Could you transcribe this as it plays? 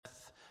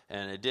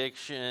and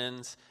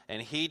addictions,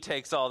 and he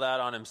takes all that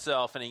on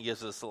himself, and he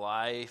gives us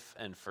life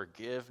and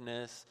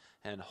forgiveness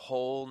and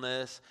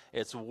wholeness.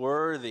 It's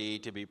worthy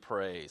to be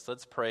praised.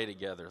 Let's pray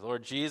together.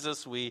 Lord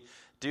Jesus, we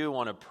do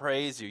want to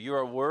praise you. You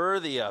are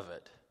worthy of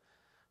it.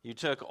 You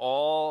took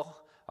all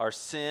our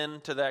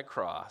sin to that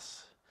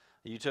cross.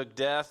 You took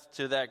death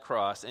to that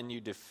cross, and you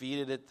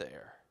defeated it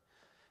there.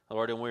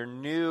 Lord, and we're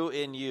new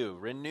in you.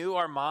 Renew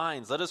our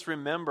minds. Let us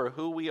remember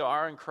who we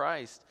are in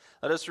Christ.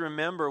 Let us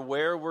remember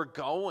where we're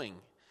going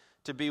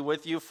to be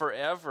with you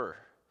forever.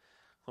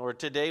 Lord,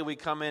 today we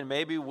come in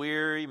maybe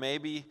weary,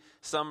 maybe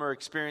some are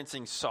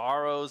experiencing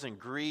sorrows and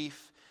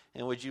grief,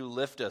 and would you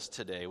lift us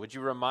today? Would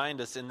you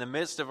remind us in the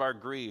midst of our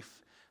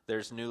grief,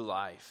 there's new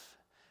life.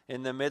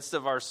 In the midst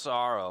of our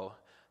sorrow,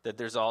 that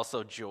there's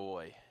also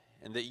joy,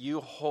 and that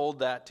you hold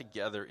that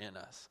together in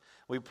us.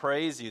 We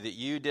praise you that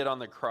you did on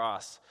the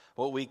cross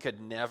what we could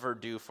never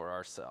do for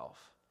ourselves.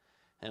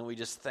 And we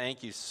just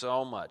thank you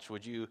so much.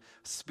 Would you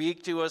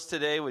speak to us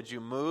today? Would you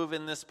move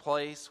in this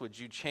place? Would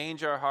you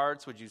change our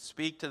hearts? Would you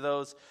speak to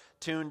those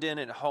tuned in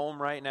at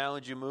home right now?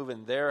 Would you move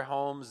in their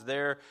homes,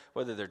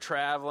 whether they're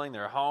traveling,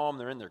 they're home,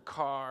 they're in their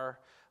car?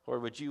 Or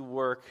would you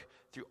work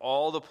through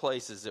all the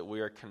places that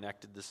we are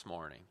connected this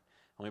morning?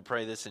 And we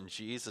pray this in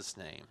Jesus'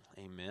 name.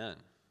 Amen.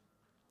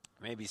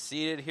 You may be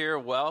seated here.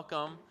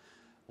 Welcome.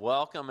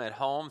 Welcome at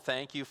home.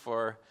 Thank you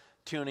for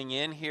tuning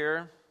in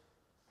here.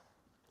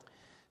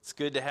 It's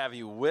good to have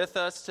you with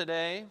us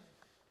today.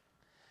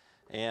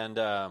 And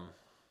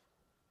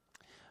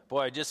boy,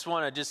 I just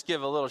want to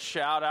give a little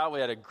shout out. We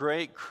had a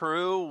great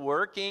crew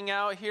working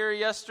out here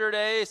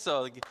yesterday,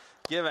 so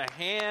give a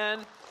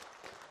hand.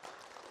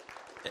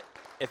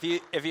 If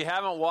you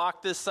haven't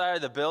walked this side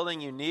of the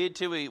building, you need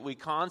to. We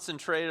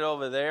concentrated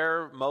over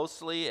there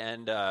mostly,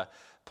 and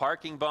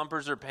parking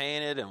bumpers are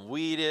painted and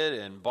weeded,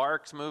 and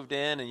barks moved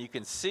in, and you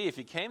can see, if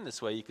you came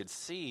this way, you could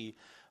see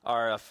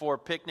our 4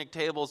 picnic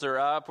tables are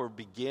up. We're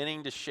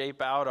beginning to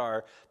shape out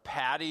our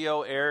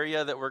patio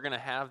area that we're going to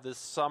have this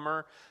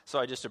summer. So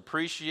I just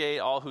appreciate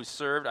all who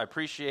served. I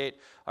appreciate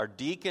our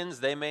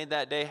deacons. They made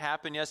that day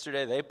happen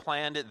yesterday. They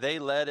planned it. They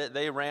led it.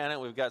 They ran it.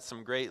 We've got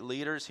some great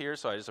leaders here.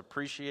 So I just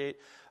appreciate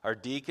our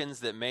deacons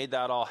that made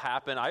that all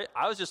happen. I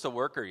was just a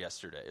worker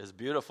yesterday. It was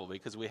beautiful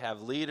because we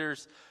have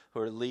leaders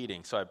who are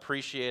leading. So I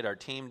appreciate our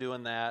team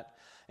doing that.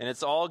 And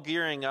it's all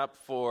gearing up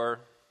for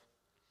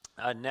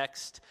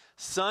next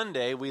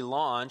Sunday. We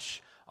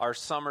launch our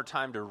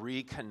summertime to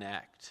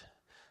reconnect.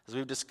 As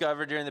we've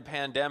discovered during the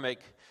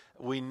pandemic,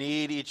 we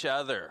need each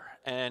other.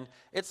 And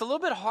it's a little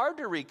bit hard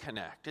to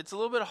reconnect. It's a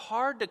little bit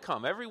hard to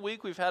come. Every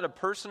week we've had a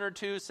person or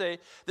two say,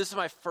 this is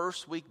my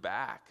first week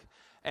back.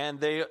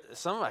 And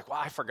some are like, well,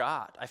 I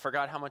forgot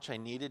how much I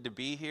needed to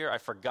be here. I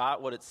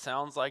forgot what it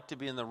sounds like to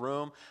be in the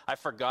room. I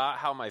forgot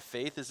how my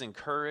faith is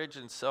encouraged.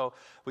 And so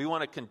we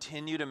want to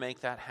continue to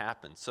make that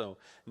happen. So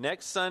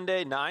next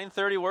Sunday,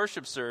 9:30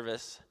 worship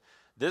service.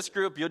 This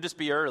group, you'll just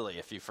be early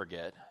if you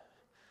forget.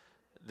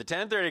 The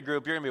 10:30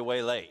 group, you're going to be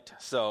way late.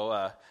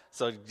 So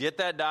get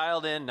that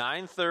dialed in.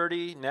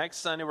 9:30 next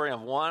Sunday, we're going to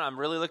have one. I'm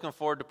really looking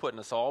forward to putting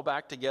us all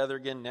back together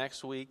again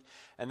next week.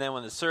 And then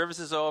when the service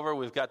is over,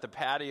 we've got the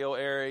patio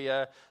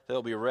area.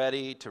 They'll be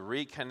ready to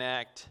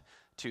reconnect,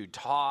 to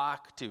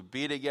talk, to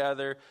be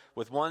together.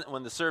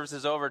 When the service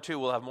is over, too,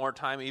 we'll have more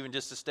time even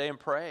just to stay and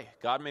pray.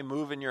 God may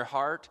move in your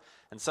heart.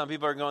 And some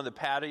people are going to the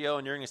patio,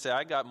 and you're going to say,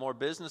 I got more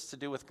business to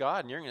do with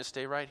God. And you're going to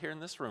stay right here in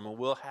this room, and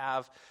we'll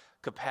have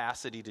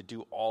capacity to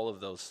do all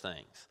of those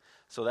things.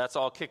 So that's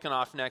all kicking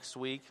off next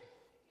week.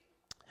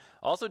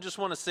 Also just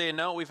want to say a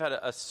note, we've had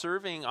a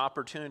serving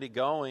opportunity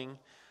going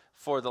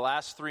for the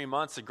last 3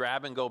 months, a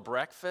grab and go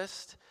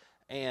breakfast.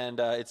 And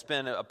it's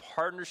been a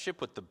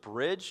partnership with the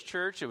Bridge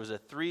Church. It was a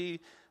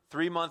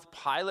three-month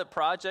pilot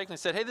project. And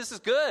they said, hey, this is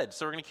good.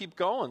 So we're going to keep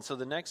going. So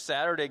the next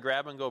Saturday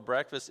grab and go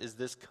breakfast is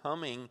this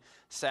coming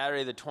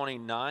Saturday the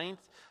 29th.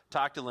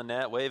 Talk to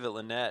Lynette, wave at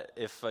Lynette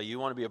if you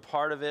want to be a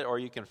part of it, or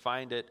you can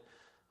find it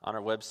on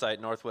our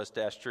website,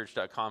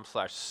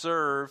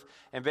 northwest-church.com/serve.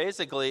 And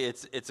basically,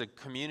 it's a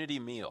community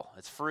meal.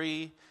 It's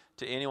free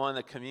to anyone in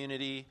the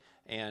community.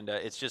 And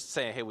it's just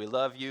saying, hey, we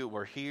love you.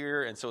 We're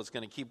here. And so it's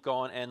going to keep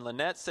going. And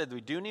Lynette said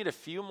we do need a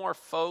few more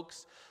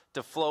folks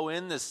to flow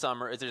in this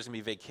summer. There's going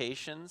to be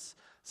vacations.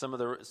 Some of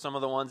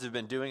the ones who've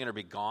been doing it are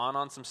be gone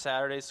on some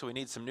Saturdays. So we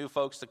need some new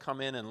folks to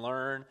come in and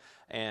learn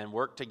and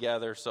work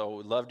together. So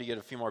we'd love to get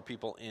a few more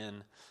people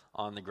in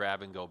on the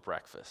grab and go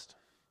breakfast.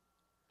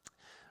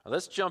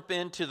 Let's jump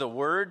into the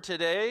Word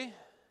today.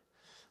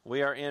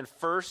 We are in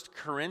 1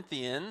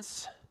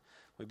 Corinthians.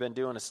 We've been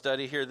doing a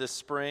study here this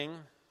spring.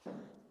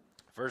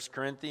 1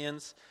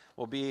 Corinthians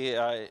will be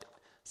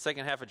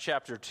second half of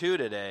chapter 2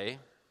 today.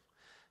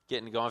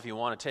 Getting going if you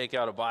want to take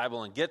out a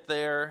Bible and get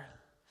there.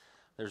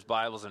 There's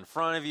Bibles in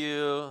front of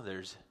you.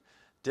 There's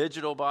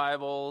digital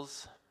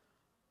Bibles.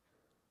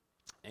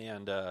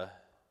 And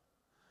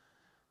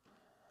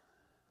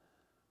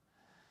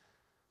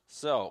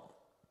so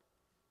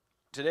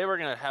today we're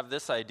going to have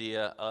this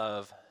idea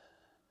of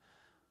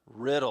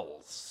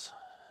riddles.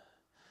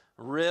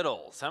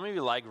 Riddles. How many of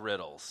you like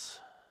riddles?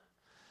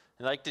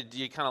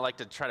 You kind of like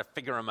to try to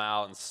figure them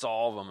out and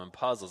solve them in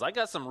puzzles. I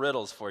got some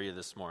riddles for you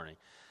this morning.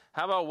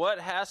 How about what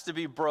has to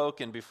be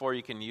broken before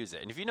you can use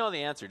it? And if you know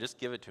the answer, just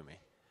give it to me.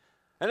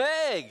 An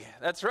egg.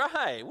 That's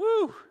right.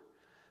 Woo.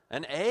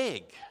 An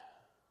egg.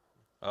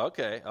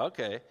 Okay.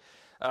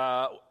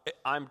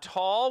 I'm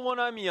tall when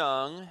I'm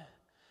young,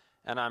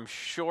 and I'm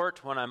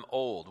short when I'm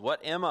old.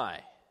 What am I?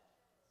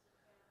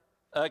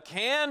 A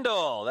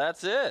candle.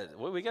 That's it.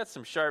 Well, we got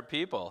some sharp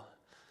people.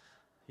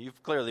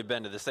 You've clearly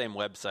been to the same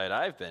website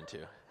I've been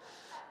to.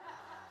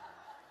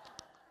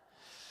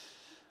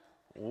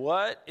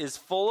 What is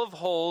full of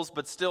holes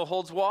but still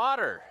holds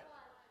water?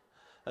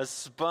 A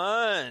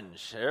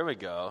sponge. There we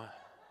go.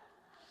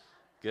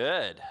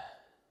 Good.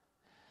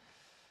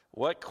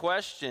 What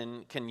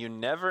question can you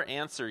never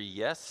answer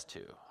yes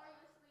to?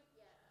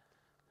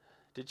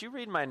 Did you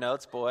read my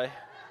notes, boy?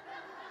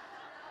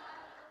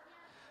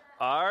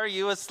 Are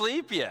you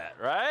asleep yet?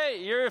 Right?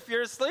 If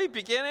you're asleep,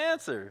 you can't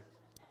answer.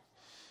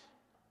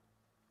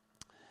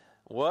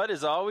 What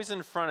is always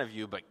in front of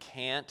you but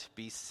can't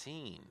be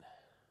seen?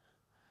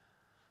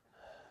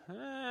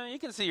 You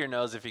can see your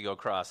nose if you go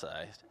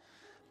cross-eyed.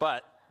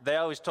 But they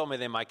always told me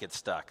they might get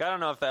stuck. I don't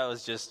know if that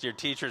was just your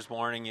teachers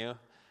warning you.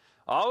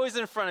 Always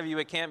in front of you,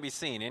 it can't be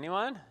seen.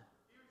 Anyone?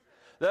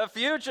 The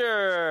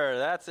future.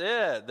 That's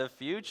it. The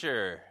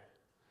future.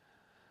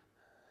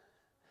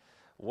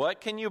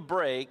 What can you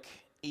break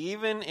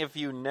even if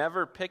you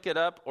never pick it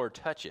up or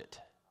touch it?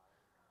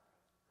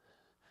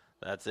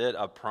 That's it.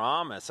 A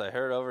promise. I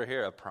heard over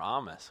here, a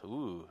promise.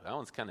 Ooh, that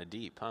one's kind of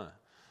deep, huh?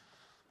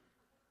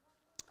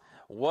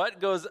 What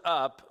goes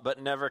up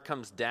but never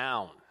comes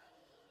down?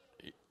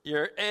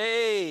 Your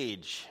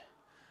age.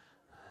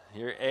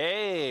 Your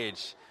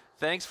age.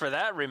 Thanks for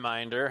that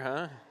reminder,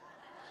 huh?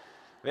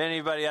 If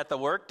anybody at the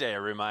workday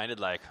are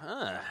reminded, I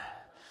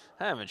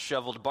haven't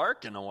shoveled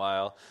bark in a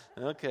while.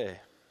 Okay.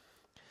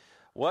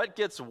 What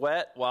gets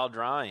wet while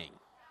drying?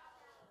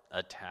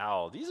 A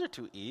towel. These are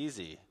too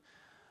easy.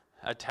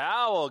 A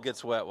towel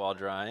gets wet while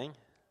drying.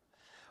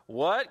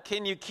 What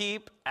can you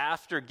keep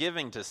after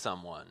giving to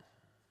someone?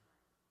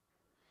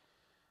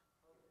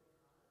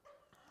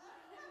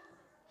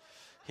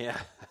 Yeah.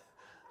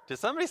 Did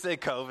somebody say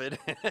COVID?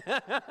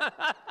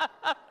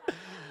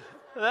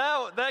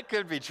 That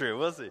could be true.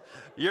 We'll see.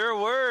 Your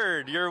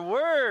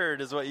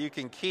word is what you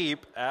can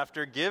keep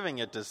after giving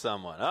it to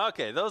someone.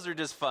 Okay, those are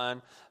just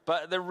fun.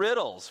 But the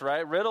riddles,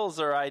 right?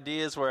 Riddles are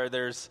ideas where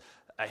there's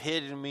a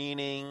hidden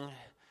meaning.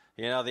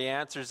 The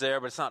answer's there,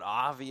 but it's not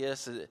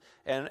obvious.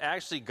 And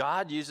actually,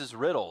 God uses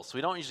riddles.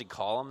 We don't usually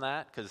call them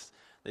that because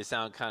they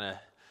sound kind of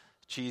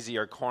cheesy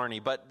or corny,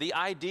 but the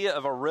idea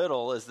of a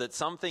riddle is that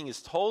something is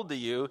told to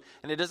you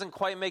and it doesn't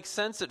quite make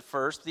sense at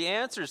first. The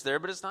answer's there,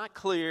 but it's not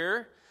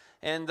clear.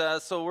 And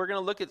so we're going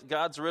to look at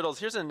God's riddles.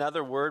 Here's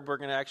another word we're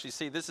going to actually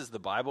see. This is the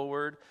Bible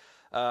word,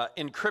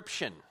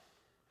 encryption.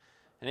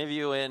 Any of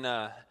you in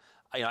like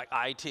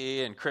IT,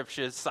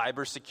 encryption,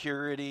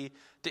 cybersecurity?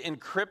 To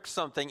encrypt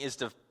something is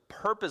to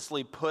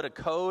purposely put a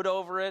code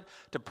over it,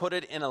 to put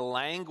it in a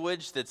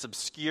language that's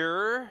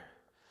obscure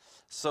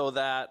so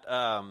that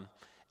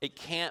it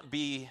can't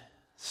be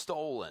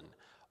stolen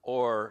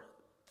or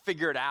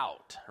figured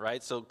out,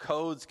 right? So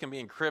codes can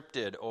be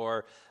encrypted,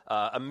 or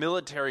a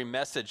military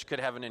message could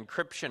have an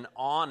encryption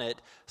on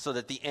it so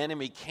that the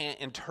enemy can't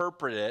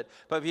interpret it,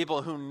 but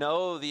people who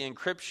know the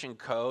encryption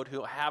code,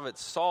 who have it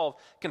solved,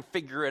 can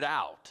figure it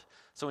out.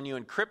 So when you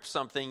encrypt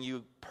something,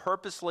 you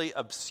purposely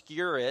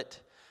obscure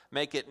it,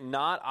 make it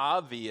not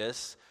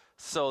obvious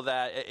so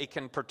that it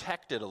can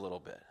protect it a little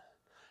bit.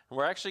 And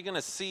we're actually going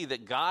to see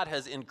that God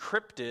has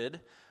encrypted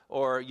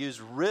or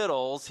used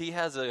riddles. He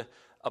has a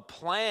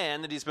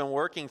plan that he's been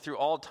working through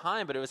all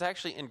time, but it was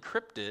actually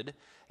encrypted.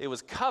 It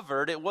was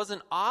covered. It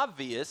wasn't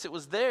obvious. It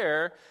was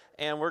there.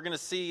 And we're going to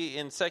see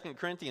in 2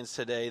 Corinthians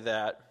today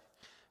that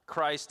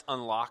Christ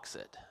unlocks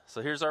it.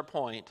 So here's our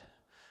point.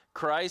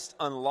 Christ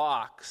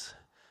unlocks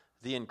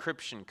the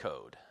encryption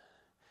code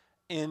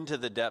into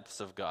the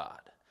depths of God.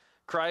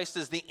 Christ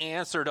is the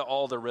answer to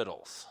all the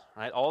riddles,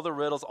 right? All the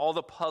riddles, all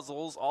the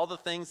puzzles, all the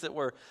things that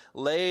were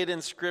laid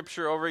in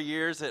Scripture over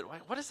years.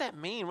 What does that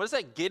mean? What is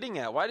that getting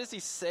at? Why does he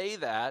say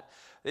that?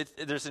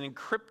 There's an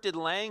encrypted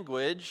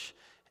language,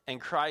 and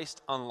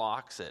Christ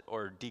unlocks it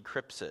or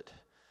decrypts it.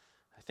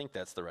 I think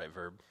that's the right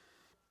verb.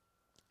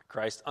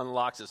 Christ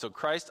unlocks it. So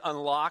Christ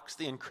unlocks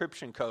the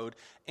encryption code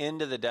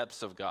into the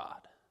depths of God.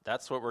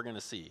 That's what we're going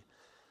to see.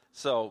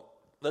 So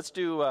let's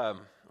do,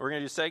 we're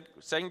going to do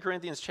 2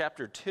 Corinthians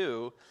chapter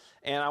 2.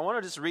 And I want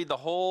to just read the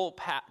whole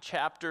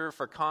chapter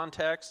for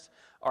context.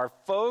 Our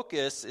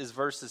focus is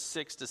verses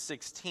 6 to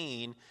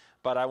 16,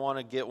 but I want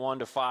to get 1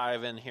 to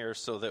 5 in here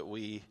so that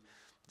we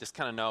just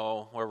kind of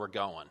know where we're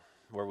going,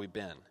 where we've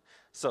been.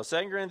 So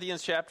 2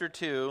 Corinthians chapter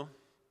 2,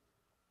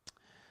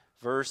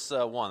 verse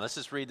 1. Let's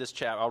just read this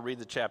chapter. I'll read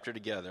the chapter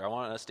together. I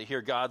want us to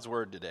hear God's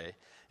word today.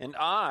 And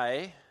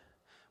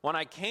when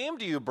I came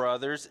to you,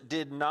 brothers,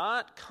 did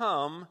not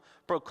come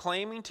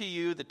proclaiming to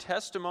you the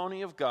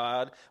testimony of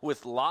God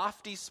with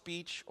lofty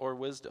speech or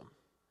wisdom.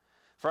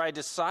 For I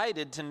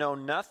decided to know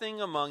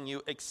nothing among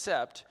you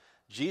except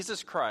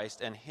Jesus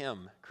Christ and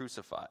him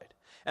crucified.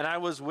 And I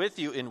was with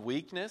you in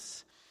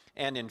weakness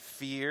and in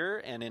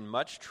fear and in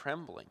much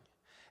trembling.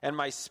 And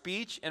my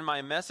speech and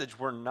my message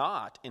were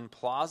not in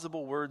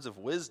plausible words of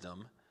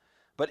wisdom,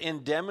 but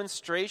in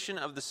demonstration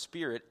of the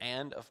Spirit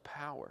and of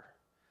power,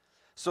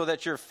 so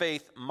that your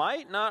faith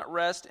might not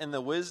rest in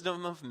the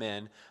wisdom of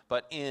men,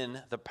 but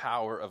in the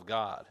power of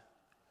God.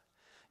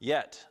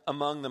 Yet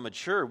among the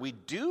mature we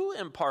do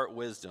impart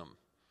wisdom,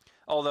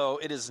 although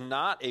it is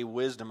not a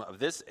wisdom of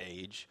this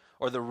age,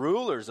 or the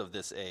rulers of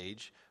this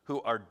age, who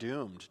are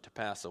doomed to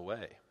pass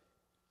away.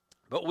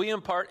 But we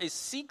impart a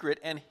secret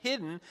and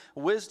hidden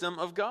wisdom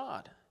of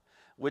God,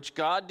 which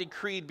God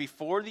decreed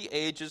before the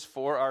ages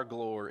for our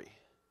glory.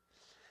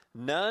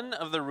 None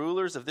of the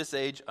rulers of this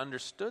age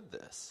understood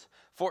this,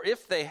 for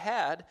if they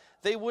had,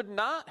 they would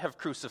not have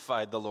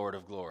crucified the Lord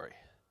of glory.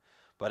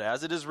 But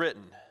as it is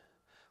written,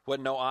 what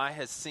no eye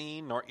has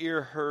seen, nor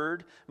ear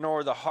heard,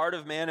 nor the heart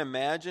of man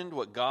imagined,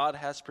 what God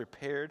has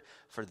prepared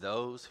for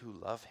those who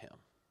love him.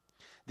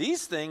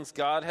 These things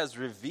God has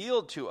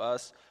revealed to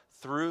us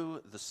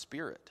through the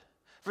Spirit.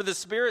 For the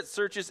Spirit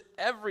searches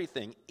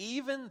everything,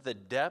 even the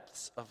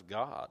depths of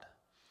God.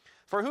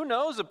 For who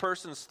knows a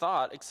person's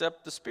thought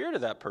except the spirit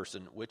of that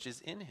person which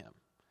is in him?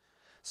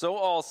 So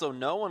also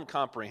no one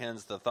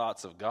comprehends the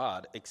thoughts of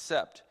God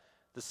except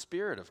the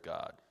Spirit of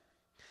God.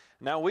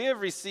 Now we have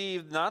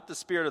received not the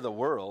spirit of the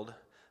world,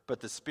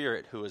 but the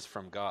Spirit who is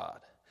from God,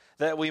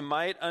 that we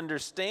might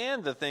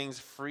understand the things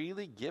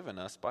freely given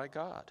us by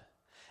God.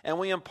 And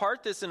we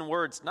impart this in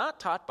words not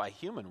taught by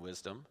human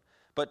wisdom,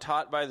 but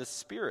taught by the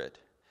Spirit,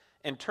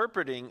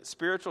 interpreting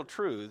spiritual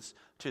truths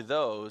to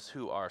those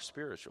who are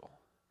spiritual.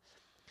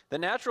 The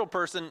natural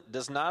person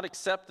does not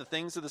accept the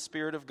things of the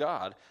Spirit of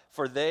God,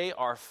 for they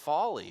are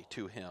folly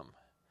to him,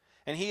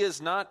 and he is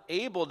not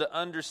able to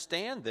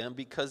understand them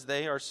because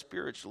they are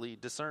spiritually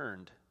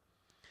discerned.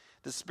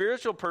 The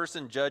spiritual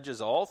person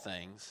judges all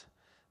things,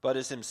 but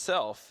is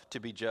himself to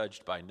be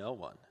judged by no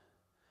one.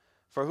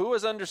 For who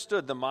has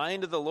understood the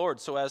mind of the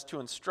Lord so as to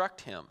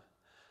instruct him?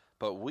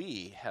 But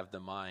we have the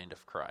mind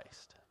of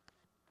Christ.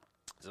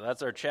 So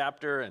that's our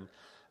chapter, and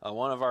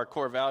one of our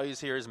core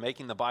values here is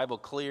making the Bible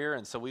clear,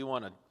 and so we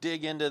want to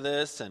dig into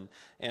this and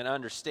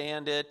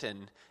understand it,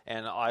 and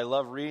I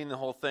love reading the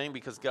whole thing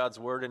because God's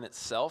Word in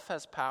itself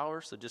has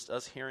power, so just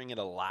us hearing it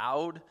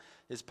aloud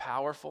is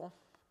powerful.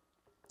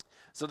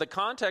 So the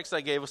context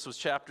I gave us was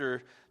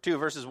chapter 2,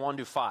 verses 1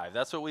 to 5.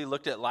 That's what we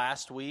looked at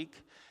last week,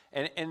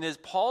 and as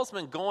Paul's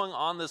been going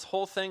on this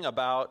whole thing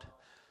about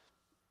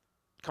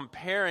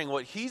comparing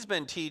what he's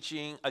been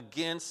teaching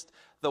against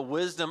the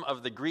wisdom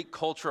of the Greek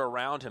culture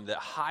around him that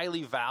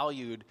highly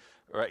valued,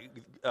 right,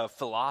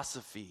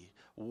 philosophy,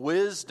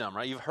 wisdom,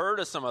 right? You've heard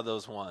of some of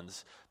those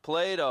ones.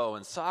 Plato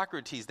and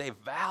Socrates, they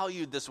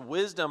valued this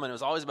wisdom, and it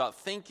was always about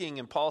thinking.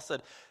 And Paul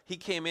said he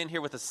came in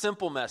here with a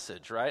simple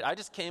message, right? I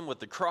just came with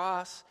the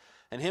cross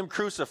and him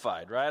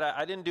crucified, right?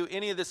 I didn't do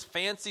any of this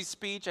fancy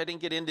speech. I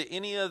didn't get into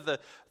any of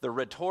the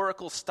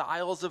rhetorical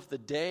styles of the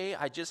day.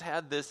 I just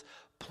had this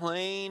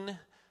plain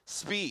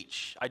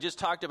speech. I just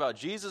talked about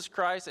Jesus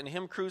Christ and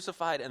him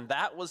crucified, and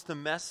that was the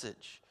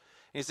message.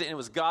 And he said it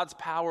was God's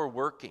power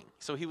working.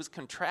 So he was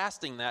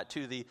contrasting that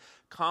to the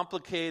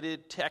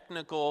complicated,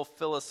 technical,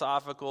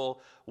 philosophical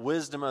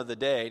wisdom of the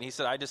day. And he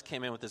said, I just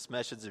came in with this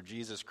message of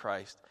Jesus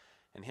Christ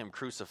and him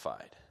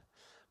crucified.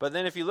 But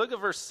then if you look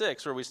at verse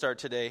 6, where we start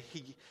today,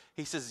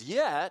 he says,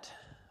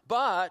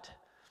 but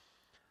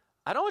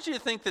I don't want you to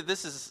think that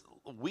this is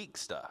weak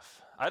stuff.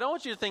 I don't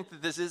want you to think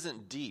that this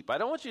isn't deep. I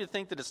don't want you to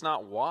think that it's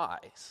not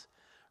wise.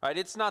 Right?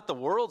 It's not the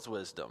world's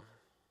wisdom.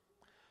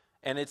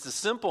 And it's a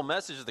simple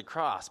message of the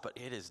cross, but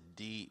it is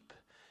deep.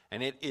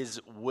 And it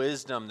is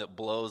wisdom that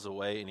blows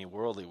away any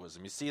worldly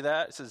wisdom. You see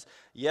that? It says,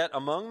 yet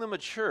among the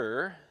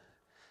mature,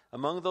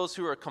 among those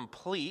who are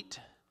complete,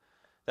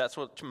 that's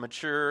what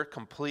mature,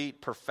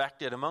 complete,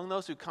 perfected, among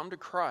those who come to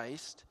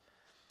Christ,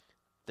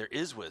 there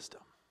is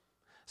wisdom.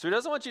 So he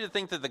doesn't want you to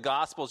think that the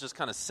gospel is just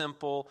kind of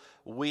simple,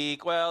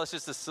 weak. Well, it's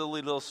just a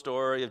silly little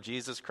story of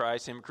Jesus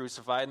Christ, him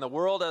crucified. And the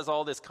world has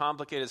all this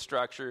complicated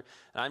structure,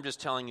 and I'm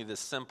just telling you this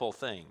simple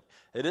thing.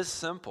 It is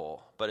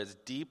simple, but it's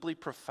deeply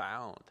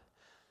profound.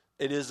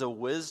 It is a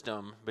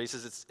wisdom, but he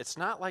says it's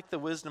not like the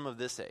wisdom of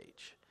this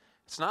age.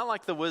 It's not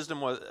like the wisdom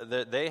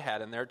that they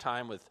had in their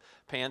time with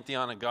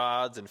pantheon of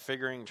gods and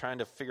trying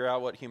to figure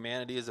out what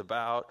humanity is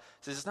about.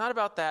 He says it's not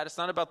about that. It's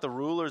not about the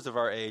rulers of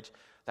our age.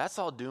 That's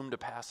all doomed to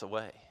pass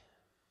away.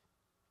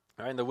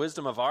 All right, and the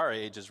wisdom of our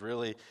age is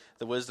really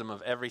the wisdom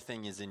of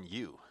everything is in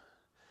you.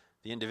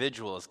 The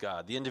individual is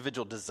God. The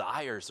individual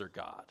desires are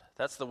God.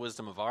 That's the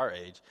wisdom of our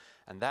age.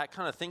 And that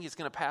kind of thing is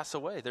going to pass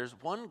away. There's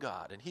one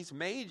God, and he's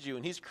made you,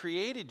 and he's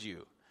created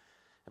you.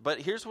 But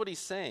here's what he's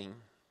saying.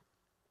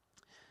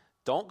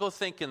 Don't go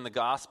thinking the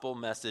gospel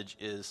message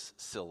is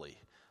silly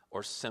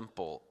or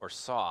simple or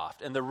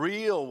soft, and the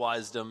real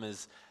wisdom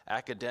is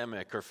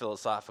academic or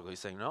philosophical. He's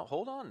saying, no,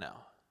 hold on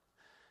now.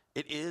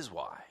 It is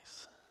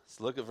wise. Let's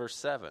look at verse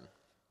 7.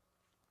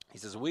 He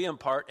says, we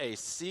impart a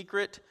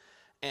secret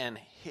and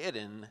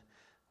hidden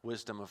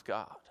wisdom of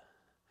God.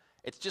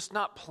 It's just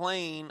not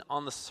plain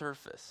on the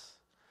surface.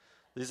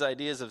 These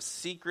ideas of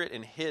secret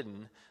and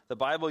hidden, the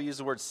Bible uses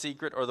the word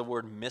secret or the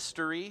word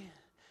mystery,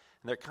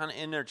 and they're kind of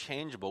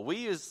interchangeable. We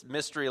use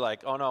mystery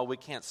like, oh no, we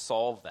can't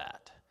solve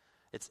that.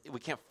 We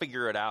can't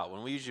figure it out.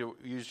 When we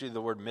usually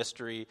the word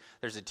mystery,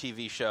 there's a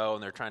TV show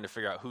and they're trying to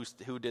figure out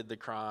who did the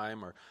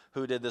crime or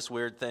who did this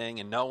weird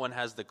thing, and no one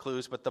has the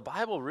clues. But the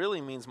Bible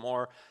really means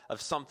more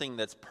of something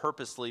that's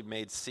purposely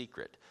made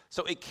secret.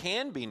 So it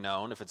can be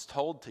known if it's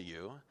told to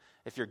you,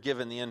 if you're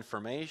given the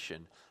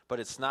information,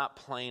 but it's not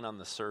plain on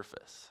the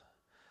surface.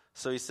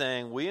 So he's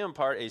saying we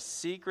impart a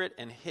secret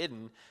and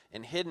hidden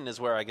is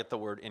where I get the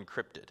word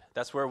encrypted.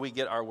 That's where we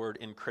get our word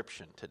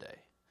encryption today,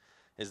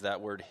 is that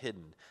word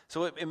hidden.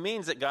 So it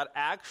means that God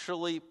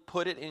actually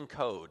put it in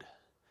code,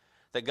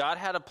 that God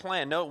had a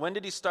plan. No, when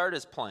did he start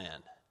his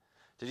plan?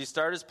 Did he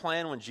start his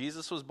plan when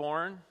Jesus was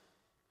born?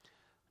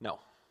 No.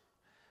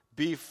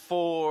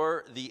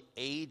 Before the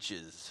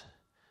ages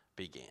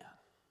began.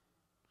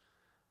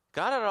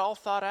 God had it all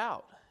thought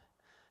out.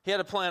 He had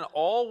a plan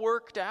all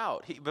worked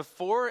out.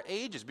 Before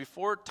ages,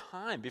 before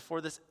time, before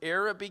this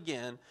era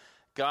began,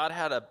 God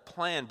had a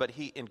plan, but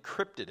he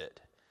encrypted it.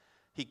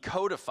 He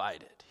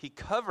codified it. He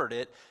covered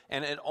it,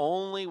 and it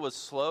only was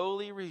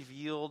slowly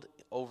revealed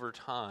over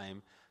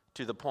time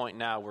to the point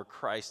now where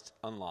Christ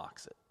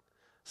unlocks it.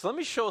 So let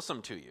me show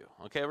some to you.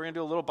 Okay, we're going to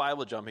do a little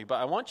Bible jumping, but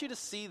I want you to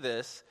see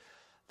this,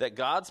 that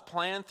God's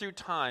plan through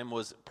time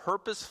was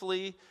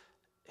purposefully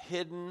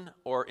hidden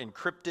or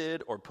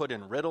encrypted or put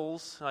in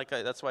riddles.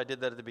 That's why I did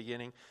that at the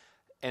beginning.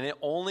 And it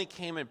only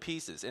came in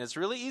pieces. And it's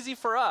really easy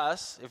for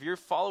us, if you're a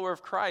follower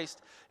of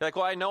Christ, you're like,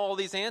 well, I know all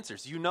these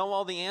answers. You know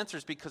all the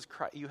answers because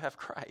you have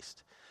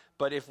Christ.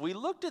 But if we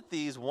looked at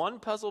these one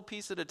puzzle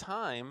piece at a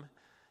time,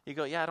 you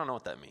go, yeah, I don't know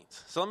what that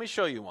means. So let me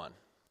show you one.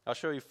 I'll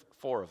show you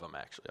 4 of them,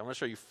 actually. I'm going to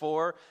show you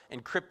 4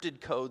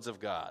 encrypted codes of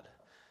God.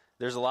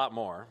 There's a lot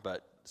more,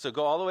 so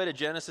go all the way to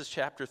Genesis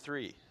chapter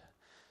 3,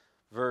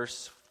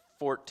 verse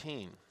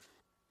 14.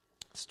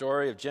 The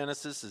story of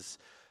Genesis is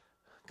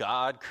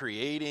God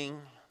creating,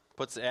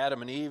 puts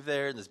Adam and Eve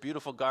there in this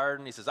beautiful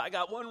garden. He says, I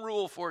got one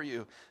rule for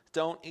you.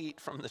 Don't eat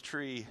from the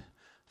tree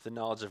of the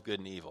knowledge of good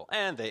and evil.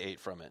 And they ate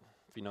from it,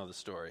 if you know the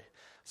story.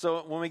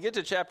 So when we get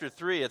to chapter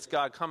 3, it's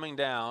God coming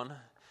down,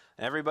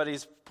 and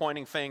everybody's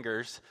pointing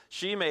fingers.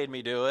 She made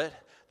me do it.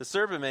 The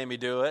serpent made me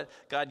do it.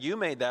 God, you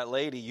made that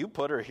lady. You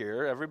put her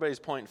here. Everybody's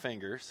pointing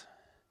fingers.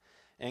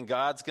 And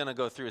God's going to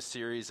go through a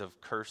series of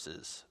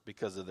curses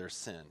because of their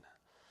sin.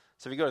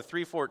 So if you go to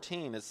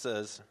 3:14, it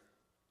says,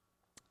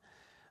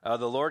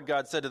 the Lord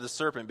God said to the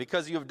serpent,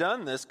 because you have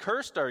done this,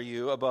 cursed are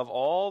you above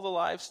all the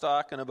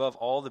livestock and above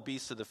all the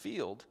beasts of the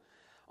field.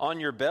 On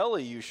your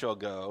belly you shall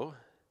go,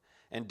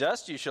 and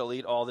dust you shall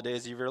eat all the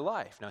days of your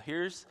life. Now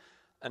here's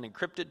an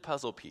encrypted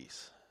puzzle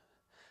piece.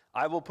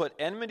 I will put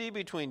enmity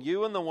between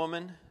you and the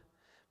woman,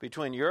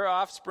 between your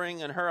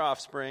offspring and her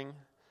offspring.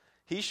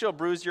 He shall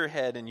bruise your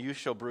head, and you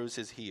shall bruise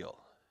his heel.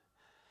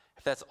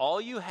 If that's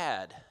all you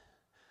had,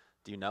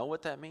 do you know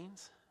what that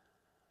means?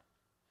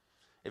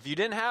 If you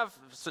didn't have,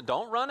 so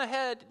don't run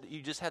ahead.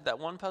 You just had that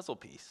one puzzle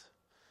piece,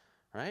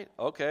 right?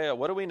 Okay,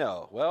 what do we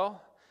know?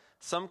 Well,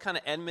 some kind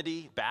of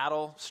enmity,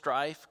 battle,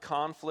 strife,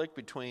 conflict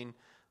between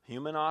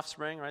human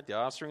offspring, right? The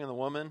offspring of the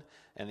woman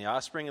and the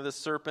offspring of the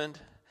serpent.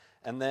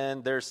 And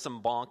then there's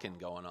some bonking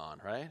going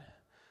on, right?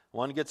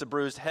 One gets a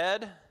bruised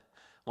head,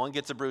 one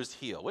gets a bruised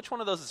heel. Which one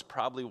of those is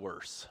probably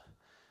worse?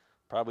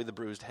 Probably the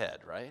bruised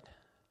head, right?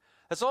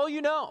 That's all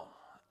you know.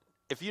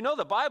 If you know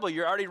the Bible,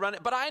 you're already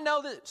running. But I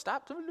know that,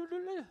 stop.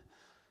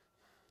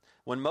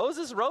 When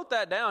Moses wrote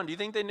that down, do you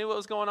think they knew what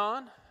was going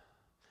on?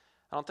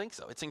 I don't think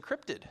so. It's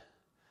encrypted.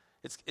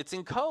 It's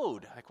in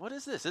code. Like, what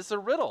is this? It's a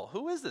riddle.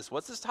 Who is this?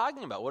 What's this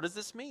talking about? What does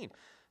this mean?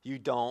 You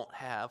don't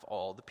have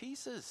all the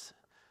pieces.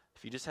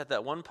 If you just had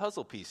that one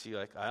puzzle piece, you're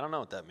like, I don't know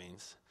what that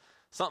means.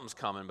 Something's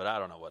coming, but I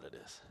don't know what it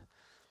is.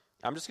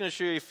 I'm just going to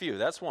show you a few.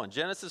 That's one.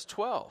 Genesis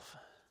 12.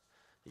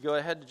 You go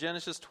ahead to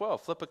Genesis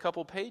 12. Flip a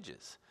couple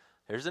pages.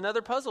 There's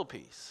another puzzle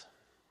piece.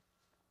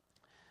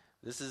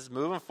 This is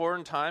moving forward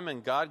in time,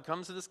 and God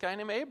comes to this guy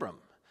named Abram.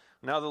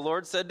 Now the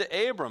Lord said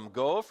to Abram,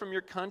 go from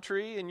your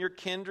country and your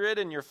kindred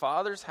and your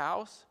father's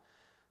house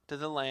to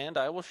the land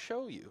I will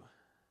show you.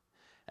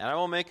 And I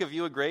will make of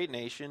you a great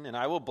nation, and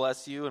I will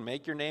bless you and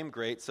make your name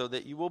great so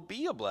that you will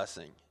be a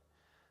blessing.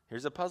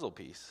 Here's a puzzle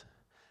piece.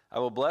 I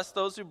will bless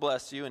those who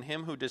bless you, and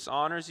him who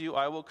dishonors you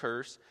I will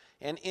curse.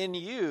 And in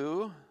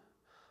you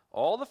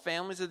all the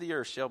families of the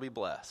earth shall be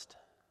blessed.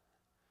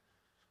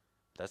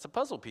 That's a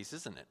puzzle piece,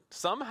 isn't it?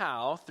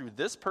 Somehow, through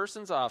this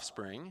person's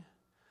offspring,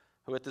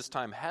 who at this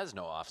time has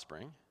no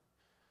offspring,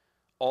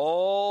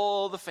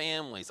 all the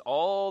families,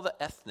 all the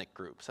ethnic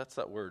groups, that's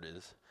that word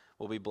is,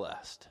 will be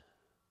blessed.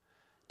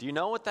 Do you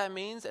know what that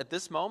means at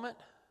this moment?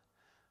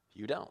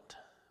 You don't.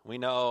 We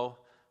know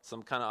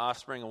some kind of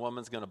offspring, a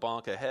woman's going to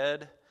bonk a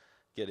head,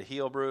 get a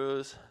heel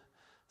bruise,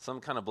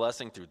 some kind of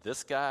blessing through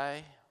this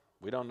guy.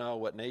 We don't know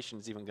what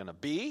nation's even going to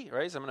be,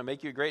 right? So I'm going to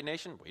make you a great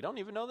nation. We don't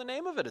even know the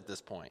name of it at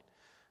this point,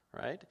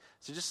 right?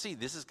 So just see,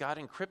 this is God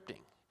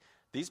encrypting.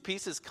 These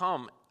pieces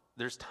come,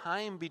 there's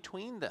time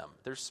between them.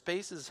 There's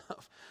spaces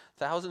of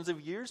thousands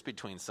of years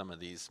between some of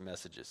these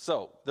messages.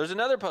 So there's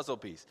another puzzle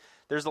piece.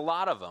 There's a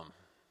lot of them.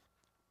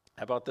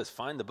 How about this?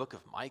 Find the book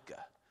of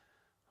Micah.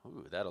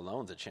 Ooh, that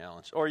alone's a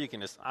challenge. Or you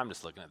can I'm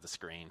just looking at the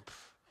screen.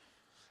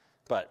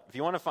 But if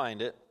you want to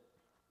find it,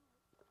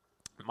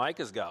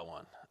 Micah's got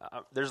one.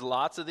 There's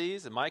lots of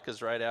these, and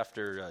Micah's right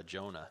after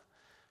Jonah.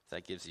 If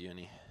that gives you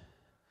any.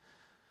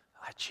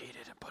 I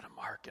cheated and put a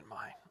mark in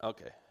mine.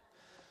 Okay.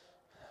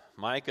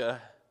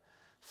 Micah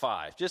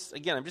 5.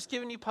 I'm just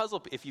giving you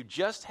puzzle. If you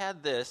just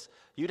had this,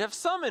 you'd have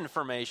some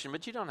information,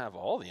 but you don't have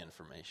all the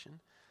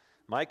information.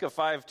 Micah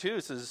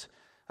 5:2 says,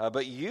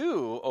 but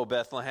you, O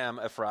Bethlehem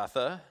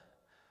Ephrathah,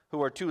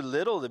 who are too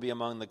little to be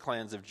among the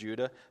clans of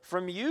Judah,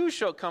 from you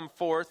shall come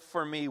forth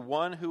for me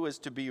one who is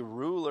to be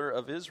ruler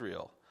of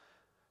Israel,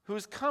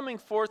 whose coming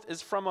forth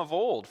is from of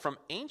old, from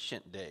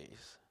ancient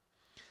days.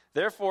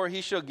 Therefore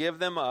he shall give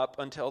them up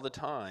until the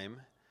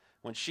time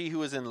when she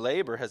who is in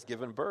labor has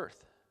given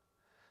birth.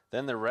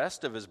 Then the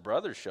rest of his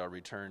brothers shall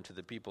return to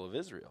the people of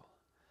Israel.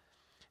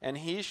 And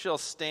he shall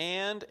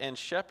stand and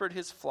shepherd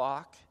his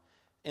flock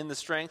in the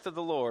strength of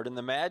the Lord, in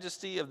the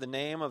majesty of the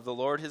name of the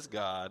Lord his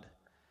God,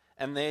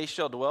 and they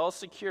shall dwell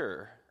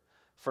secure,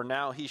 for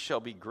now he shall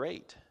be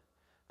great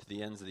to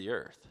the ends of the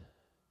earth.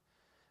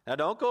 Now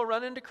don't go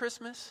run into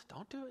Christmas.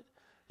 Don't do it.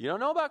 You don't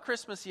know about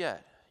Christmas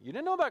yet. You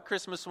didn't know about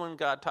Christmas when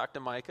God talked to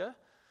Micah.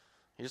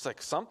 He's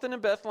like, something in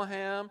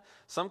Bethlehem,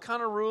 some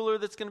kind of ruler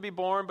that's going to be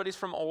born, but he's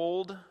from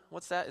old.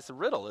 What's that? It's a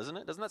riddle, isn't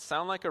it? Doesn't that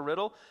sound like a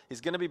riddle? He's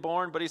going to be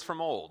born, but he's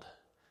from old.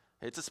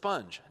 It's a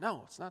sponge.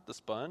 No, it's not the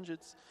sponge.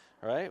 It's,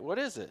 right? What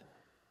is it?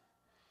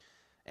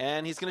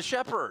 And he's going to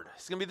shepherd.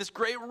 He's going to be this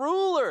great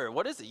ruler.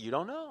 What is it? You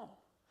don't know.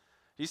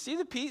 You see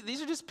the piece?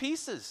 These are just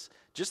pieces.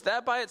 Just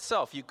that by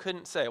itself, you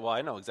couldn't say, well,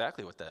 I know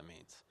exactly what that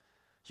means.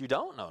 You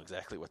don't know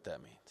exactly what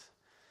that means.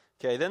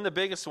 Okay, then the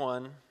biggest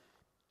one,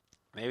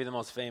 maybe the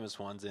most famous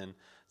one's in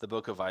the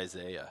book of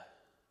Isaiah.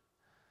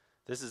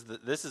 This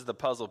is the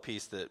puzzle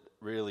piece that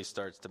really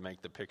starts to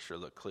make the picture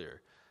look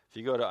clear. If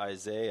you go to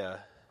Isaiah,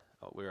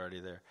 we're already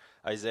there.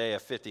 Isaiah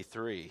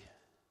 53.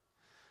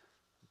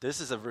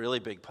 This is a really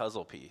big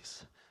puzzle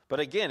piece. But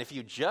again, if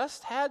you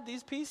just had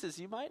these pieces,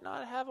 you might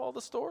not have all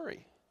the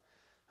story.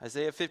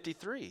 Isaiah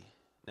 53,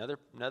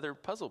 another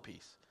puzzle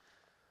piece.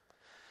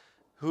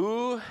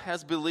 Who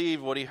has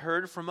believed what he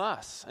heard from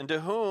us? And to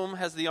whom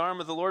has the arm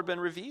of the Lord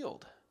been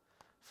revealed?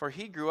 For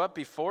he grew up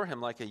before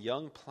him like a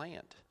young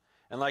plant,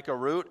 and like a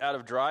root out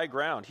of dry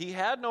ground. He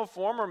had no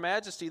form or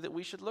majesty that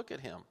we should look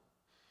at him,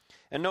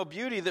 and no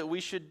beauty that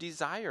we should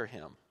desire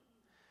him.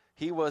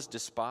 He was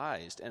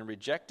despised and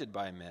rejected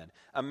by men,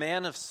 a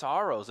man of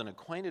sorrows and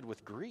acquainted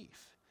with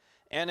grief.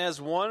 And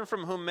as one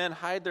from whom men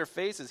hide their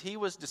faces, he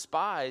was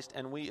despised,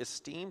 and we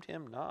esteemed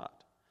him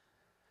not.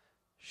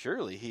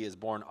 Surely he has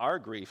borne our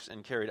griefs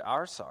and carried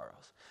our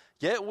sorrows.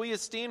 Yet we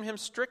esteemed him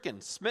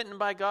stricken, smitten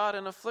by God,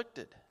 and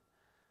afflicted.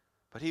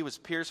 But he was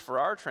pierced for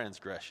our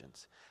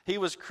transgressions. He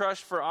was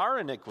crushed for our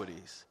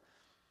iniquities.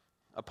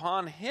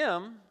 Upon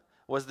him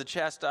was the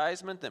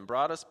chastisement that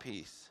brought us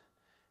peace,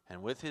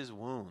 and with his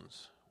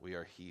wounds we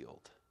are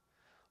healed.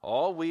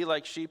 All we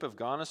like sheep have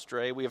gone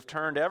astray. We have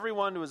turned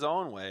everyone to his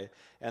own way,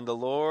 and the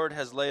Lord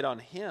has laid on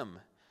him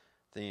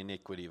the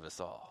iniquity of us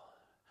all.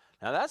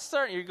 Now that's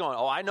starting, you're going,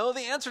 I know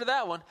the answer to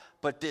that one,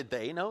 but did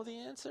they know the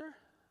answer?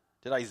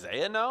 Did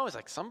Isaiah know? It's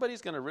like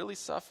somebody's going to really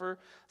suffer.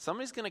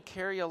 Somebody's going to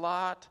carry a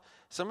lot.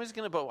 Somebody's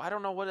going to, but I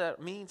don't know what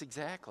that means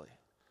exactly.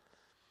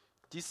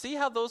 Do you see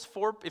how those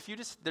four,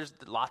 there's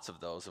lots of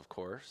those, of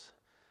course,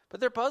 but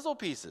they're puzzle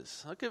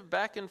pieces. Look at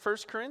back in 1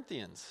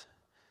 Corinthians,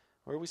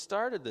 where we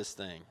started this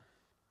thing.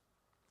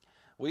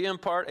 We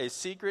impart a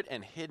secret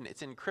and hidden.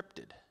 It's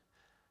encrypted.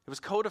 It was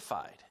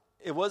codified.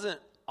 It wasn't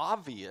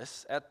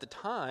obvious at the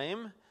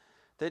time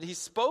that he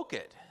spoke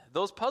it.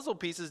 Those puzzle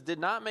pieces did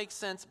not make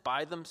sense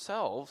by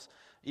themselves,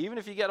 even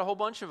if you get a whole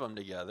bunch of them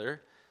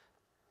together.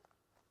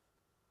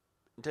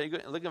 Until you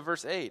look at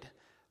verse 8.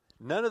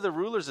 None of the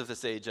rulers of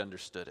this age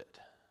understood it.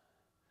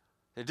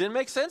 It didn't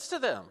make sense to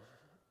them.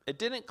 It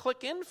didn't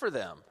click in for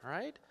them,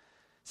 right?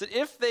 So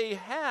if they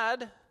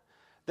had,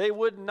 they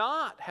would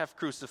not have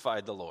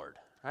crucified the Lord,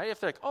 right?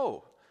 If they're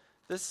like,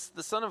 the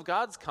Son of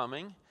God's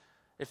coming.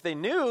 If they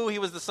knew he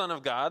was the Son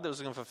of God that was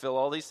going to fulfill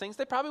all these things,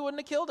 they probably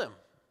wouldn't have killed him.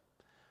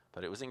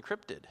 But it was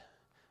encrypted.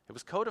 It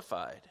was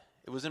codified.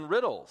 It was in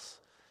riddles.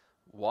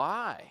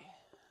 Why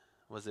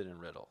was it in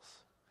riddles?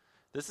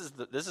 This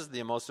is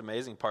the most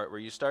amazing part, where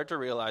you start to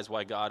realize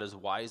why God is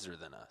wiser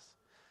than us.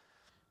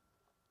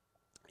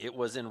 It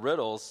was in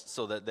riddles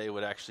so that they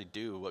would actually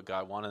do what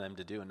God wanted them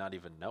to do and not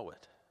even know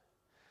it.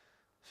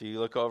 If you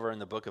look over in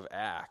the book of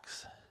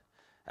Acts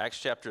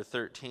chapter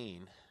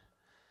 13,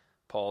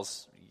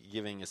 Paul's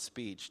giving a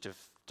speech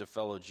to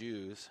fellow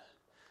Jews,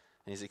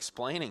 and he's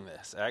explaining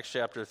this. Acts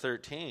chapter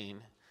 13,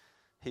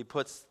 he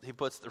puts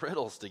the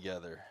riddles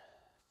together.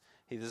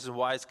 This is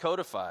why it's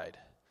codified.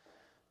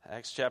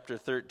 Acts chapter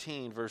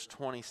 13, verse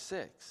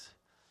 26.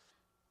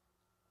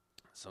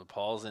 So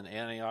Paul's in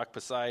Antioch,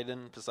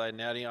 Poseidon,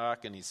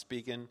 Antioch, and he's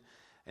speaking,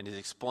 and he's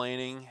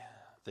explaining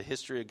the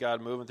history of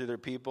God moving through their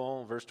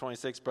people. Verse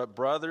 26, but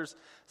brothers,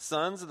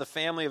 sons of the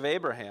family of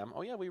Abraham.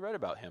 Oh yeah, we read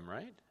about him,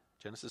 right?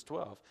 Genesis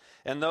 12.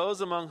 And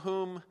those among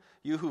whom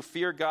you who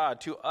fear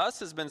God, to us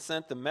has been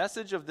sent the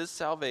message of this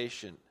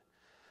salvation.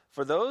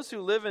 For those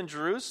who live in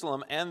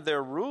Jerusalem and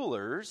their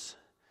rulers,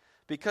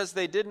 because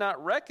they did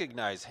not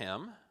recognize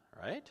him,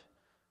 right?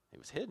 He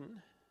was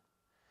hidden.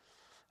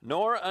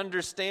 Nor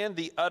understand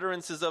the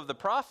utterances of the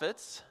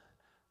prophets.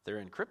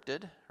 They're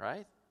encrypted,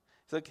 right?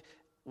 It's like,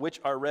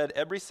 which are read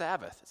every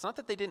Sabbath. It's not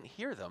that they didn't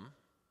hear them,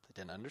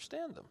 they didn't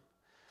understand them.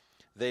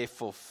 They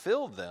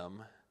fulfilled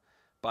them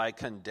by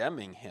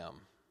condemning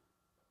him.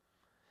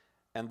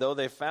 And though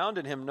they found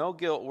in him no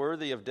guilt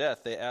worthy of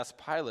death, they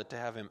asked Pilate to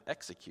have him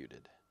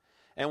executed.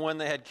 And when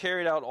they had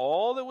carried out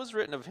all that was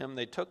written of him,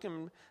 they took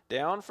him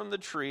down from the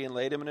tree and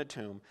laid him in a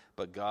tomb.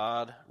 But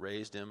God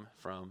raised him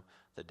from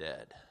the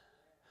dead.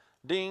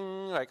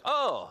 Ding, like,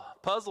 oh,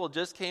 puzzle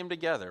just came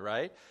together,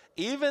 right?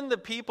 Even the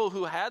people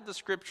who had the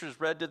scriptures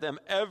read to them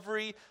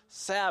every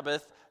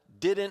Sabbath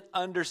didn't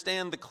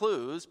understand the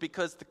clues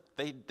because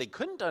they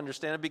couldn't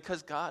understand it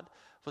because God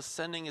was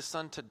sending his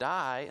son to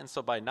die. And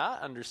so by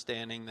not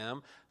understanding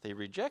them, they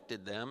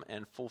rejected them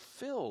and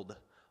fulfilled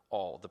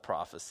all the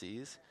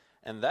prophecies.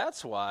 And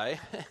that's why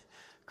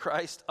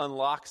Christ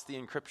unlocks the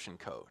encryption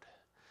code.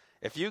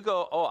 If you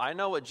go, oh, I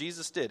know what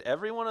Jesus did.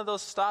 Every one of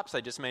those stops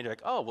I just made, you're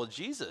like, oh, well,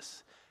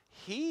 Jesus,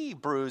 he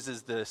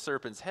bruises the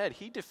serpent's head.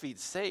 He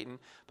defeats Satan,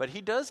 but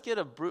he does get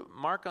a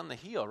mark on the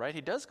heel, right?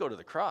 He does go to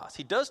the cross.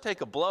 He does take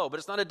a blow, but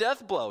it's not a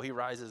death blow. He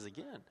rises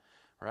again,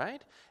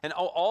 right? And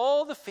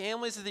all the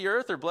families of the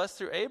earth are blessed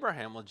through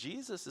Abraham. Well,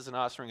 Jesus is an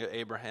offspring of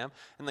Abraham,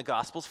 and the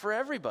gospel's for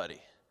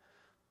everybody.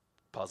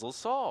 Puzzle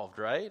solved,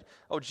 right?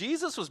 Oh,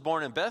 Jesus was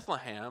born in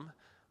Bethlehem,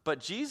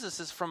 but Jesus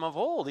is from of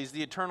old. He's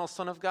the eternal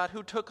Son of God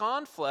who took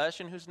on flesh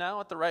and who's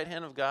now at the right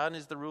hand of God and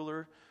is the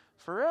ruler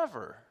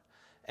forever.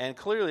 And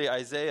clearly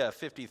Isaiah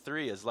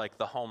 53 is like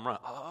the home run.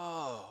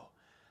 Oh,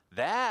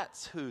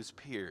 that's who's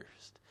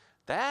pierced.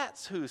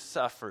 That's who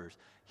suffers.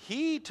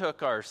 He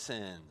took our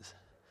sins.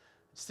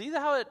 See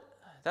how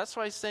that's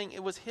why he's saying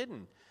it was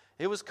hidden.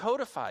 It was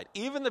codified.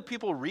 Even the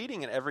people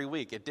reading it every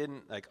week, it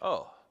didn't like,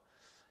 oh,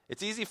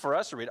 it's easy for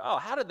us to read, oh,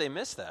 how did they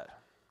miss that?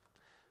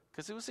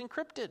 Because it was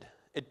encrypted.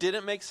 It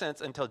didn't make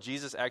sense until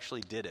Jesus actually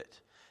did it.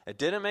 It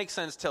didn't make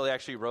sense till he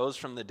actually rose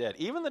from the dead.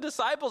 Even the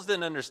disciples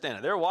didn't understand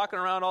it. They were walking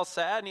around all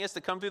sad, and he has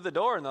to come through the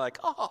door, and they're like,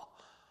 oh,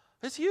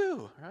 it's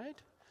you, right?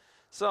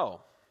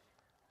 So,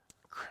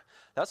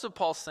 that's what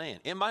Paul's saying.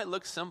 It might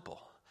look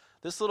simple.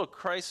 This little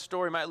Christ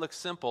story might look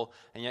simple,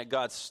 and yet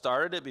God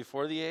started it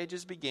before the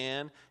ages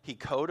began. He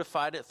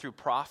codified it through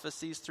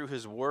prophecies, through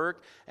his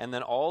work, and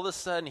then all of a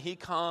sudden he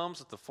comes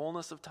with the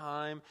fullness of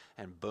time,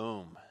 and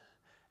boom,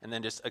 and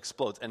then just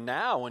explodes. And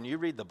now when you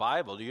read the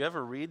Bible, do you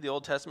ever read the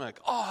Old Testament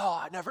like, oh,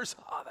 I never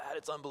saw that.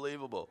 It's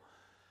unbelievable.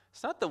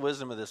 It's not the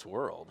wisdom of this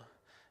world.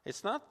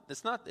 It's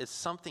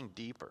something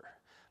deeper.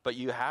 But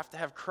you have to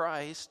have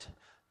Christ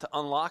to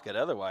unlock it.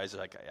 Otherwise,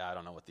 like, I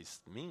don't know what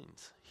this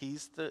means.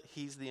 He's the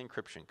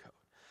encryption code.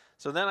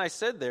 So then I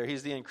said there,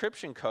 he's the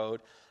encryption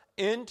code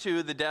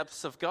into the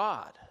depths of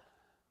God.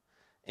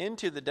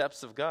 Into the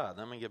depths of God.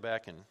 Let me get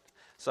back in.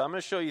 So I'm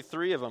going to show you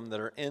 3 of them that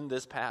are in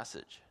this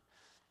passage.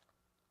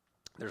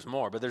 There's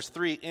more, but there's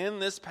 3 in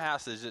this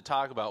passage that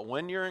talk about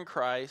when you're in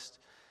Christ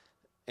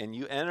and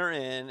you enter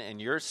in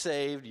and you're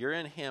saved, you're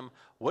in him,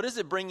 what does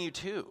it bring you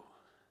to?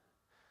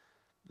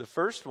 The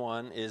first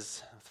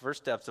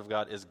depths of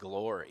God is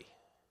glory.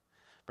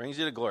 Brings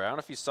you to glory. I don't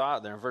know if you saw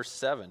it there in verse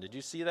 7. Did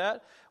you see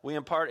that? We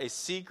impart a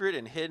secret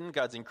and hidden,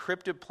 God's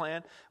encrypted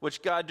plan,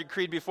 which God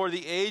decreed before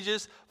the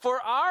ages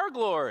for our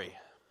glory.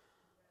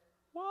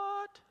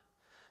 What?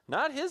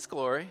 Not his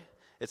glory.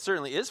 It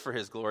certainly is for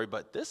his glory,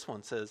 but this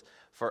one says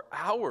for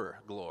our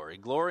glory.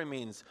 Glory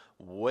means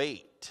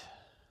weight.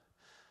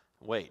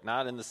 Weight,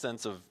 not in the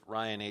sense of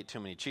Ryan ate too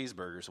many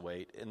cheeseburgers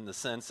weight, in the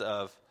sense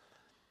of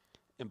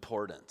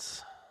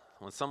importance.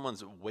 When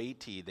someone's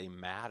weighty, they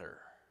matter.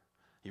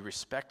 You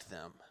respect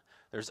them.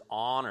 There's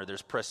honor,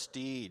 there's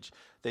prestige.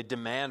 They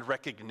demand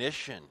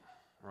recognition,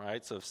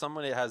 right? So if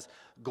somebody has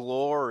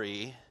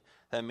glory,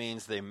 that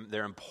means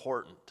they're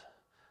important.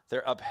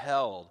 They're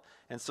upheld.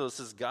 And so it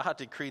says God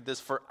decreed this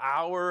for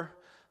our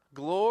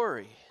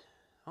glory.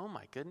 Oh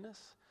my goodness.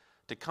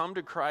 To come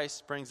to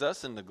Christ brings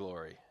us into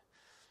glory.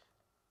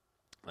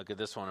 Look at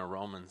this one in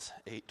Romans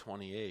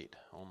 8:28.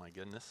 Oh my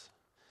goodness.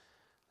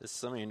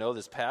 Some of you know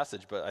this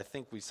passage, but I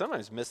think we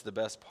sometimes miss the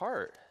best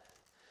part.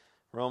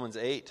 Romans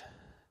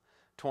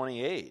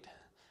 8:28.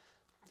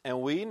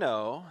 And we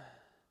know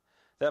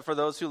that for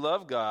those who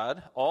love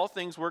God, all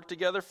things work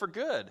together for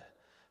good,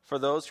 for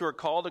those who are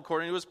called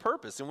according to his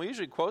purpose. And we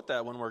usually quote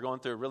that when we're going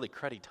through a really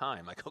cruddy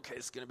time. Like, okay,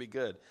 it's going to be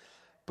good.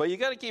 But you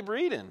got to keep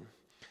reading.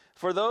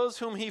 For those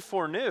whom he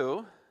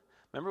foreknew,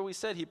 remember we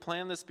said he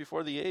planned this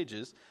before the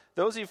ages.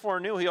 Those he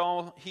foreknew,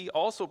 he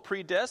also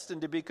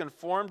predestined to be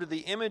conformed to the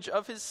image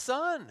of his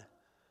Son,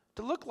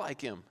 to look like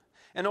him,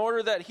 in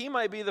order that he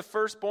might be the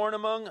firstborn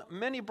among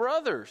many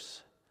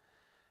brothers.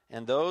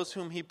 And those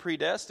whom he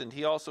predestined,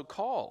 he also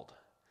called.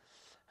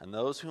 And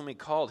those whom he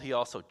called, he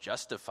also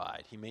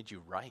justified. He made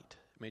you right,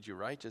 made you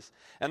righteous.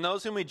 And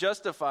those whom he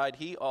justified,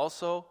 he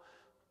also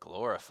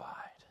glorified.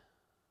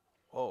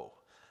 Whoa.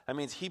 That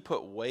means he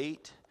put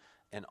weight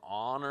and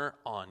honor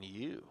on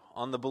you.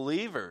 On the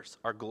believers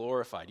are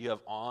glorified. You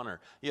have honor.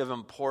 You have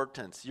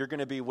importance. You're going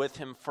to be with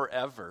him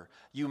forever.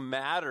 You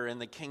matter in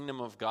the kingdom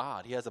of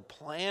God. He has a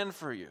plan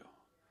for you.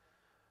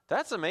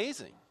 That's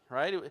amazing,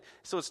 right?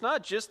 So it's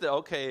not just that,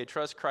 okay,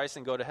 trust Christ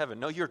and go to heaven.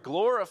 No, you're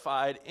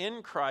glorified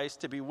in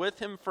Christ to be with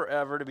him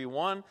forever, to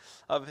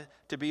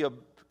be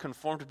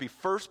conformed, to be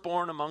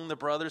firstborn among the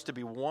brothers, to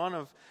be one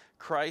of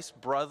Christ's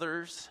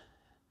brothers,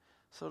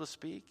 so to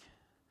speak.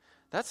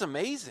 That's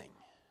amazing.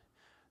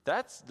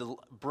 That's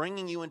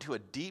bringing you into a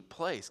deep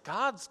place.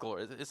 God's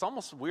glory. It's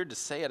almost weird to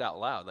say it out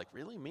loud. Like,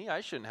 really, me?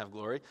 I shouldn't have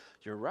glory.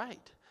 You're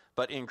right.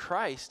 But in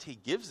Christ, he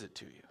gives it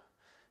to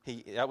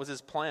you. That was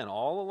his plan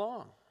all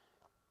along.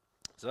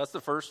 So that's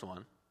the first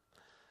one.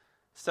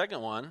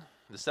 Second one,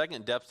 the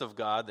second depth of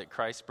God that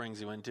Christ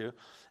brings you into,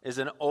 is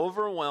an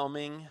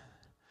overwhelming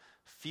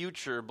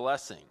future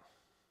blessing.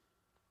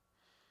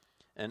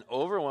 An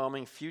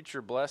overwhelming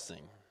future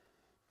blessing.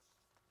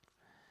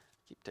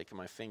 Keep taking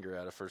my finger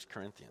out of 1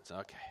 Corinthians.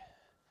 Okay.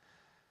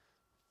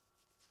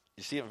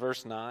 You see it in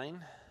verse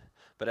 9?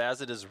 But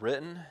as it is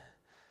written,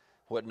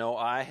 what no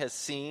eye has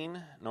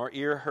seen, nor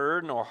ear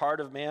heard, nor heart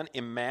of man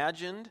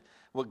imagined,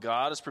 what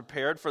God has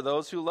prepared for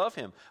those who love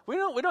him. We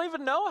don't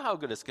even know how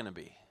good it's going to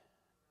be.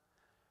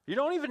 You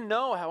don't even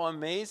know how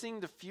amazing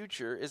the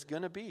future is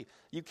going to be.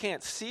 You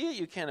can't see it.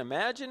 You can't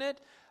imagine it.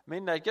 I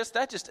mean, I guess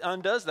that just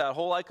undoes that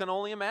whole I Can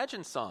Only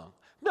Imagine song.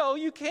 No,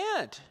 you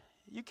can't.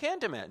 You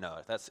can't imagine. No,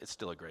 it's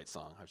still a great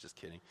song. I was just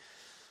kidding.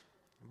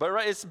 But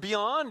right, it's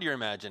beyond your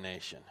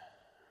imagination.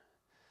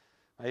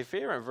 My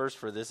favorite verse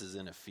for this is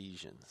in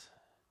Ephesians.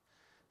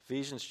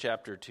 Ephesians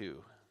chapter 2.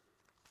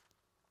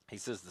 He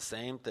says the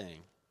same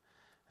thing.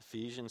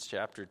 Ephesians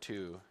chapter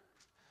 2,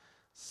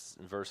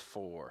 verse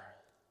 4.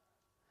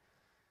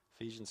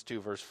 Ephesians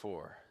 2, verse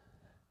 4.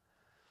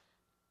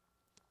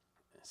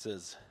 It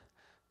says,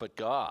 but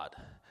God,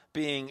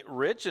 being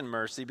rich in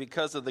mercy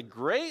because of the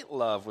great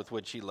love with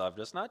which he loved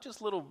us, not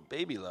just little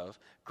baby love,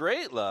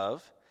 great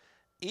love,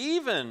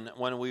 even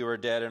when we were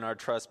dead in our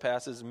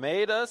trespasses,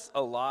 made us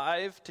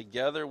alive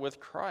together with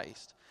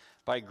Christ.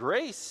 By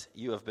grace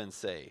you have been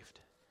saved,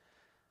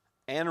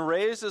 and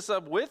raised us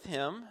up with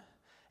him,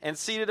 and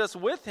seated us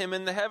with him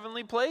in the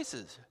heavenly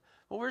places.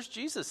 Well, where's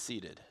Jesus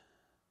seated?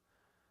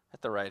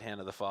 At the right hand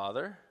of the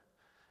Father.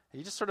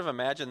 You just sort of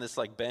imagine this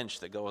like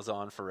bench that goes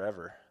on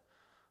forever.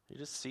 You're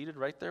just seated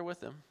right there with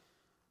him.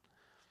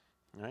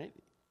 Right?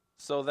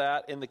 So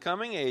that in the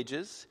coming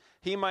ages,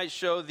 he might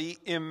show the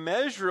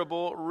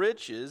immeasurable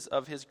riches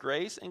of his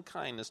grace and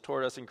kindness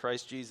toward us in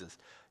Christ Jesus.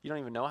 You don't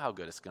even know how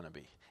good it's going to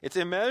be. It's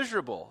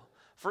immeasurable.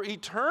 For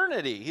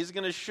eternity, he's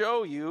going to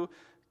show you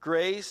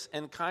grace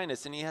and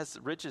kindness, and he has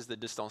riches that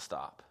just don't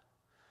stop.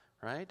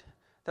 Right?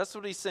 That's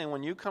what he's saying.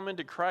 When you come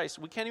into Christ,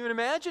 we can't even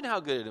imagine how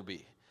good it'll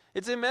be.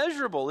 It's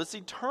immeasurable. It's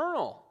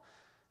eternal.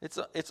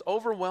 It's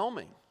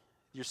overwhelming.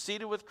 You're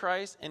seated with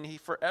Christ, and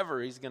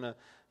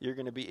you're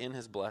going to be in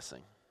his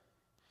blessing.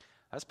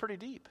 That's pretty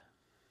deep.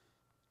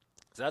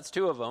 So that's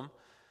two of them.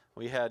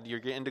 We had you're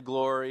getting to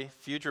glory,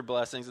 future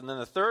blessings, and then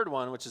the third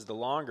one, which is the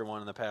longer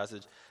one in the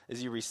passage,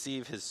 is you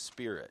receive his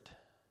Spirit.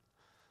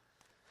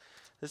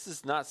 This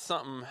is not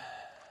something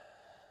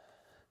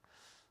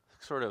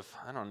sort of,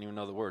 I don't even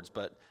know the words,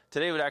 but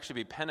today would actually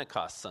be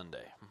Pentecost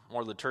Sunday.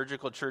 More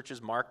liturgical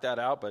churches mark that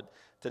out, but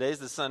today's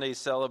the Sunday you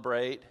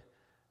celebrate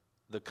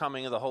the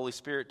coming of the Holy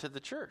Spirit to the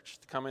church.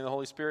 The coming of the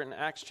Holy Spirit in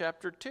Acts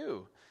chapter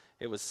 2.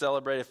 It was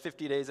celebrated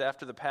 50 days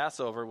after the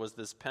Passover was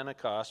this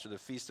Pentecost or the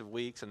Feast of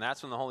Weeks, and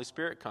that's when the Holy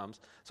Spirit comes.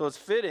 So it's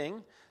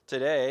fitting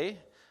today,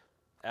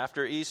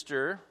 after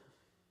Easter,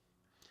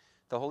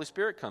 the Holy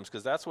Spirit comes,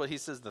 because that's what he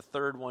says the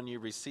third one you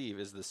receive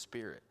is the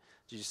Spirit.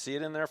 Did you see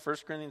it in there? 1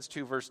 Corinthians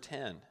 2, verse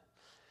 10.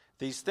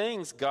 These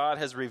things God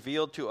has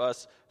revealed to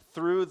us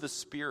through the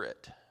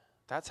Spirit.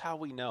 That's how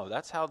we know.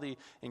 That's how the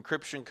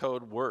encryption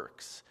code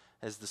works,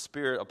 as the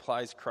Spirit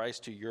applies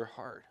Christ to your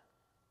heart.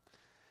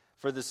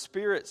 For the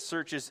Spirit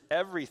searches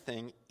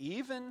everything,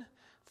 even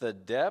the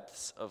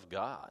depths of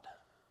God.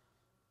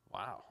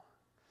 Wow.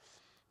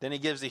 Then he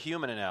gives a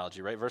human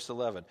analogy, right? Verse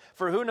 11.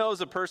 For who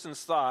knows a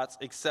person's thoughts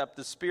except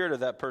the spirit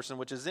of that person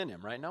which is in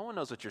him, right? No one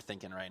knows what you're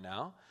thinking right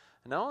now.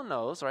 No one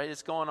knows, right?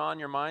 It's going on in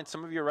your mind.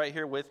 Some of you are right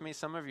here with me.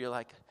 Some of you are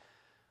like,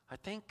 I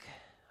think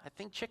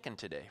chicken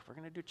today. We're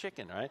going to do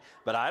chicken, right?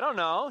 But I don't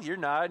know. You're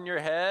nodding your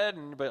head,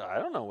 but I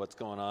don't know what's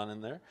going on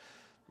in there,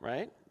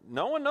 right?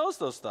 No one knows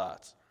those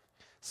thoughts.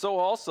 So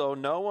also,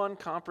 no one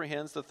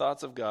comprehends the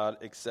thoughts of God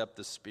except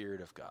the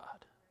Spirit of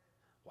God.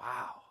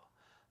 Wow.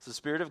 It's the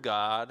Spirit of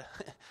God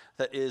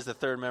that is the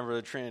third member of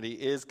the Trinity,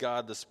 is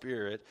God the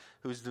Spirit,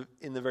 who's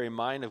in the very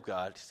mind of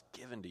God, is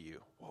given to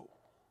you. Whoa.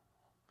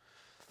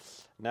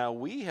 Now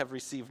we have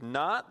received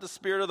not the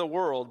spirit of the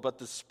world, but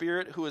the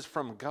Spirit who is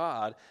from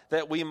God,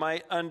 that we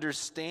might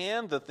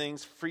understand the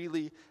things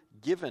freely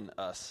given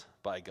us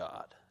by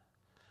God.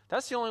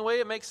 That's the only way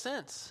it makes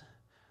sense.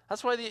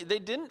 That's why they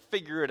didn't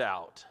figure it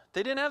out.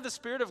 They didn't have the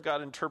Spirit of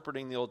God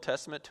interpreting the Old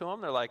Testament to them.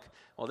 They're like,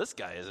 well, this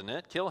guy isn't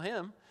it. Kill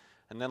him.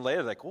 And then later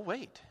they're like, well,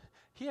 wait.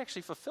 He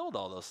actually fulfilled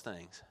all those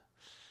things.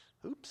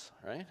 Oops,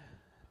 right?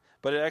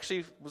 But it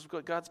actually was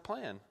God's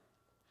plan.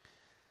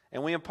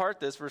 And we impart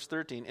this, verse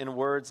 13, in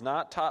words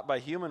not taught by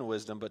human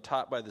wisdom, but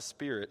taught by the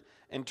Spirit,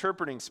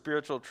 interpreting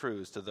spiritual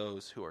truths to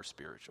those who are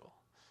spiritual.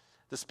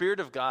 The Spirit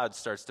of God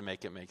starts to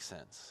make it make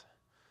sense.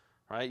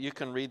 Right? You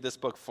can read this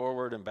book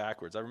forward and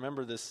backwards. I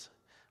remember this,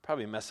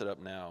 probably mess it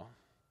up now.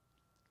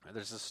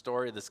 There's a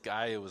story of this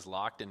guy who was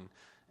locked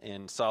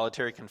in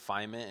solitary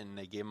confinement, and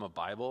they gave him a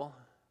Bible.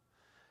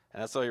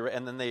 And that's all he read.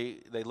 And then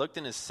they looked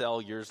in his cell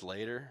years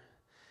later,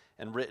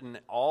 and written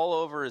all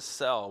over his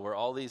cell were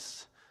all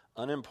these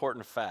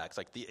unimportant facts.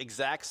 Like the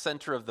exact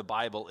center of the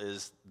Bible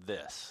is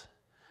this.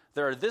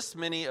 There are this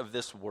many of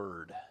this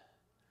word.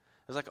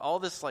 It was like all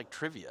this like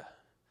trivia.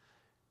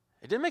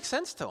 It didn't make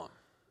sense to him.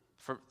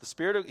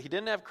 He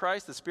didn't have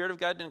Christ. The Spirit of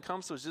God didn't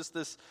come, so it was just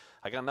this,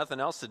 I got nothing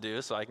else to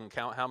do, so I can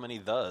count how many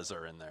thes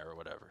are in there or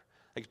whatever.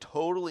 Like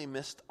totally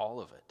missed all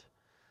of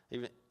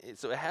it.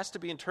 So it has to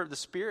be interpreted. The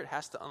Spirit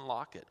has to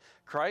unlock it.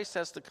 Christ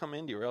has to come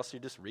into you, or else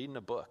you're just reading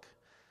a book.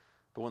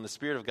 But when the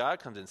Spirit of God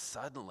comes in,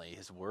 suddenly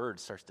His Word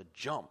starts to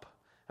jump.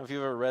 And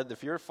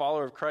if you're a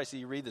follower of Christ,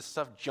 you read this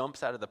stuff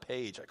jumps out of the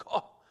page. Like,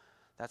 oh,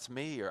 that's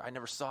me, or I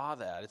never saw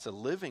that. It's a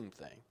living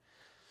thing.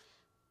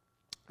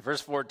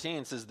 Verse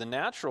 14 says, the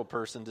natural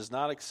person does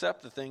not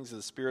accept the things of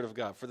the Spirit of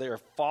God, for they are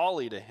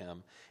folly to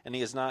him, and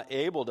he is not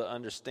able to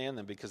understand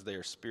them because they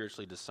are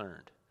spiritually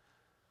discerned.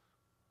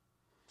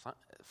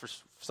 For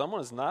someone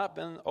who has not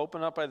been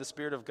opened up by the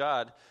Spirit of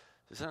God,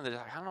 they're like,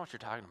 I don't know what you're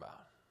talking about.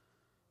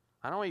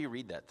 I don't know why you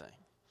read that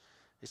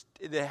thing.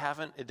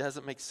 It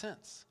doesn't make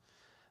sense.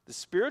 The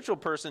spiritual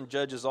person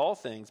judges all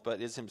things,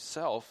 but is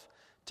himself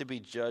to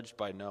be judged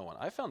by no one.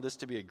 I found this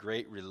to be a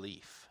great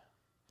relief.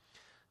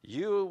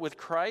 You, with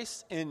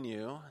Christ in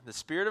you, the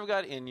Spirit of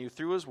God in you,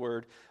 through His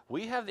Word,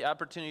 we have the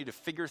opportunity to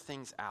figure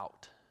things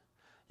out.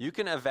 You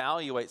can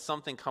evaluate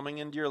something coming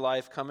into your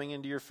life, coming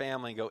into your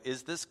family, and go,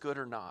 is this good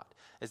or not?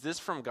 Is this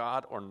from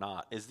God or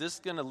not? Is this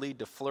going to lead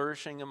to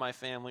flourishing in my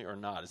family or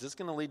not? Is this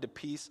going to lead to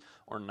peace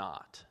or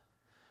not?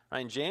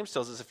 Right? And James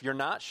tells us, if you're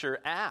not sure,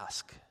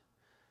 ask.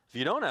 If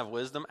you don't have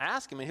wisdom,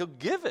 ask Him, and He'll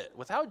give it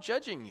without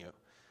judging you.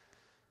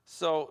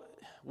 So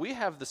we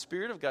have the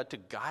Spirit of God to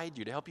guide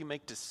you, to help you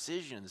make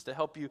decisions, to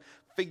help you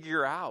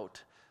figure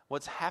out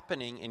what's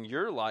happening in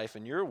your life,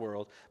 in your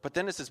world. But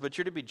then it says, but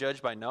you're to be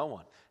judged by no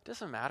one. It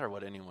doesn't matter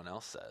what anyone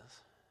else says.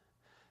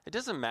 It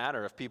doesn't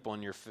matter if people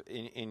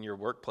in your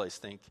workplace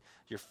think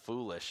you're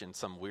foolish in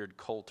some weird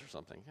cult or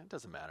something. It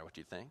doesn't matter what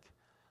you think.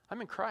 I'm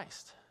in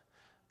Christ.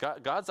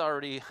 God's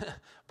already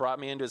brought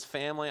me into His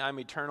family. I'm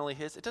eternally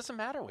His. It doesn't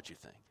matter what you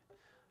think.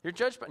 You're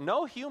judged by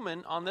no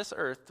human on this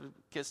earth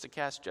gets to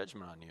cast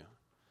judgment on you.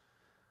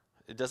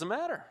 It doesn't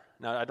matter.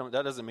 Now,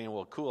 that doesn't mean,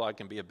 well, cool, I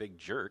can be a big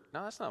jerk.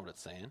 No, that's not what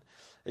it's saying.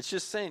 It's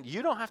just saying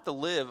you don't have to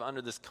live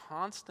under this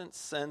constant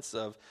sense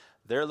of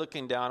they're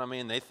looking down on me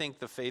and they think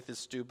the faith is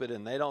stupid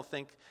and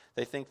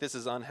they think this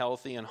is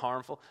unhealthy and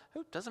harmful.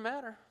 It doesn't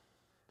matter.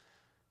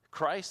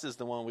 Christ is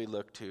the one we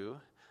look to.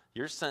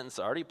 Your sentence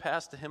already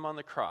passed to Him on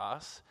the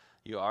cross.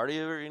 You already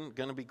are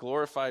going to be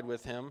glorified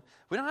with Him.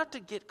 We don't have to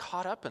get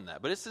caught up in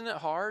that. But isn't it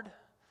hard?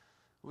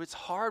 It's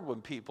hard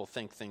when people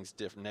think things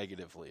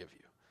negatively of you.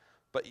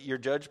 But you're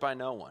judged by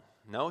no one.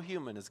 No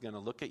human is going to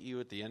look at you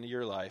at the end of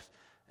your life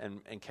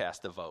and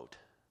cast a vote.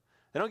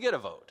 They don't get a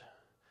vote.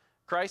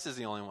 Christ is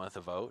the only one with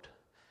a vote.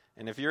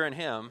 And if you're in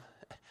Him,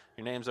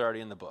 your name's already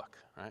in the book,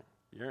 right?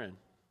 You're in.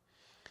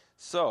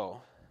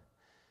 So,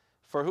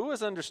 for who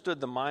has understood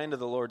the mind of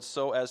the Lord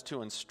so as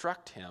to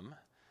instruct Him?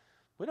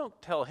 We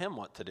don't tell Him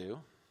what to do,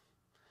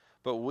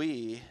 but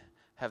we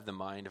have the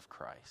mind of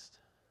Christ.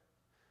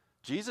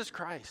 Jesus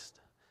Christ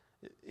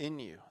in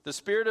you. The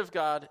Spirit of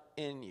God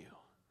in you.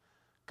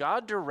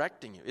 God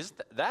directing you.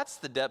 That's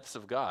the depths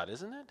of God,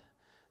 isn't it?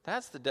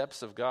 That's the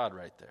depths of God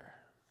right there.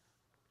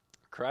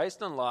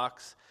 Christ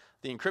unlocks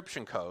the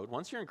encryption code.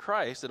 Once you're in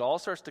Christ, it all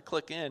starts to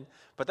click in.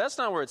 But that's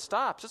not where it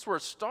stops. That's where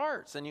it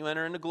starts. And you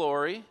enter into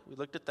glory. We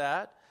looked at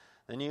that.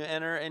 Then you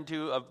enter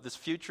into this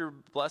future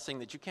blessing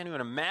that you can't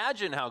even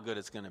imagine how good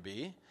it's going to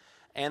be.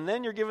 And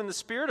then you're given the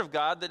Spirit of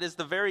God that is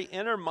the very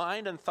inner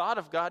mind and thought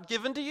of God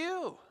given to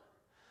you.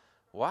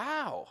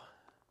 Wow.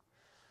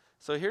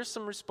 So here's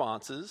some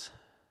responses.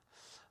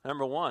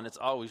 Number one, it's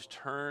always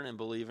turn and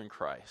believe in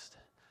Christ.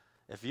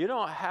 If you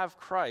don't have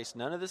Christ,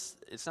 none of this,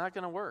 it's not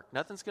going to work.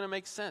 Nothing's going to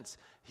make sense.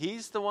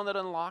 He's the one that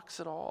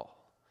unlocks it all.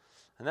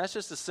 And that's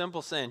just a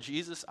simple saying,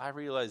 Jesus, I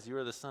realize you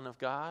are the Son of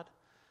God,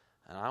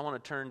 and I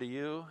want to turn to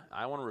you.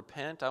 I want to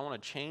repent. I want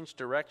to change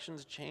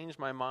directions, change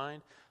my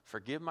mind,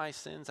 forgive my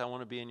sins. I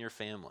want to be in your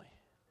family.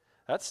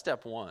 That's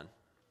step one.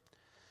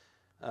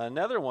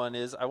 Another one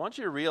is, I want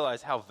you to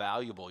realize how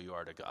valuable you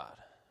are to God.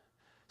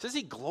 It says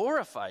He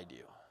glorified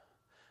you.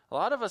 A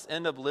lot of us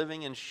end up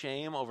living in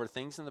shame over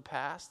things in the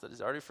past that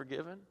is already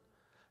forgiven.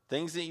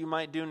 Things that you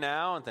might do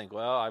now and think,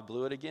 well, I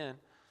blew it again.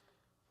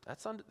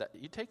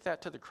 You take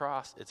that to the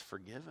cross, it's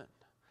forgiven.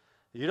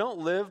 You don't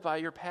live by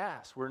your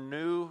past. We're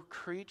new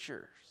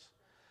creatures.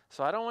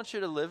 So I don't want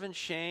you to live in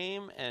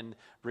shame and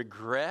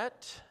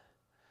regret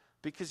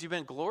because you've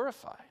been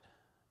glorified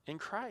in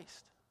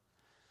Christ.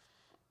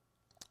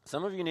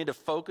 Some of you need to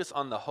focus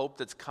on the hope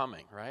that's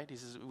coming, right? He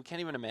says, we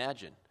can't even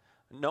imagine.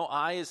 No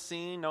eye is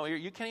seen, no ear.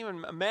 You can't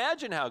even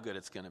imagine how good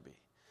it's going to be,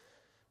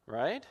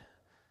 right?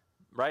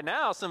 Right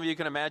now, some of you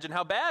can imagine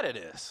how bad it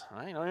is,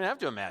 right? You don't even have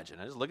to imagine.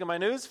 Just look at my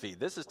news feed.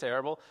 This is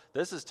terrible.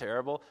 This is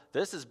terrible.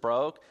 This is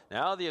broke.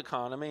 Now the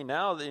economy.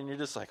 And you're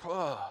just like,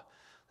 oh,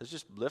 let's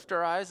just lift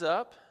our eyes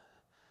up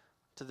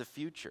to the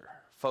future.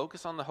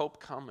 Focus on the hope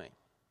coming.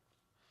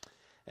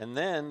 And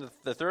then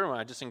the third one,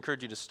 I just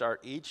encourage you to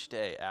start each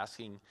day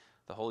asking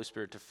the Holy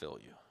Spirit to fill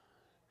you.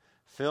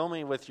 Fill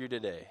me with you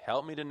today.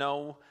 Help me to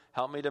know,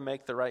 help me to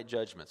make the right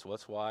judgments.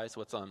 What's wise,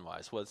 what's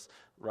unwise, what's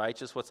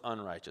righteous, what's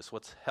unrighteous,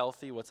 what's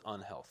healthy, what's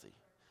unhealthy.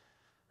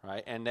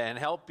 Right? And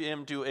help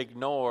him to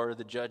ignore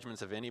the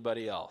judgments of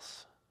anybody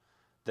else.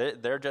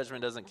 Their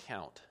judgment doesn't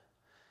count.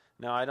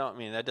 Now,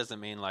 that doesn't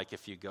mean like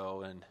if you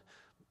go and,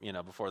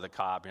 before the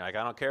cop, you're like,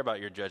 I don't care about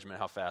your judgment,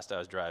 how fast I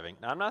was driving.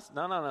 No,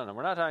 no.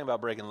 We're not talking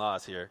about breaking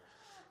laws here.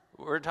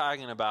 We're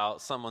talking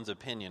about someone's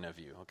opinion of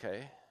you,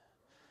 okay?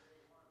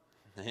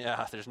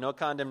 Yeah, there's no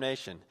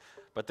condemnation,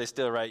 but they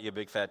still write you a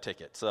big fat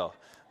ticket. So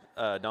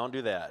don't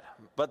do that.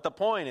 But the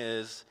point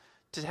is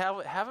to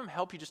have them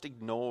help you just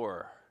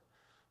ignore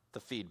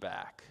the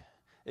feedback.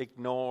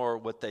 Ignore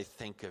what they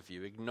think of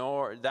you.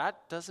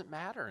 That doesn't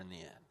matter in the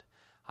end.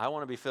 I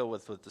want to be filled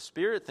with what the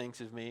Spirit thinks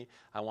of me.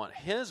 I want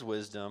His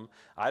wisdom.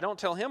 I don't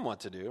tell Him what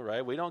to do,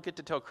 right? We don't get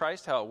to tell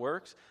Christ how it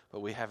works, but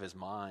we have His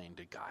mind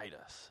to guide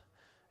us.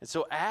 And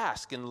so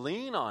ask and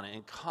lean on it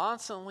and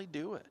constantly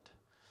do it.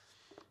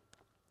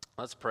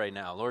 Let's pray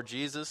now. Lord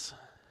Jesus,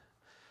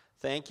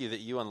 thank you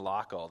that you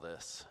unlock all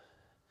this.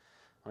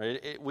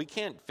 Right? We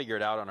can't figure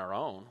it out on our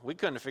own. We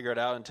couldn't figure it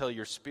out until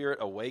your Spirit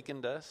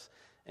awakened us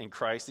and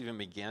Christ even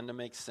began to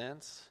make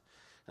sense.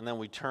 And then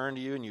we turn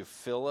to you and you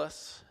fill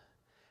us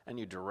and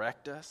you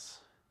direct us.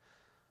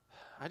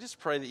 I just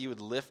pray that you would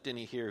lift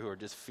any here who are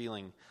just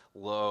feeling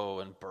low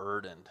and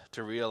burdened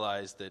to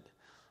realize that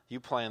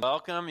you plan.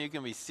 Welcome. You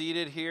can be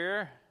seated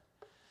here.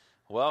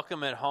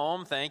 Welcome at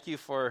home. Thank you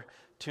for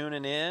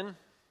tuning in.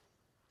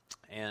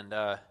 And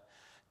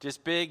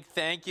just big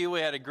thank you. We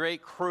had a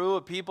great crew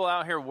of people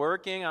out here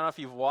working. I don't know if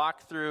you've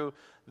walked through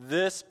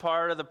this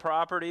part of the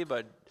property,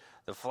 but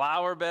the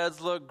flower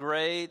beds look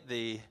great.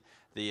 The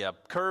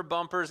curb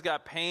bumpers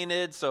got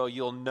painted, so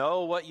you'll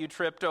know what you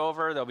tripped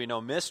over. There'll be no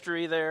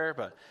mystery there.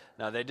 But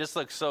no, they just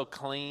look so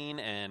clean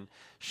and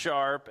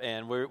sharp.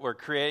 And we're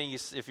creating,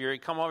 if you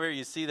come over here,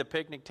 you see the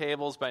picnic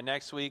tables. By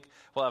next week,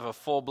 we'll have a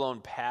full-blown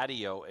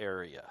patio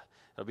area.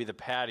 It'll be the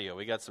patio.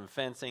 We got some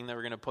fencing that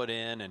we're going to put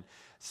in, and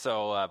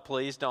so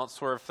please don't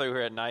swerve through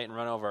here at night and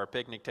run over our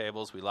picnic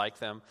tables. We like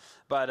them.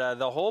 But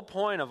the whole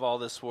point of all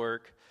this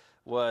work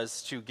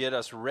was to get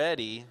us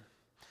ready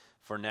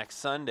for next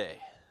Sunday.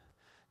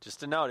 Just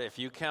to note, if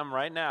you come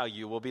right now,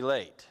 you will be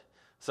late.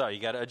 So you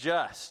got to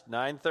adjust,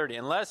 9:30,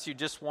 unless you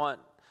just want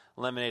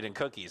lemonade and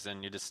cookies,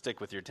 and you just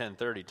stick with your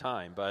 10:30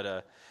 time.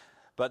 But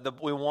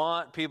we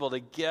want people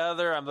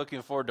together. I'm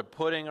looking forward to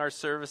putting our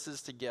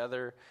services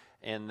together,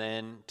 and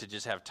then to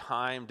just have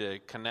time to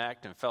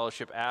connect and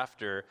fellowship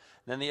after.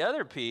 And then the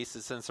other piece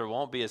is, since there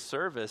won't be a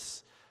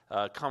service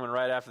coming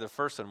right after the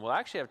first one, we'll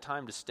actually have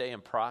time to stay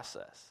and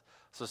process.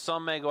 So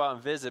some may go out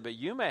and visit, but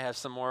you may have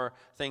some more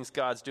things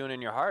God's doing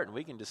in your heart, and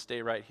we can just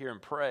stay right here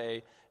and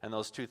pray, and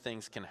those two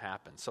things can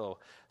happen. So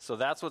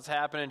that's what's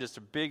happening. Just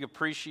a big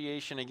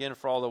appreciation again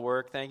for all the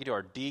work. Thank you to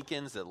our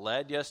deacons that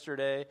led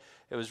yesterday.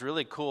 It was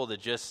really cool to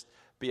just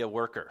be a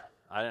worker.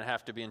 I didn't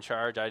have to be in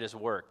charge. I just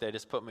worked. They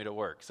just put me to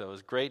work. So it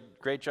was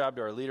great job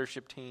to our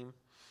leadership team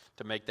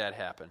to make that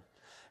happen.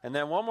 And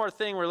then one more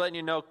thing we're letting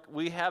you know,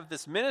 we have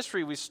this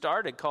ministry we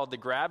started called the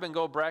Grab and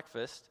Go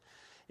Breakfast.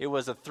 It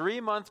was a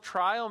 3-month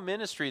trial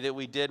ministry that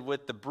we did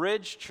with the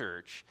Bridge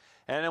Church,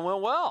 and it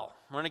went well.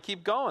 We're going to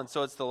keep going.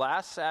 So it's the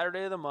last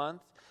Saturday of the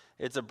month.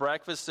 It's a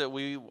breakfast that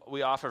we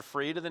offer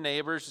free to the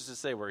neighbors, just to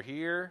say we're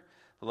here.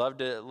 Love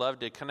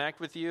to connect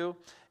with you.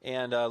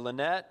 And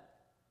Lynette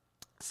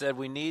said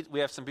we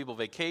have some people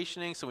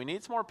vacationing, so we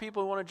need some more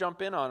people who want to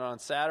jump in on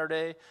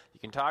Saturday. You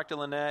can talk to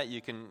Lynette.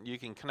 You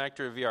can connect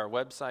her via our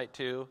website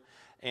too.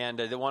 And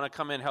they want to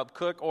come in and help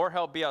cook or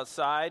help be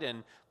outside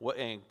and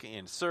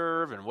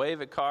serve and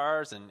wave at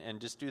cars and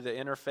just do the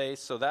interface.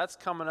 So that's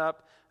coming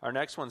up. Our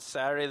next one's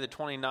Saturday the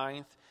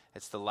 29th.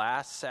 It's the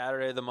last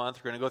Saturday of the month.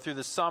 We're going to go through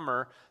the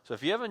summer. So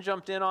if you haven't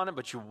jumped in on it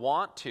but you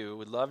want to,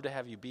 we'd love to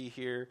have you be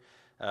here.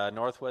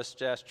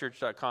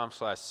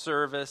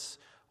 northwestjazzchurch.com/service,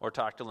 or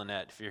talk to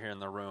Lynette if you're here in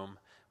the room.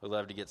 We'd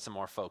love to get some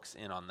more folks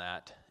in on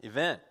that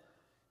event.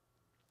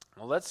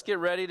 Well, let's get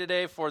ready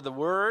today for the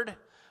Word.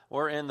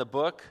 We're in the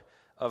book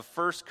of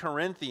 1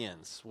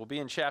 Corinthians. We'll be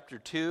in chapter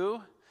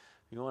 2.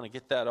 You want to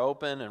get that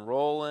open and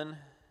rolling.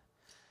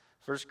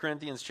 1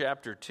 Corinthians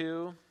chapter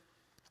 2.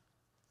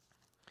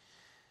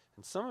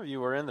 And some of you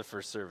were in the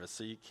first service,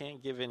 so you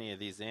can't give any of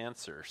these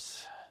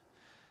answers.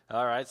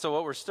 All right, so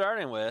what we're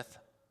starting with,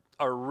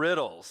 are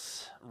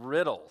riddles.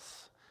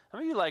 Riddles. How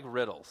many of you like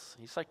riddles?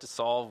 You just like to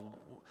solve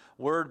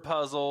word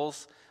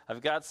puzzles.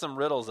 I've got some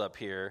riddles up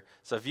here.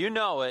 So if you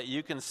know it,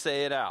 you can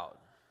say it out.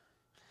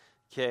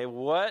 Okay,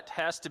 what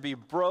has to be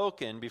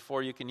broken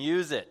before you can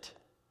use it?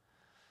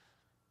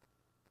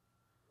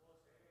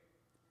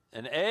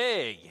 An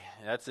egg.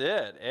 That's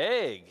it.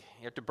 Egg.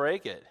 You have to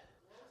break it.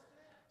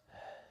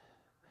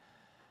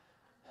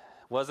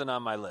 Wasn't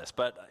on my list,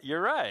 but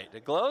you're right. A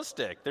glow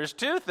stick. There's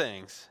two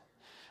things.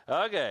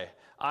 Okay.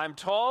 I'm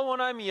tall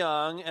when I'm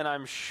young, and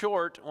I'm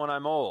short when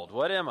I'm old.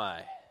 What am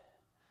I?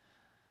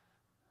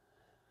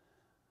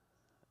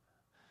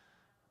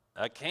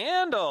 A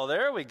candle.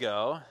 There we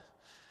go.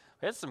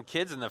 We had some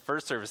kids in the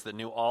first service that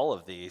knew all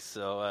of these,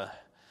 so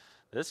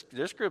this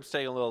group's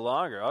taking a little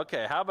longer.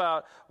 Okay, how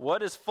about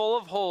what is full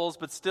of holes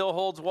but still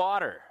holds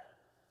water?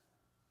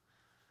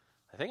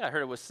 I think I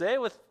heard it was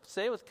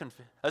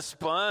a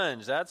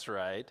sponge. That's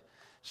right.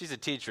 She's a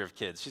teacher of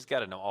kids. She's got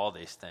to know all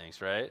these things,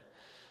 right?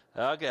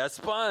 Okay, a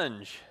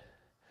sponge.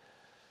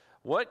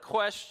 What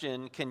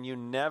question can you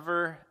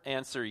never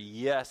answer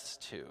yes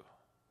to?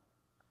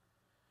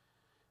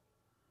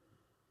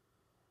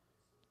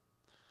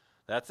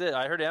 That's it.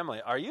 I heard Emily.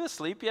 Are you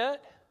asleep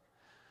yet?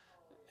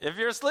 If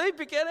you're asleep,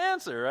 you can't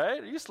answer,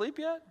 right? Are you asleep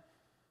yet?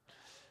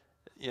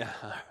 Yeah.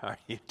 Are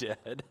you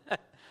dead?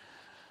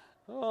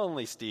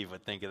 Only Steve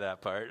would think of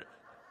that part.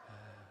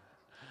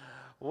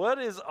 What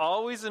is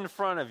always in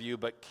front of you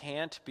but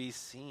can't be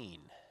seen?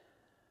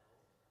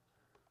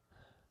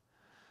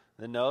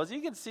 The nose.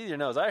 You can see your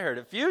nose. I heard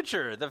it.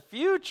 Future. The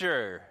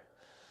future.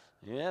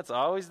 Yeah, it's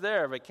always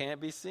there but can't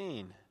be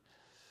seen.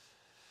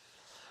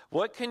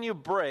 What can you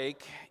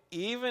break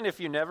even if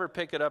you never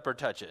pick it up or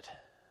touch it?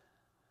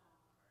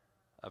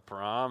 A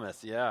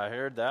promise. Yeah, I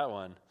heard that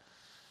one.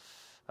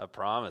 A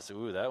promise.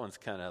 Ooh, that one's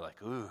kind of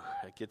like, ooh,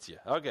 that gets you.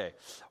 Okay.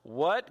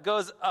 What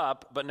goes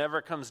up but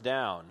never comes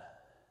down?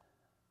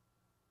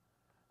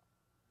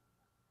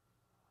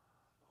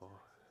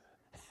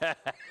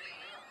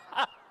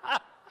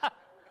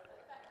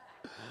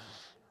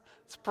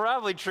 It's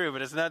probably true,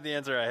 but it's not the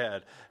answer I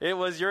had. It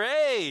was your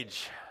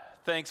age.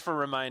 Thanks for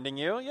reminding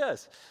you.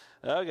 Yes.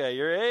 Okay,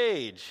 your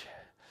age.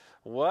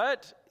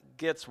 What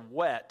gets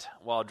wet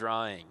while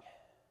drying?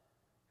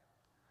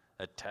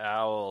 A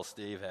towel.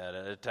 Steve had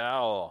it. A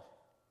towel.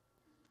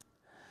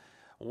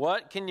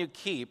 What can you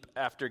keep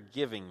after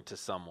giving to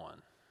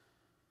someone?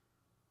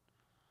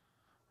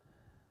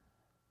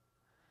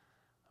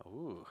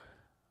 Ooh.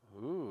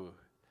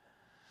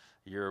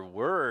 Your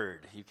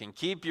word. You can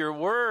keep your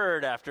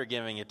word after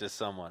giving it to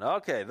someone.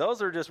 Okay,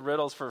 those are just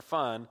riddles for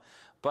fun.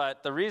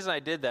 But the reason I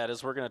did that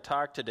is we're going to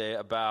talk today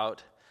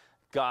about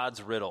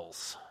God's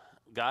riddles.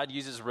 God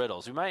uses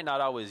riddles. We might not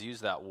always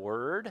use that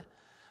word,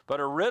 but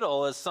a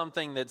riddle is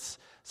something that's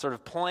sort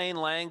of plain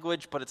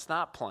language, but it's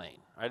not plain,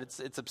 right?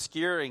 It's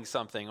obscuring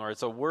something, or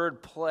it's a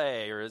word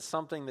play, or it's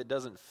something that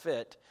doesn't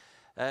fit,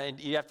 and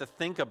you have to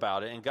think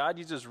about it. And God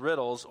uses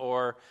riddles,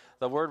 or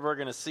the word we're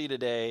going to see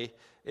today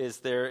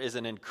is there is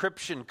an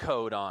encryption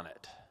code on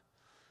it.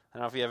 I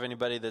don't know if you have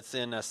anybody that's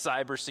in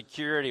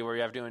cybersecurity where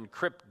you have to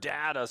encrypt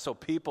data so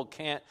people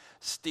can't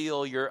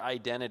steal your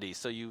identity.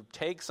 So you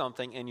take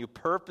something and you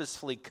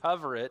purposefully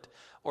cover it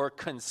or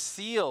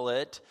conceal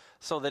it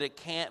so that it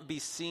can't be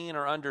seen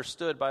or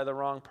understood by the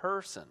wrong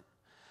person.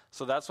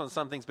 So that's when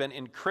something's been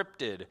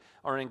encrypted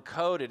or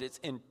encoded. It's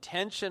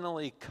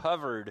intentionally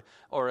covered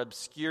or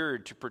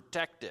obscured to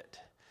protect it.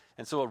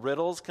 And so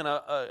riddles can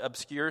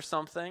obscure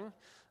something,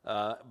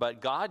 but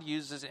God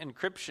uses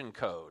encryption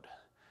code.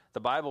 The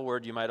Bible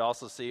word you might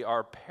also see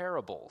are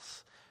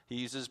parables. He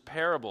uses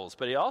parables,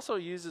 but he also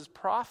uses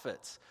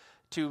prophets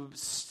to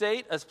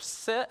state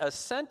a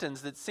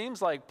sentence that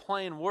seems like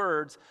plain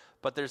words,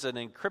 but there's an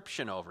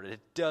encryption over it. It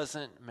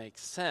doesn't make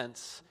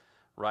sense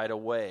right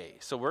away.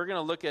 So we're going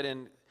to look at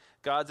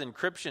God's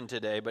encryption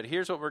today, but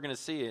here's what we're going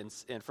to see in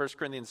 1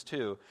 Corinthians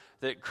 2,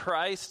 that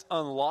Christ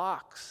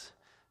unlocks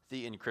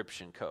the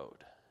encryption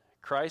code.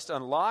 Christ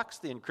unlocks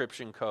the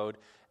encryption code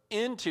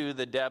into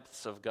the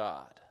depths of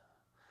God.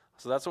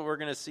 So that's what we're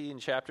going to see in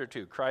chapter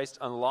 2. Christ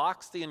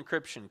unlocks the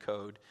encryption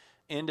code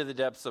into the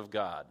depths of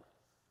God.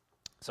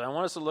 So I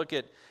want us to look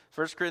at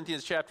 1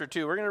 Corinthians chapter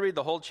 2. We're going to read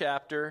the whole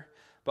chapter,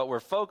 but we're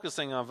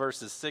focusing on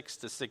verses 6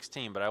 to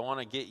 16. But I want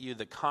to get you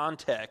the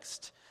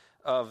context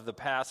of the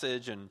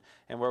passage and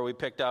where we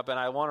picked up. And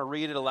I want to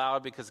read it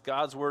aloud because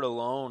God's word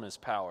alone is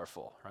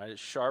powerful, right? It's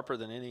sharper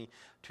than any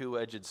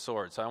two-edged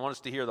sword. So I want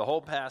us to hear the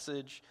whole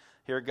passage,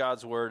 hear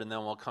God's word, and then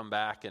we'll come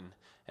back and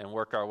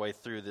work our way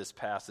through this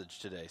passage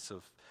today.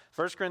 So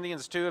 1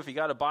 Corinthians 2, if you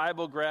got a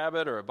Bible, grab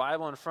it, or a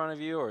Bible in front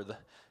of you, or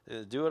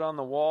do it on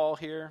the wall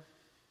here.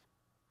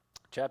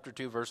 Chapter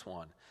 2, verse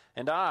 1.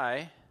 And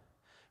I,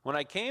 when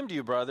I came to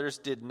you, brothers,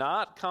 did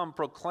not come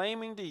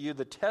proclaiming to you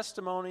the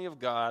testimony of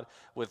God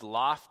with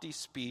lofty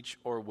speech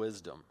or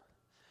wisdom.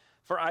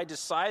 For I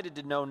decided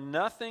to know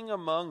nothing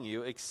among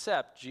you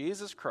except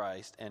Jesus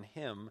Christ and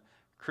him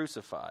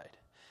crucified.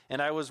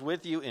 And I was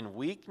with you in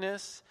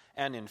weakness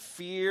and in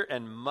fear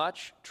and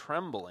much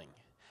trembling.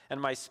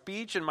 And my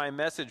speech and my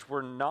message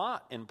were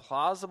not in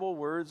plausible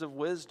words of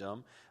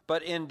wisdom,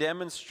 but in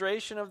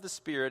demonstration of the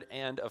Spirit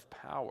and of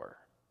power,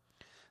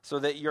 so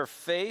that your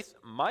faith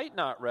might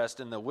not rest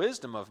in the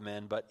wisdom of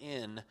men, but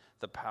in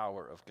the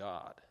power of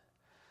God.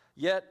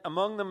 Yet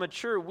among the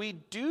mature we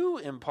do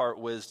impart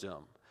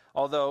wisdom,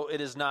 although it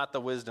is not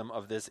the wisdom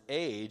of this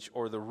age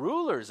or the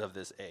rulers of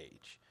this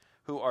age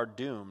who are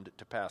doomed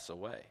to pass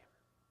away.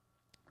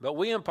 But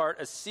we impart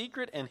a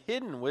secret and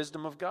hidden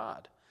wisdom of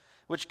God,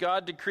 which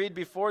God decreed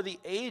before the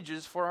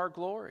ages for our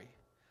glory.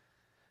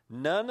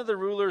 None of the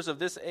rulers of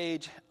this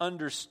age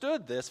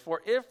understood this,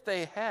 for if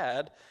they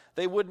had,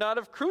 they would not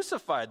have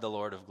crucified the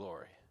Lord of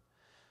glory.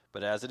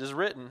 But as it is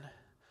written,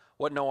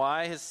 what no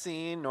eye has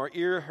seen, nor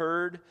ear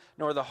heard,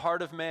 nor the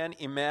heart of man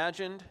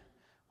imagined,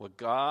 what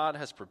God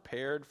has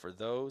prepared for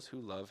those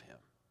who love him.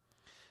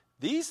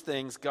 These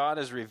things God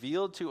has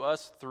revealed to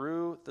us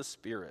through the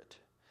Spirit.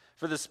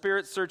 For the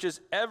Spirit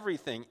searches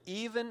everything,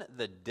 even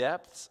the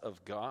depths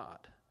of God.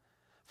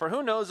 For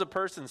who knows a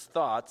person's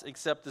thoughts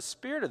except the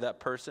spirit of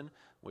that person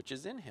which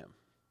is in him?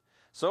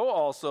 So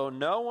also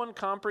no one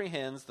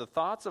comprehends the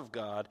thoughts of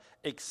God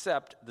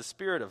except the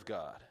Spirit of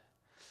God.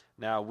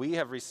 Now we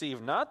have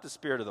received not the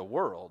spirit of the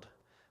world,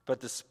 but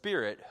the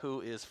Spirit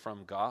who is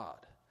from God,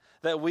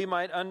 that we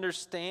might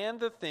understand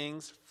the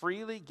things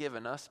freely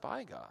given us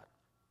by God.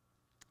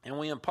 And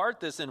we impart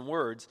this in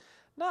words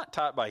not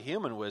taught by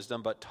human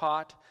wisdom, but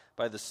taught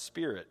by the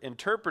Spirit,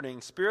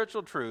 interpreting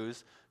spiritual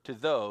truths to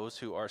those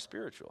who are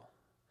spiritual.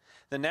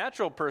 The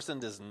natural person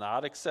does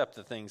not accept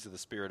the things of the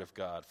Spirit of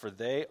God, for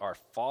they are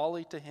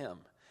folly to him,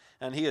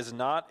 and he is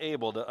not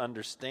able to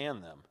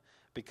understand them,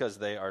 because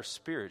they are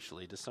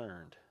spiritually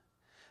discerned.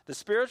 The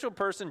spiritual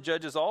person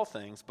judges all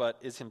things, but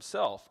is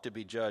himself to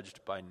be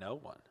judged by no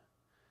one.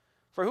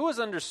 For who has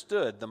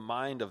understood the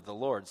mind of the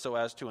Lord so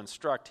as to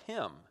instruct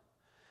him?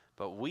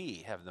 But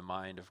we have the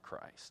mind of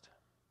Christ.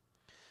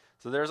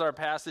 So there's our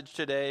passage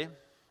today.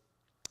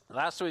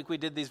 Last week we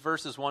did these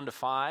verses 1 to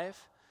 5.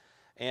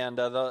 And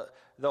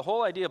the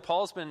whole idea,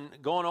 Paul's been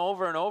going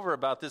over and over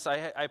about this.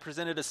 I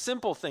presented a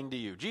simple thing to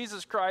you,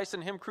 Jesus Christ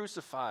and him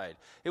crucified.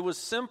 It was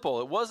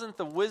simple. It wasn't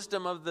the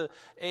wisdom of the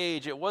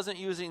age. It wasn't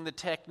using the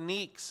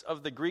techniques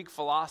of the Greek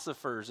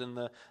philosophers and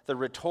the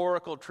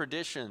rhetorical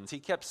traditions. He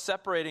kept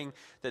separating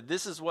that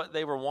this is what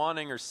they were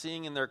wanting or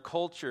seeing in their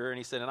culture. And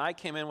he said, and I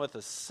came in with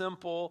a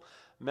simple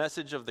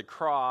message of the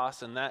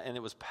cross, and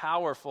it was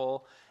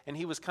powerful. And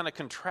he was kind of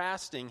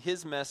contrasting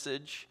his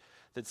message,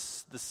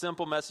 that's the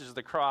simple message of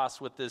the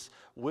cross, with this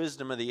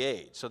wisdom of the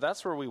age. So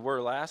that's where we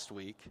were last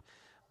week.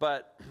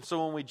 But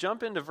so when we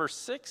jump into verse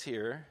 6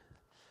 here,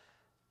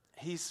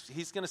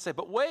 he's going to say,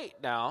 but wait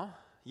now,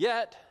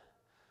 yet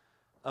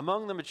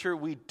among the mature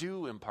we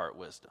do impart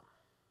wisdom.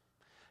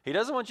 He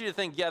doesn't want you to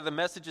think, the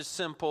message is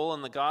simple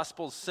and the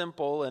gospel is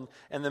simple and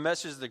the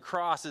message of the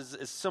cross is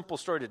a simple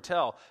story to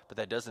tell, but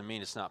that doesn't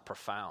mean it's not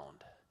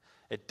profound.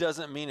 It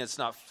doesn't mean it's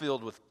not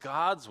filled with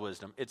God's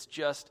wisdom. It's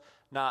just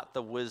not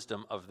the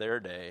wisdom of their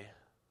day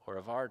or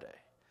of our day.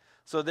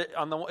 So that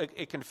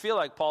it can feel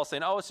like Paul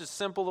saying, it's just a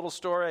simple little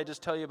story. I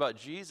just tell you about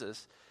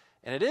Jesus.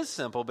 And it is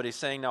simple, but he's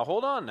saying, now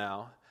hold on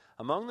now.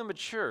 Among the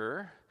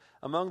mature,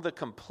 among the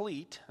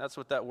complete, that's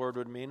what that word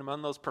would mean,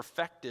 among those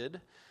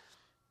perfected,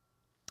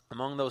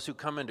 among those who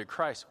come into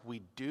Christ,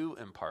 we do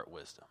impart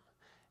wisdom.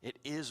 It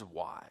is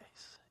wise.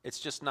 It's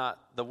just not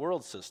the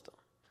world system.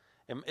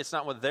 It's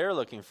not what they're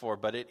looking for,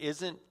 but it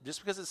isn't, just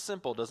because it's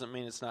simple doesn't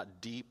mean it's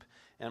not deep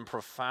and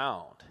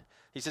profound.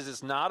 He says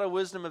it's not a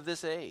wisdom of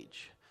this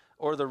age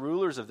or the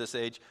rulers of this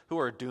age who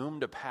are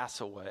doomed to pass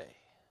away.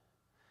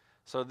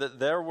 So that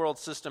their world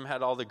system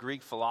had all the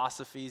Greek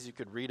philosophies you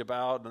could read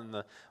about, and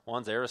the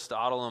ones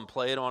Aristotle and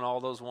Plato and all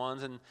those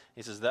ones, and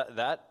he says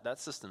that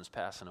system's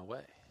passing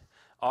away.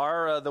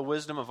 The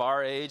wisdom of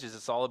our age is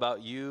it's all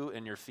about you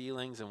and your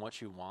feelings and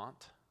what you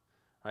want.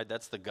 Right?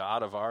 That's the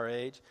God of our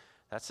age.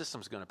 That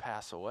system's going to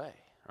pass away.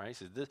 Right?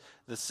 So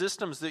the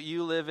systems that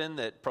you live in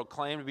that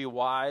proclaim to be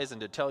wise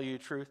and to tell you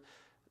truth,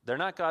 they're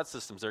not God's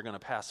systems. They're going to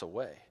pass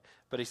away.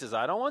 But he says,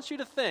 I don't want you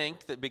to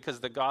think that because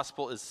the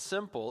gospel is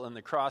simple and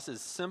the cross is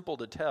simple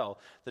to tell,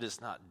 that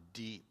it's not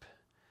deep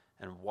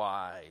and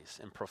wise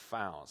and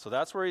profound. So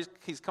that's where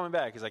he's coming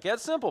back. He's like,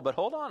 it's simple, but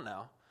hold on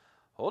now.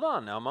 Hold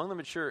on now. Among the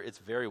mature, it's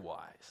very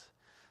wise.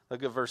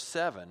 Look at verse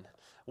 7.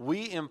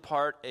 We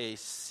impart a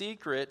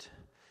secret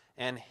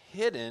and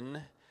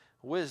hidden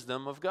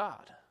wisdom of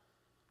God.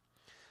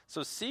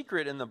 So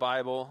secret in the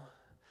Bible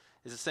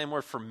is the same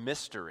word for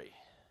mystery.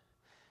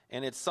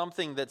 And it's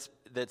something that's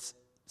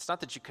it's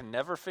not that you can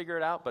never figure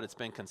it out, but it's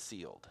been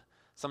concealed.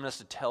 Someone has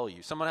to tell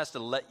you. Someone has to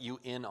let you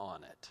in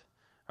on it.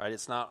 Right?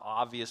 It's not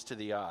obvious to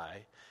the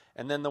eye.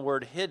 And then the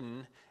word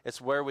hidden, it's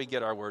where we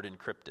get our word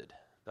encrypted.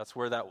 That's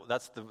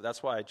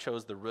why I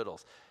chose the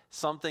riddles.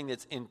 Something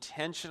that's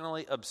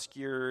intentionally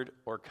obscured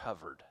or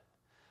covered.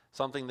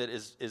 Something that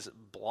is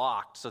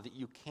blocked so that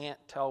you can't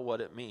tell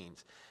what it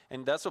means.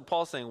 And that's what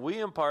Paul's saying. We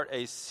impart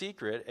a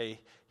secret, a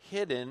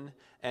hidden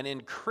and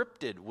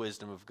encrypted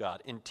wisdom of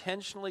God,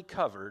 intentionally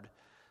covered,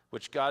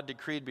 which God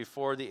decreed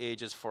before the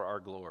ages for our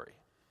glory.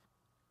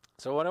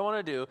 So what I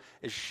want to do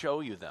is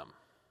show you them.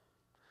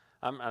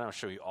 I'm not going to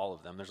show you all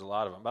of them. There's a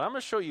lot of them. But I'm going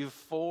to show you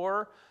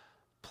 4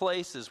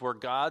 places where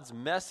God's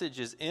message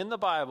is in the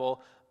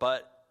Bible,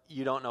 but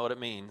you don't know what it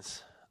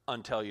means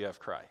until you have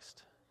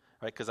Christ.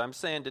 Right? Because I'm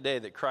saying today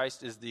that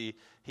Christ is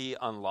he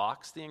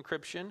unlocks the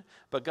encryption,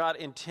 but God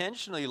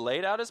intentionally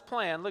laid out his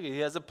plan. Look, he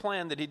has a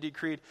plan that he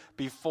decreed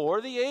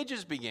before the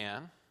ages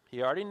began.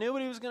 He already knew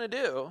what he was going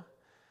to do,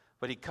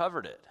 but he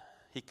covered it.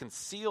 He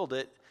concealed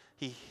it.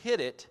 He hid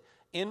it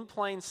in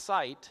plain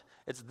sight.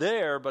 It's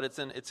there, but it's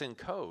in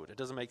code. It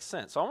doesn't make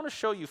sense. So I want to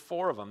show you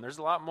 4 of them. There's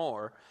a lot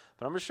more,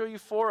 but I'm going to show you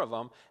 4 of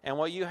them. And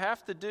what you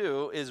have to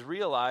do is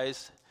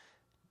realize,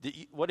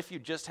 what if you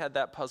just had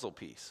that puzzle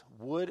piece?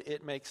 Would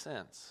it make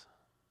sense?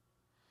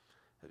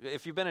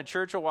 If you've been in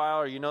church a while,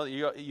 or you know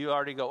you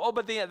already go, oh,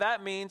 but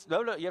that means,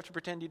 no, you have to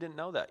pretend you didn't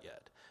know that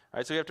yet. All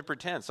right, so you have to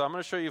pretend. So I'm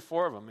going to show you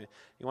 4 of them.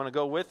 You want to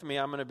go with me?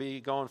 I'm going to be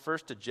going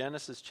first to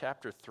Genesis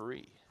chapter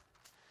 3.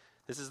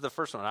 This is the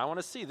first one. I want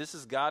to see, this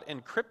is God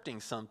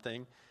encrypting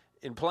something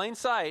in plain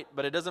sight,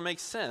 but it doesn't make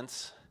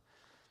sense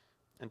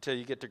until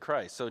you get to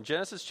Christ. So in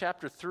Genesis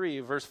chapter 3,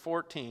 verse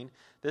 14,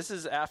 this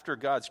is after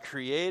God's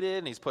created,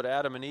 and he's put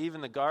Adam and Eve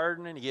in the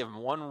garden, and he gave them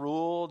one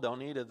rule: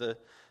 don't eat of the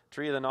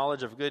tree of the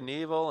knowledge of good and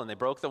evil, and they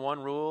broke the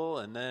one rule,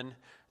 and then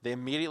they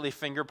immediately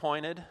finger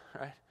pointed,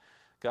 right?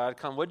 God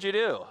come, what'd you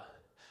do?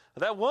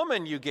 That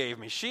woman you gave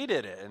me, she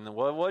did it. And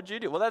what'd you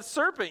do? Well, that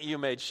serpent you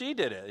made, she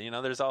did it.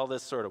 There's all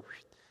this sort of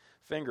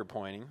finger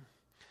pointing.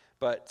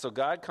 But so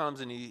God comes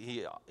and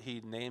he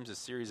names a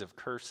series of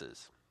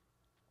curses.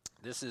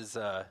 This is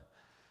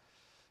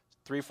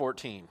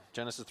 3:14,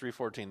 Genesis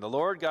 3:14. The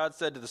Lord God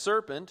said to the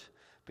serpent,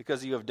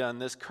 because you have done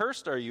this,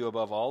 cursed are you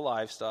above all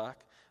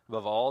livestock,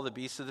 above all the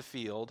beasts of the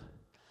field,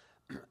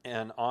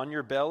 and on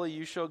your belly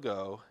you shall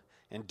go,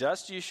 and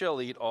dust you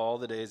shall eat all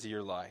the days of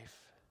your life.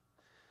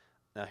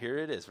 Now here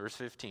it is, verse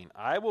 15.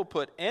 I will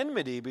put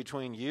enmity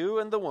between you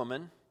and the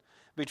woman,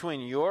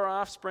 between your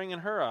offspring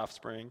and her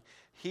offspring.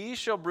 He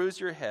shall bruise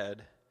your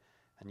head,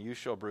 and you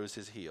shall bruise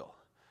his heel.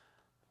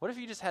 What if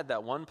you just had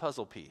that one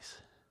puzzle piece?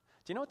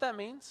 Do you know what that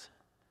means?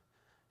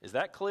 Is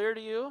that clear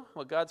to you,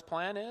 what God's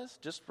plan is,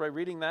 just by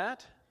reading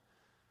that?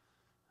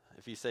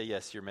 If you say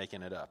yes, you're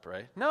making it up,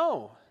 right?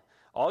 No.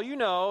 All you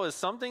know is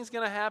something's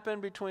going to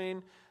happen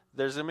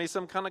there's going to be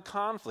some kind of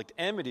conflict,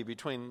 enmity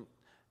between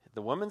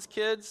the woman's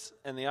kids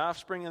and the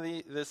offspring of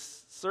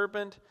this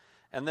serpent,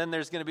 and then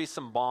there's going to be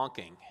some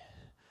bonking.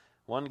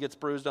 One gets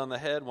bruised on the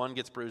head, one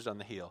gets bruised on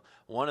the heel.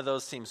 One of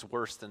those seems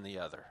worse than the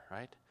other,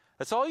 right?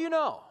 That's all you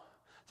know.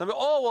 Some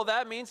people, oh, well,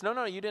 that means,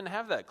 no, you didn't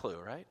have that clue,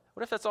 right?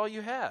 What if that's all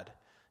you had?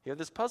 You have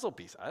this puzzle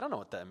piece. I don't know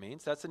what that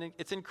means. It's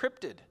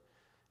encrypted.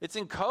 It's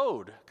in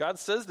code. God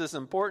says this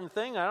important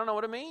thing. I don't know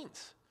what it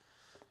means.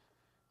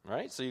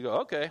 Right? So you go,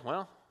 okay,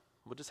 well,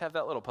 we'll just have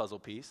that little puzzle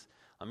piece.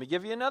 Let me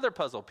give you another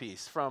puzzle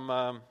piece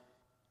from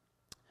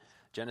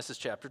Genesis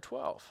chapter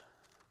 12,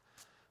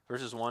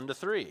 verses 1 to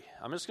 3.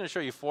 I'm just going to show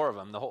you 4 of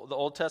them. The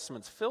Old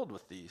Testament's filled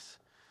with these.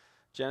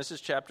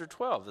 Genesis chapter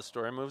 12, the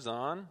story moves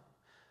on.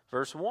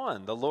 Verse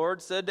 1, the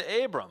Lord said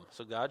to Abram,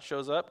 so God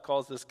shows up,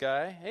 calls this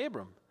guy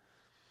Abram,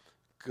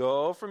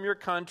 go from your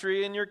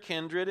country and your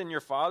kindred and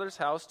your father's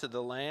house to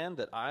the land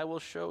that I will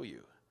show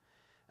you.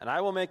 And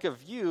I will make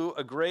of you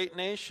a great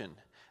nation,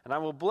 and I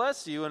will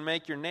bless you and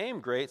make your name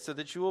great so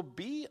that you will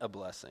be a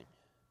blessing.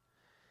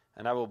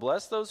 And I will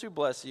bless those who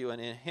bless you,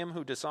 and in him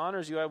who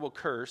dishonors you I will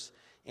curse,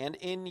 and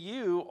in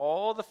you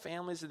all the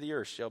families of the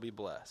earth shall be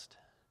blessed.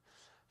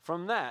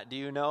 From that, do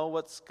you know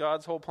what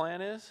God's whole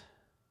plan is?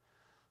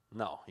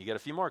 No. You get a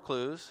few more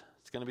clues.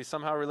 It's going to be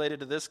somehow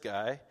related to this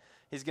guy.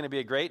 He's going to be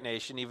a great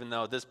nation, even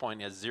though at this point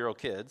he has 0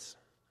 kids.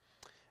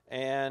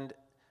 And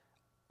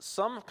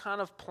some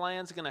kind of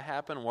plan's going to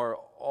happen where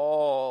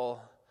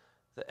all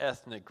the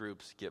ethnic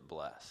groups get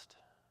blessed.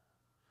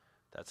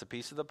 That's a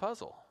piece of the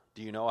puzzle.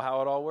 Do you know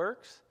how it all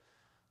works?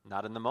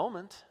 Not in the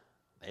moment.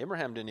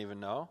 Abraham didn't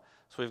even know.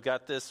 So we've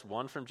got this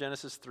one from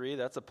Genesis 3.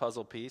 That's a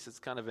puzzle piece. It's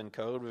kind of in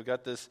code. We've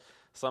got this,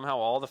 somehow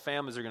all the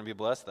families are going to be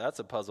blessed. That's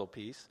a puzzle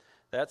piece.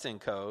 That's in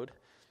code.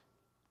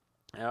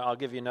 And I'll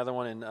give you another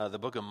one in the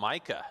book of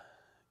Micah.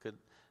 Could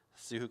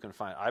see who can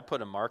find. I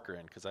put a marker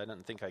in because I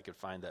didn't think I could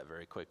find that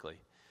very quickly.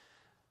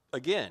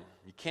 Again,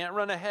 you can't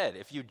run ahead.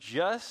 If you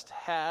just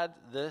had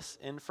this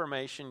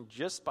information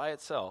just by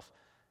itself,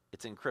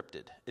 it's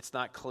encrypted. It's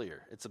not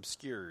clear. It's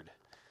obscured.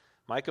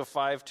 Micah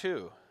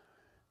 5:2.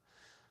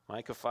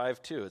 Micah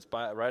 5:2. It's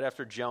right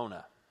after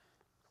Jonah.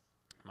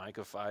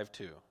 Micah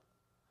 5:2.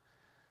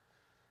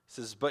 It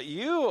says, but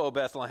you, O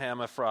Bethlehem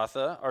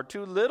Ephrathah, are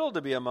too little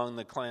to be among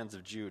the clans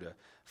of Judah.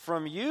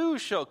 From you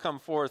shall come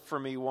forth for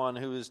me one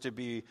who is to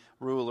be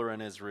ruler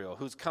in Israel,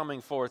 whose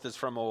coming forth is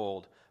from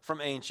old,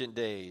 from ancient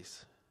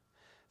days.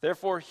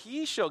 Therefore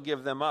he shall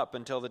give them up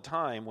until the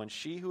time when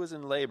she who is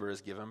in labor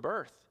is given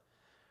birth.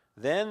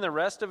 Then the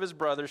rest of his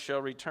brothers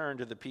shall return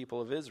to the people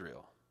of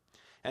Israel.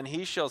 And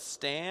he shall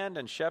stand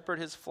and shepherd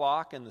his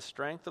flock in the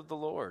strength of the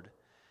Lord,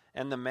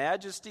 and the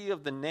majesty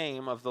of the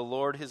name of the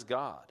Lord his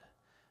God.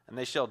 And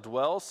they shall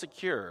dwell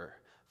secure,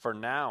 for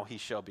now he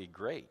shall be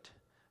great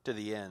to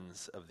the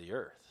ends of the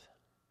earth.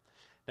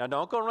 Now,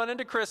 don't go run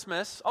into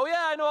Christmas. Oh,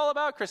 yeah, I know all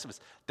about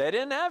Christmas. They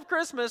didn't have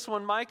Christmas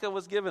when Micah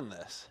was given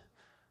this.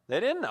 They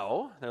didn't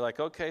know. They're like,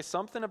 okay,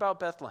 something about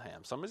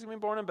Bethlehem. Somebody's going to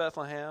be born in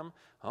Bethlehem.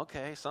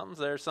 Okay, something's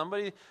there.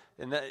 Somebody,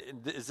 and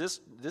this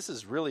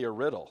is really a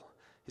riddle.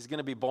 He's going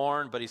to be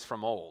born, but he's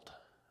from old,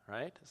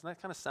 right? Doesn't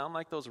that kind of sound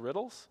like those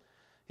riddles?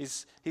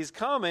 He's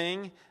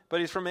coming, but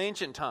he's from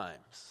ancient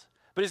times.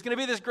 But he's going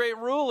to be this great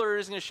ruler.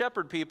 He's going to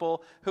shepherd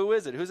people. Who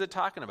is it? Who's it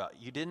talking about?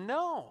 You didn't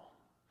know.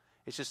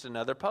 It's just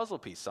another puzzle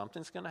piece.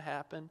 Something's going to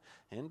happen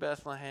in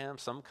Bethlehem,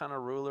 some kind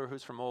of ruler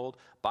who's from old.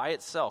 By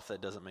itself,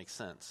 that doesn't make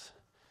sense.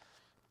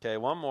 Okay,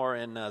 one more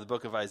in the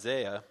book of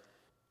Isaiah.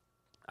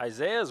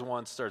 Isaiah's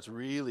one starts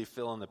really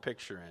filling the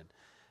picture in.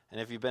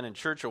 And if you've been in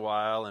church a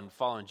while and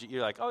following,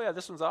 you're like, oh yeah,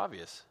 this one's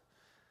obvious.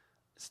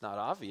 It's not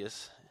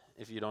obvious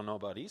if you don't know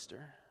about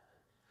Easter.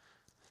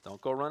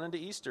 Don't go run into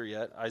Easter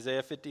yet.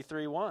 Isaiah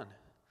 53:1.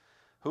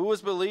 Who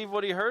has believed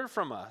what he heard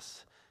from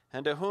us?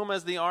 And to whom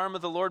has the arm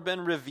of the Lord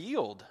been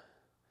revealed?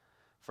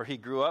 For he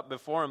grew up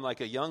before him like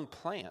a young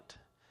plant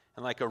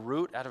and like a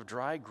root out of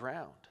dry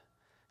ground.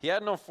 He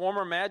had no form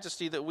or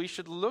majesty that we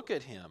should look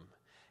at him,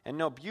 and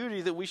no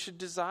beauty that we should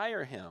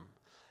desire him.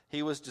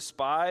 He was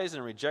despised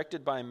and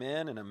rejected by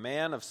men, and a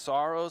man of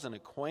sorrows and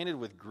acquainted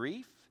with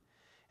grief.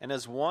 And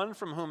as one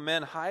from whom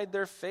men hide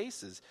their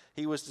faces,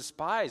 he was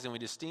despised, and we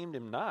esteemed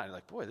him not.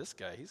 Like, boy, this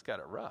guy, he's got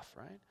it rough,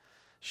 right?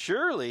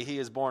 Surely he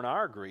has borne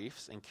our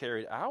griefs and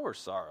carried our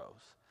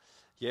sorrows.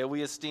 Yet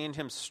we esteemed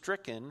him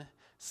stricken,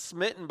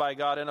 smitten by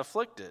God, and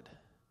afflicted.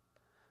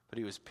 But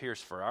he was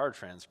pierced for our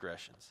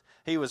transgressions.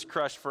 He was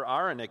crushed for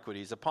our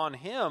iniquities. Upon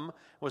him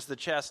was the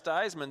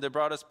chastisement that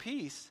brought us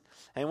peace,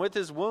 and with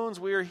his wounds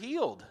we are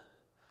healed.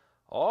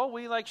 All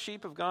we like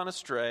sheep have gone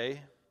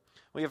astray.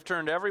 We have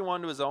turned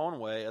everyone to his own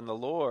way, and the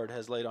Lord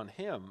has laid on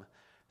him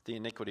the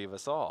iniquity of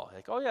us all.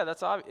 Like, oh yeah,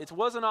 that's obvious. It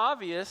wasn't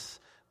obvious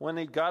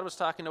when God was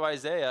talking to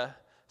Isaiah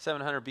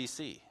 700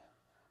 BC.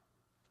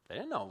 They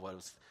didn't know what it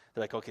was.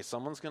 They're like, okay,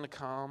 someone's going to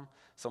come.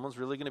 Someone's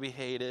really going to be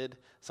hated.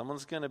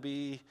 Someone's going to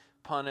be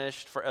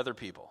punished for other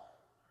people,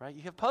 right?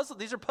 You have puzzle.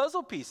 These are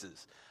puzzle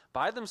pieces.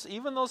 By them,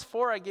 even those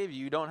 4 I gave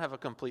you, you don't have a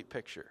complete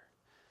picture.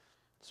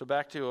 So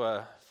back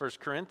to 1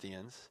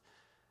 Corinthians,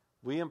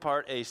 we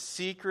impart a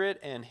secret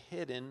and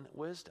hidden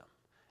wisdom,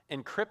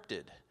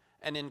 encrypted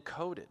and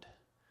encoded.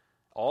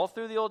 All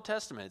through the Old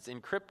Testament, it's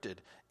encrypted,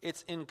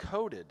 it's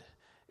encoded,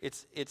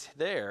 it's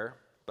there.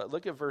 But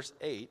look at verse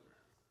 8.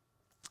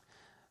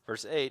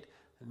 Verse 8,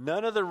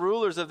 none of the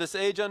rulers of this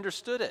age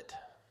understood it.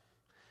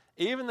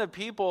 Even the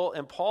people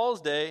in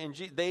Paul's day,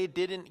 they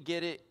didn't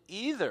get it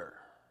either.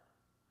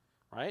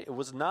 Right? It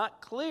was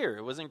not clear.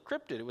 It was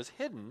encrypted. It was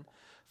hidden.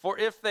 For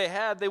if they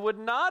had, they would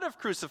not have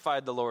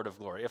crucified the Lord of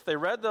glory. If they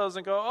read those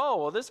and go, oh,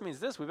 well, this means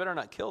this. We better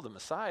not kill the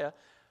Messiah.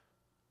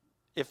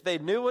 If they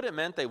knew what it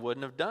meant, they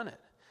wouldn't have done it.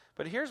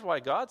 But here's why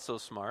God's so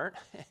smart.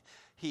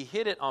 He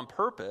hid it on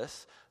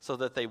purpose so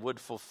that they would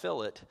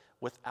fulfill it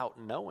without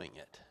knowing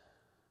it.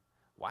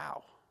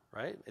 Wow,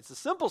 right? It's a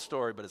simple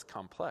story, but it's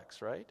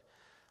complex, right?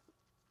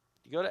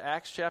 You go to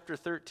Acts chapter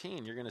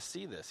 13, you're going to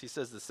see this. He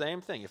says the same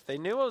thing. If they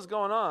knew what was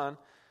going on,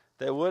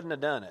 they wouldn't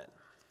have done it.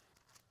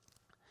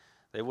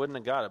 They wouldn't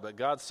have got it. But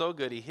God's so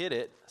good, he hid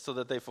it so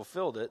that they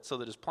fulfilled it, so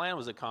that his plan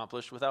was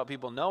accomplished without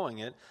people knowing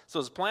it. So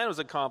his plan was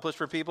accomplished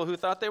for people who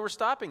thought they were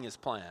stopping his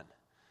plan.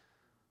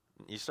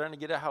 You're starting to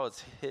get at how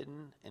it's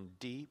hidden and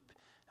deep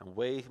and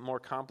way more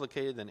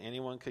complicated than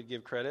anyone could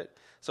give credit.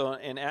 So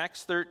in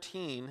Acts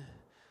 13,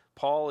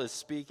 Paul is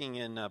speaking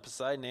in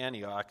Poseidon,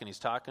 Antioch, and he's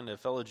talking to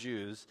fellow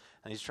Jews,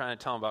 and he's trying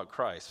to tell them about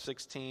Christ.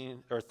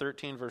 13,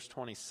 verse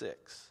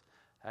 26.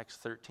 Acts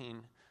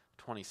 13,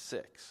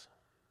 26.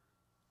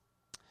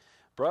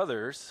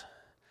 Brothers,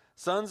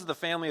 sons of the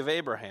family of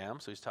Abraham,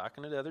 so he's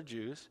talking to the other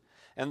Jews,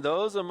 and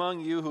those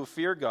among you who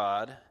fear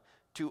God,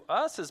 to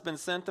us has been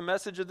sent the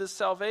message of this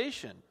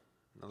salvation.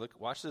 Now look,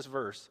 watch this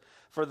verse.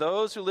 For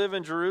those who live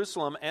in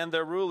Jerusalem and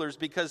their rulers,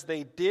 because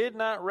they did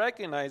not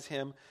recognize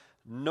him,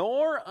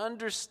 nor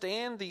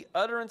understand the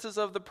utterances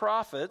of the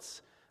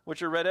prophets,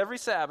 which are read every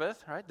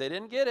Sabbath, right? They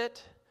didn't get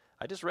it.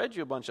 I just read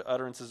you a bunch of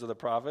utterances of the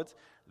prophets.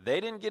 They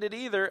didn't get it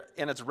either,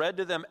 and it's read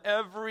to them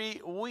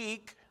every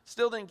week.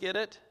 Still didn't get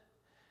it.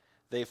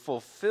 They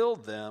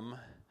fulfilled them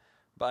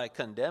by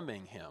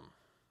condemning him.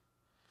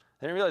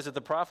 They didn't realize that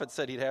the prophet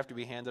said he'd have to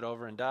be handed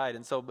over and died.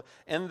 And so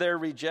in their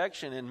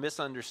rejection and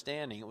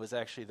misunderstanding, it was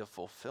actually the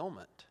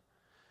fulfillment.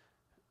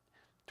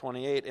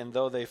 28, and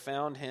though they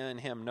found in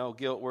him no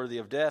guilt worthy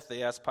of death,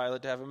 they asked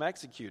Pilate to have him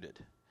executed.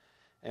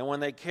 And when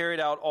they carried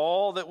out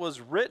all that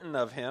was written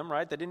of him,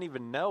 right, they didn't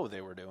even know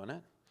they were doing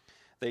it,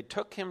 they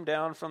took him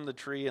down from the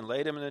tree and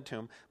laid him in a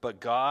tomb, but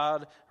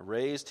God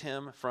raised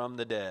him from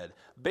the dead.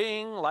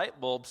 Bing,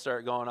 light bulbs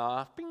start going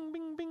off. Bing,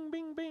 bing, bing,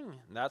 bing, bing.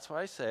 And that's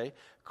why I say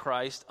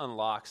Christ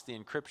unlocks the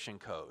encryption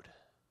code.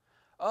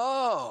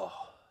 Oh,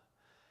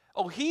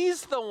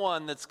 he's the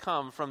one that's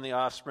come from the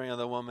offspring of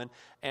the woman,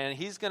 and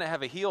he's going to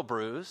have a heel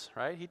bruise,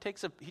 right? He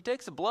takes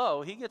a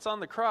blow. He gets on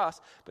the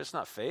cross, but it's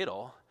not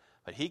fatal.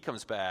 But he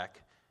comes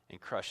back and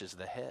crushes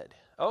the head.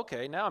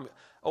 Okay,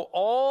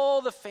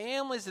 all the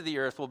families of the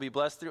earth will be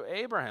blessed through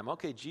Abraham.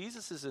 Okay,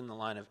 Jesus is in the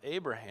line of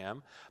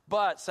Abraham,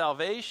 but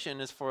salvation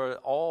is for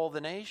all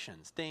the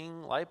nations.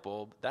 Ding, light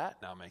bulb,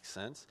 that now makes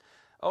sense.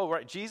 Oh,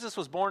 right, Jesus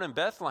was born in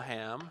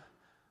Bethlehem,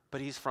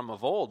 but he's from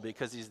of old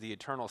because he's the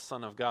eternal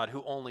Son of God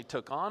who only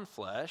took on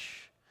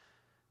flesh.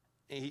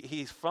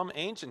 He's from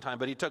ancient time,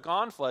 but he took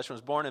on flesh and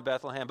was born in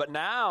Bethlehem. But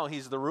now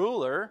he's the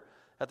ruler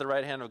at the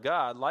right hand of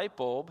God, light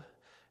bulb.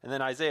 And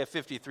then Isaiah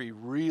 53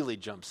 really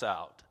jumps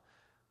out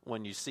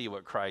when you see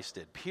what Christ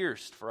did.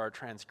 Pierced for our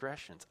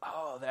transgressions.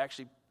 Oh,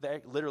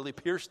 they literally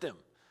pierced him.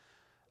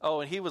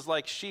 Oh, and he was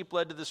like sheep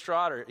led to the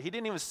slaughter. He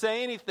didn't even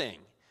say anything.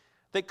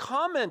 They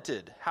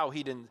commented how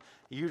he didn't,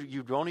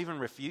 you don't even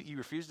refuse, you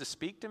refuse to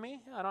speak to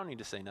me? I don't need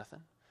to say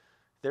nothing.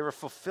 They were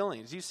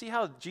fulfilling. Do you see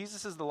how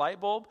Jesus is the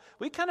light bulb?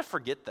 We kind of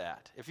forget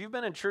that. If you've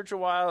been in church a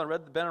while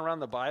and been around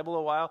the Bible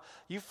a while,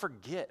 you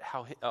forget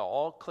how it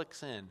all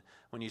clicks in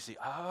when you see,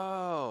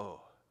 oh,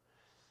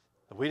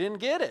 we didn't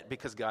get it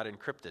because God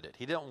encrypted it.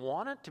 He didn't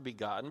want it to be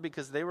gotten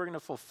because they were going to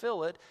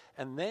fulfill it,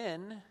 and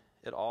then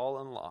it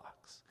all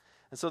unlocks.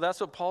 And so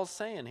that's what Paul's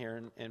saying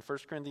here in 1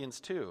 Corinthians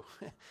 2.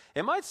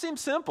 It might seem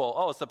simple.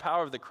 Oh, it's the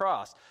power of the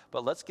cross.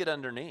 But let's get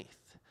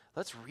underneath.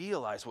 Let's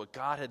realize what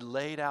God had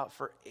laid out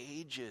for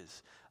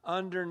ages.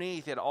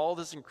 Underneath it, all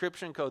this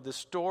encryption code, the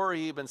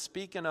story he'd been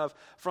speaking of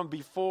from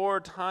before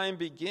time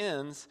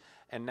begins,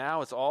 and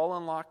now it's all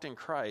unlocked in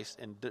Christ.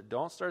 And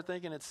don't start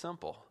thinking it's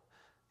simple.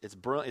 It's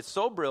brilliant. It's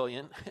so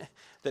brilliant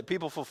that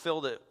people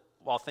fulfilled it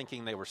while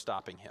thinking they were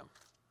stopping him.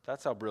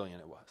 That's how brilliant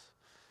it was.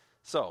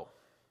 So,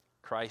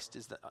 Christ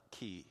is the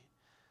key.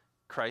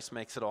 Christ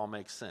makes it all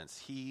make sense.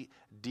 He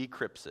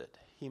decrypts it.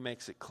 He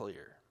makes it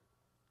clear.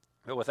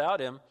 But without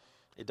him,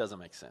 it doesn't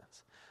make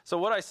sense. So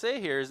what I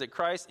say here is that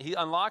Christ, he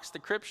unlocks the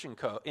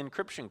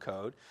encryption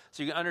code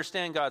so you can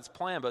understand God's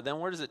plan, but then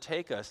where does it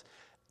take us?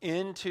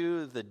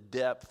 Into the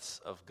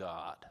depths of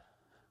God.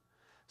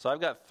 So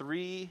I've got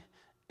three,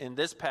 in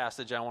this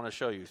passage I want to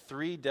show you,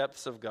 three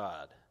depths of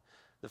God.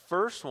 The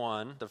first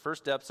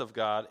depths of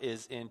God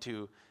is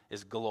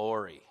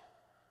glory.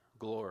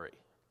 Glory.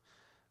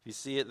 You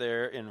see it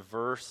there in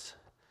verse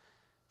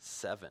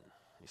 7.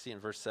 You see in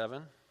verse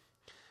 7?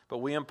 But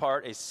we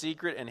impart a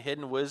secret and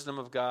hidden wisdom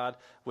of God,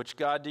 which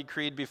God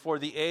decreed before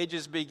the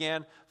ages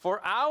began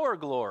for our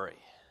glory.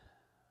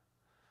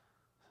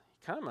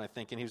 Kind of might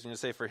thinking he was going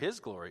to say for his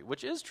glory,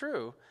 which is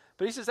true.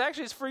 But he says,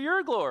 actually, it's for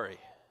your glory.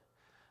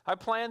 I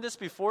planned this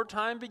before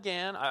time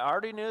began. I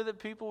already knew that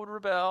people would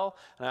rebel,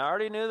 and I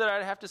already knew that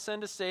I'd have to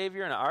send a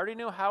Savior, and I already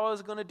knew how I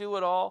was going to do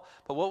it all.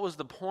 But what was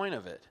the point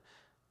of it?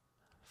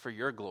 For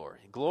your glory.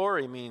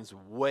 Glory means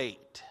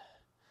weight.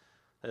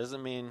 That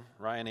doesn't mean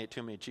Ryan ate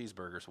too many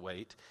cheeseburgers,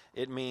 weight.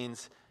 It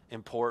means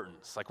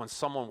importance. Like when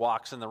someone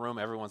walks in the room,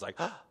 everyone's like,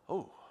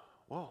 oh,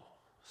 whoa,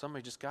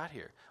 somebody just got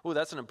here. Oh,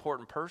 that's an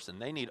important person.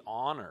 They need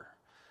honor.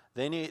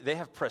 They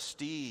have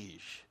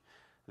prestige.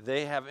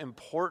 They have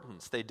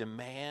importance. They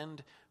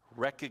demand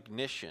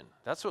recognition.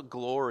 That's what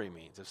glory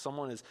means. If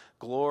someone is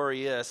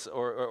glorious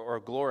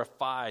or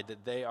glorified,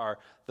 that they are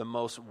the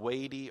most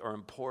weighty or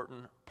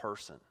important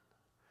person.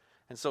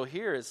 And so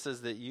here it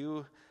says that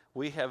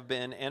we have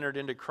been entered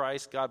into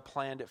Christ. God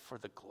planned it for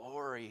the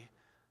glory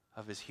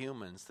of his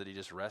humans that he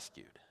just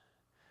rescued.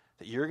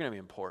 That you're going to be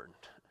important.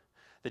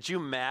 That you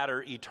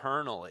matter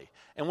eternally.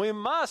 And we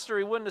must, or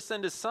he wouldn't have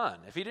sent his son.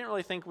 If he didn't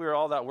really think we were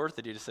all that worth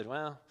it, he'd have said,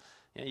 well,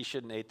 you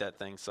shouldn't eat that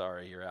thing.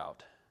 Sorry, you're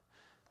out.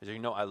 Because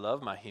I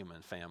love my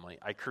human family.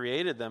 I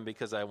created them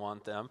because I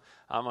want them.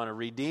 I'm going to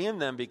redeem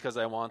them because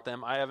I want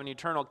them. I have an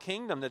eternal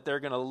kingdom that they're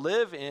going to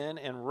live in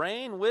and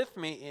reign with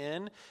me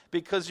in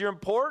because you're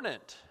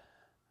important.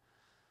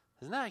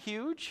 Isn't that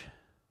huge?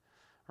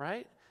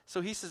 Right?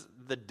 So he says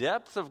the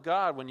depth of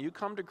God, when you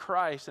come to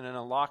Christ and it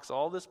unlocks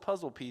all this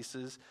puzzle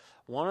pieces,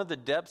 one of the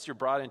depths you're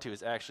brought into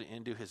is actually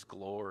into his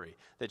glory,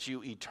 that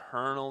you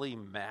eternally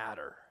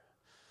matter.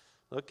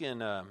 Look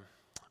in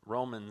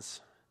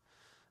Romans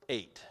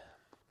 8.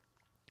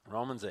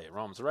 Romans 8.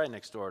 Romans right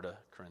next door to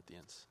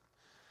Corinthians.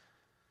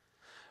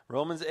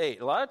 Romans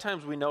 8. A lot of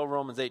times we know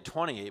Romans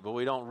 8:28, but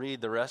we don't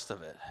read the rest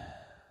of it.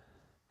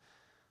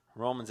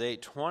 Romans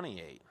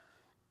 8:28.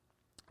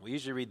 We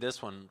usually read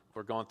this one.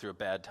 We're going through a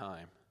bad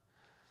time.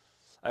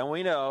 And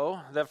we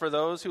know that for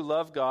those who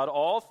love God,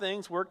 all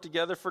things work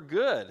together for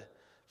good,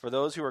 for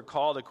those who are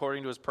called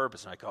according to his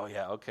purpose. Like, oh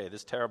yeah, okay,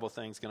 this terrible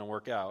thing's going to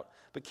work out.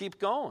 But keep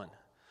going.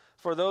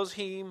 For those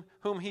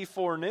whom he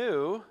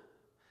foreknew,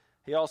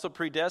 he also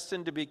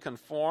predestined to be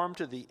conformed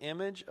to the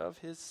image of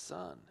his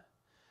Son.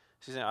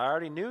 She's saying, I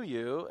already knew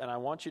you, and I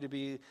want you to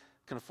be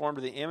conformed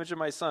to the image of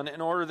my Son, in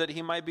order that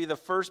he might be the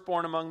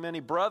firstborn among many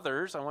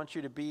brothers. I want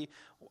you to be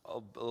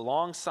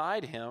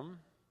alongside him.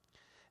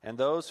 And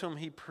those whom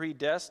he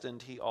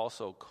predestined, he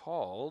also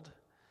called.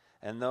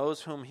 And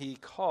those whom he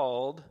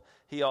called,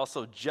 he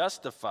also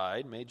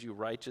justified, made you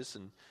righteous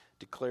and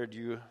declared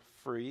you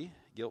free,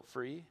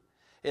 guilt-free.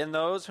 In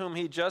those whom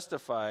he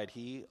justified,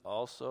 he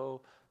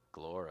also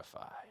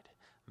glorified,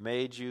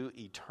 made you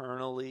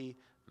eternally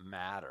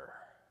matter.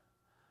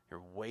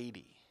 You're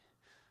weighty.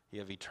 You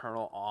have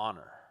eternal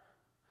honor.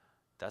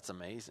 That's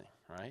amazing,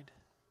 right?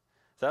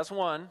 So that's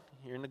one.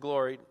 You're in the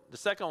glory. The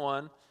second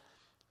one,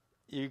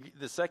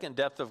 the second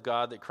depth of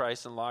God that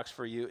Christ unlocks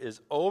for you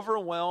is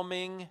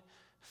overwhelming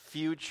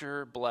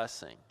future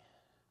blessing.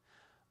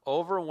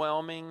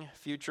 Overwhelming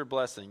future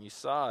blessing. You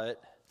saw it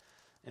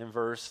in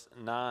verse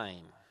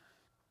 9.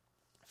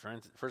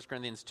 1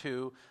 Corinthians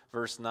 2,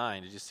 verse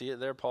 9. Did you see it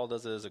there? Paul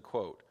does it as a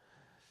quote.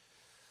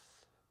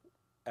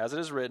 As it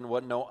is written,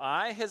 what no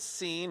eye has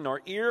seen,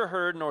 nor ear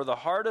heard, nor the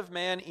heart of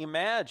man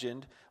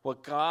imagined,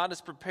 what God has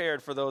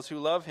prepared for those who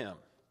love him.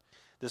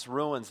 This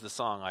ruins the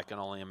song, I Can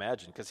Only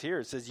Imagine, because here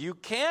it says, you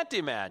can't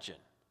imagine.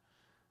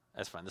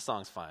 That's fine. The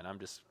song's fine. I'm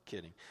just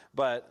kidding.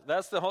 But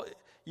that's the whole,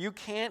 you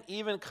can't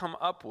even come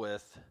up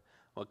with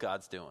what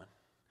God's doing.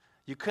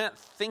 You can't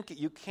think,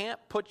 you can't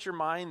put your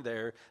mind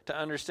there to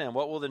understand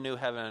what will the new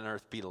heaven and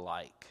earth be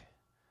like.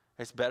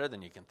 It's better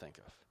than you can think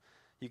of.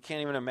 You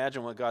can't even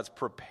imagine what God's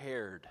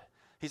prepared.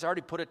 He's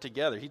already put it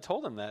together. He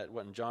told him that,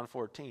 in John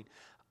 14.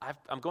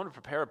 I'm going to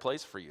prepare a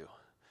place for you.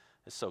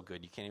 It's so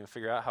good. You can't even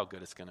figure out how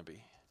good it's going to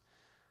be.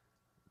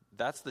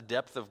 That's the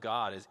depth of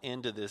God, is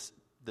into this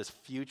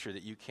future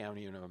that you can't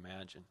even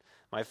imagine.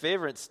 My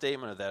favorite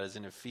statement of that is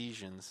in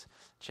Ephesians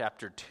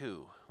chapter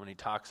 2, when he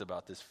talks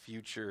about this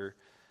future,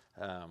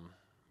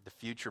 the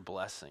future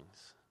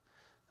blessings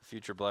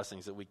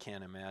that we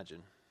can't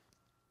imagine.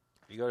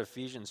 If you go to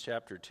Ephesians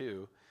chapter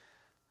 2,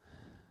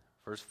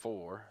 verse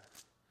 4,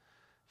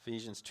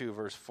 Ephesians 2,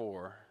 verse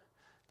 4,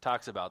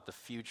 talks about the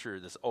future,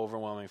 this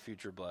overwhelming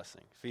future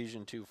blessing.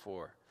 Ephesians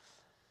 2:4.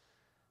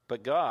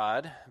 But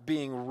God,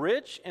 being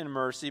rich in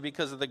mercy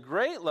because of the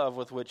great love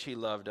with which he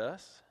loved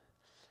us,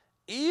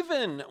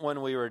 even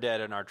when we were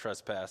dead in our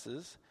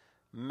trespasses,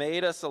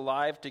 made us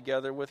alive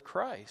together with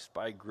Christ.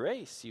 By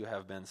grace you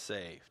have been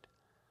saved.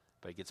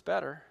 But it gets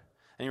better.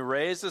 And he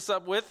raised us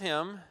up with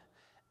him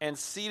and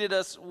seated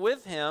us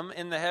with him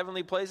in the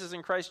heavenly places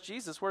in Christ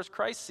Jesus. Where's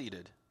Christ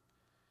seated?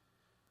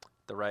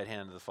 The right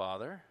hand of the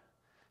Father.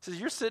 He says,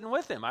 you're sitting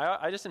with him.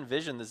 I just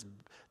envision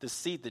this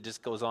seat that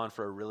just goes on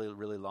for a really,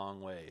 really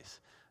long ways.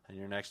 And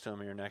you're next to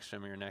him, and you're next to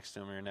him, and you're next to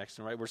him, and you're next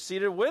to him, right? We're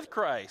seated with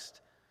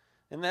Christ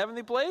in the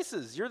heavenly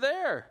places. You're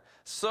there.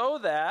 So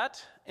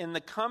that in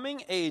the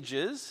coming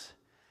ages,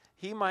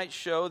 he might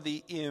show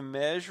the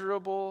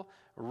immeasurable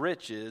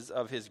riches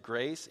of his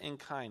grace and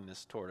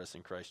kindness toward us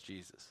in Christ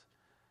Jesus.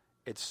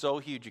 It's so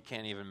huge you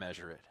can't even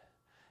measure it.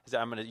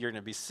 You're going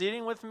to be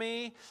sitting with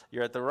me.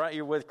 You're at the right.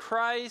 You're with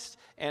Christ,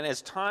 and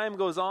as time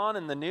goes on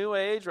in the new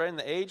age, right, in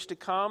the age to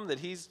come,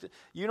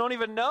 you don't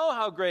even know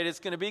how great it's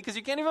going to be because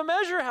you can't even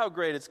measure how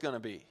great it's going to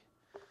be.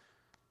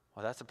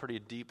 Well, that's a pretty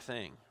deep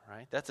thing,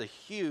 right? That's a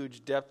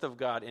huge depth of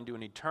God into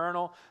an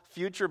eternal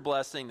future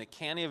blessing that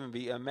can't even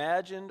be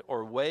imagined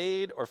or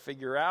weighed or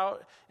figure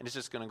out, and it's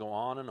just going to go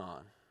on and on.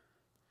 All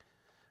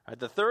right,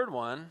 the third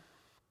one,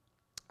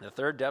 the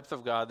third depth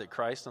of God that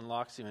Christ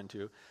unlocks you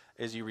into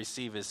is you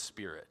receive his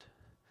Spirit.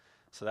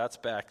 So that's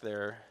back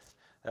there.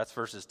 That's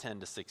verses 10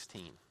 to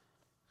 16.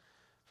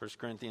 1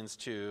 Corinthians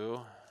 2.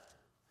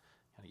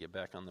 Got to get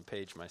back on the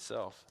page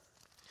myself.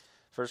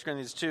 1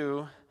 Corinthians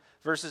 2,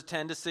 verses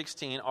 10 to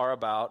 16 are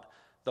about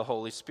the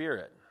Holy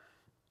Spirit.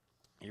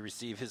 You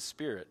receive his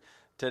Spirit.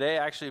 Today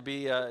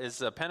actually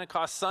is a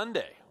Pentecost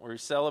Sunday, where we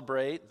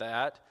celebrate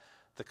the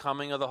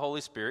coming of the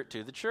Holy Spirit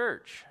to the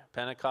church.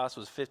 Pentecost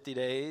was 50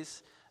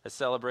 days. A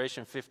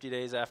celebration 50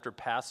 days after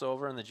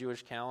Passover in the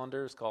Jewish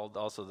calendar. It's called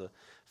also the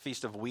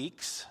Feast of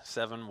Weeks,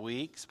 7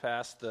 weeks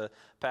past the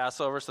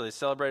Passover. So they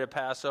celebrated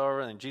Passover,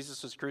 and then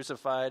Jesus was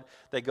crucified.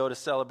 They go to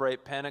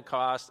celebrate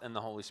Pentecost, and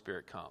the Holy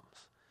Spirit comes.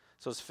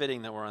 So it's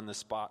fitting that we're on this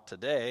spot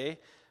today,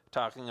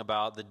 talking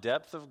about the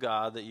depth of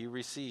God that you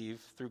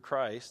receive through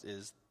Christ.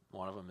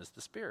 One of them is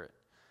the Spirit.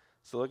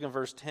 So look in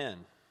verse 10. It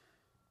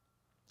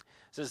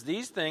says,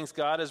 these things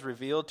God has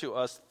revealed to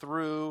us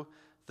through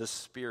the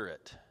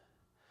Spirit.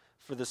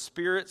 For the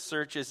Spirit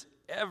searches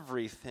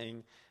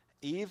everything,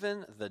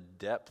 even the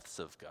depths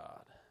of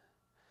God.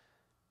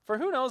 For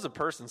who knows a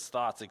person's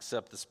thoughts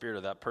except the spirit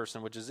of that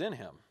person which is in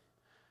him?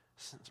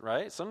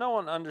 Right? So no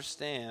one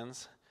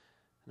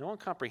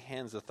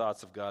comprehends the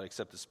thoughts of God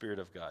except the Spirit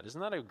of God.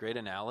 Isn't that a great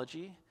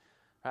analogy?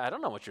 I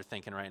don't know what you're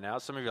thinking right now.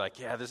 Some of you are like,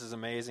 yeah, this is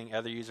amazing.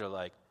 Other you are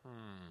like,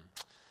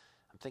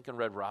 I'm thinking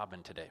Red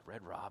Robin today.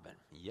 Red Robin.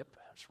 Yep,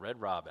 it's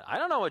Red Robin. I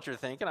don't know what you're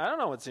thinking. I don't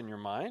know what's in your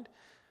mind.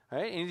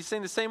 Right? And he's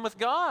saying the same with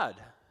God.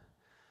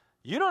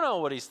 You don't know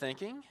what he's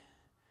thinking.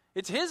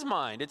 It's his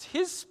mind. It's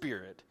his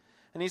Spirit.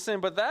 And he's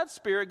saying, but that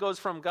Spirit goes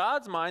from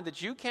God's mind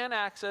that you can't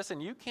access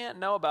and you can't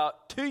know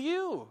about to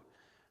you.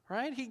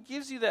 Right? He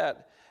gives you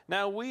that.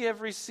 Now we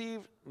have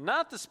received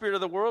not the spirit of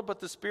the world, but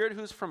the Spirit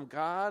who's from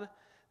God,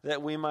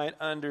 that we might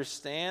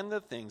understand the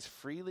things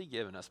freely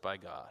given us by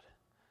God.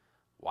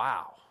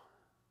 Wow.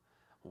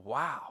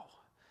 Wow.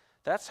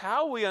 That's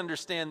how we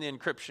understand the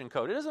encryption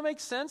code. It doesn't make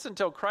sense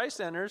until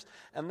Christ enters,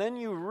 and then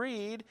you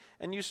read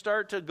and you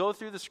start to go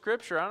through the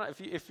Scripture. I don't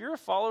know, if you're a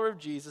follower of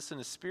Jesus and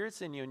the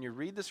Spirit's in you and you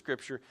read the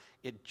Scripture,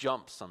 it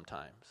jumps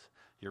sometimes.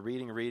 You're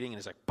reading, and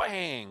it's like,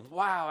 bang,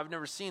 wow, I've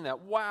never seen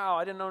that. Wow,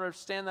 I didn't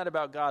understand that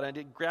about God. And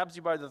it grabs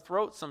you by the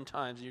throat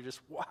sometimes, and you're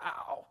just,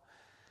 wow.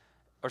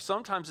 Or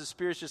sometimes the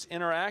Spirit's just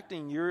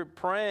interacting, you're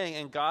praying,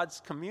 and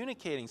God's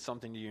communicating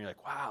something to you. You're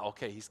like, wow,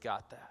 okay, he's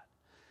got that.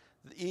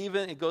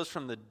 Even it goes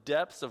from the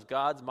depths of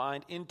God's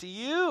mind into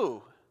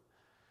you.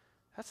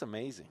 That's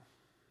amazing.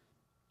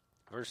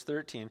 Verse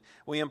 13,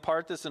 we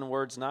impart this in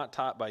words not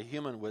taught by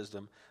human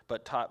wisdom,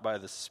 but taught by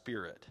the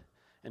Spirit,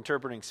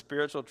 interpreting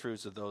spiritual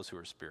truths of those who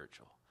are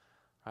spiritual.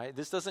 Right?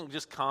 This doesn't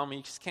just come,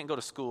 you just can't go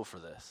to school for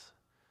this.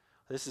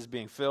 This is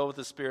being filled with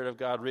the Spirit of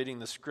God, reading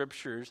the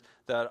scriptures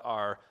that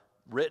are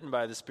written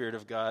by the Spirit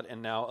of God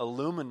and now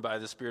illumined by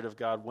the Spirit of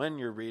God when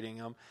you're reading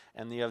them,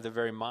 and you have the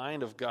very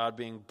mind of God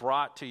being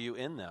brought to you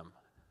in them.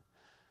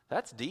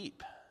 That's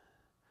deep.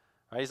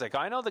 Right? He's like,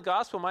 I know the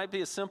gospel might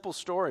be a simple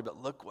story,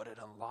 but look what it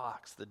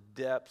unlocks, the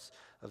depths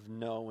of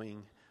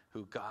knowing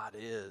who God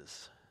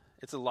is.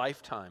 It's a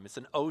lifetime. It's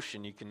an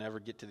ocean you can never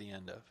get to the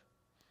end of.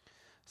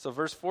 So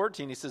verse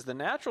 14, he says, the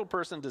natural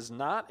person does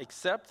not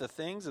accept the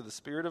things of the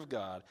Spirit of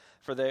God,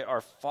 for they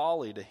are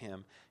folly to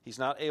him. He's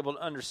not able to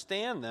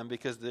understand them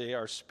because they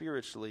are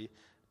spiritually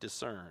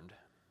discerned.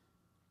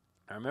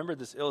 I remember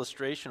this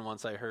illustration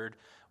once I heard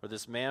where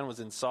this man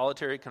was in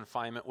solitary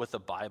confinement with a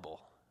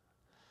Bible.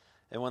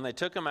 And when they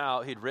took him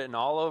out, he'd written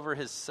all over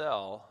his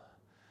cell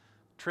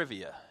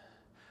trivia.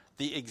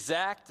 The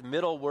exact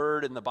middle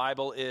word in the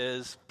Bible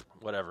is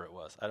whatever it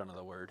was. I don't know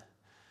the word.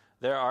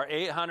 There are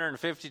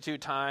 852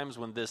 times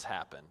when this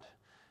happened.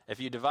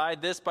 If you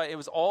divide this by, it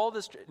was all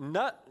this,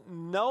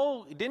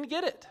 no, he didn't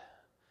get it.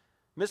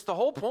 Missed the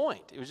whole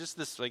point. It was just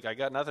this, like, I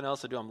got nothing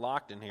else to do, I'm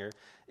locked in here.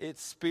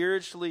 It's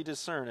spiritually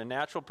discerned. A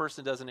natural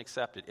person doesn't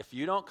accept it. If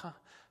you don't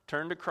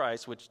turn to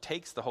Christ, which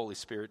takes the Holy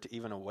Spirit to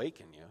even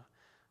awaken you,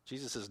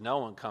 Jesus says, no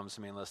one comes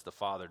to me unless the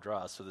Father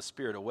draws. So the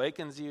Spirit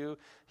awakens you,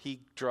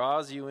 he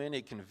draws you in,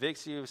 he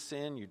convicts you of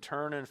sin, you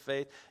turn in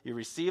faith, you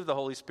receive the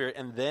Holy Spirit,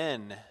 and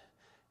then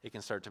it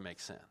can start to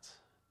make sense.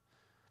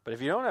 But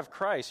if you don't have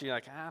Christ, you're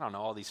like, I don't know,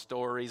 all these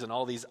stories and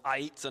all these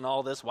ites and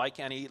all this. Why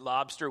can't he eat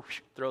lobster?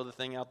 Throw the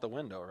thing out the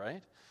window,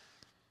 right?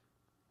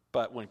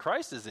 But when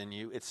Christ is in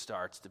you, it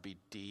starts to be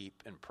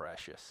deep and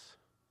precious.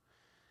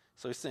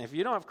 So he's saying, if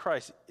you don't have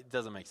Christ, it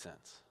doesn't make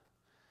sense.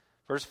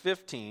 Verse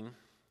 15,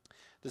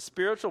 the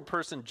spiritual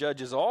person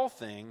judges all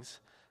things,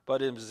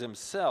 but is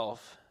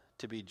himself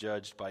to be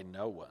judged by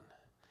no one.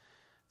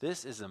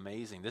 This is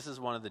amazing. This is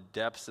one of the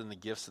depths and the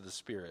gifts of the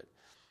Spirit.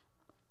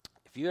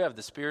 If you have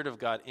the Spirit of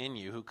God in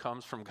you, who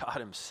comes from God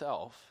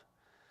himself,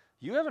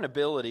 you have an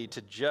ability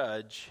to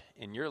judge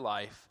in your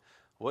life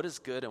what is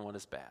good and what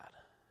is bad.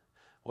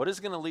 What is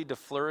going to lead to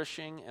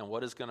flourishing and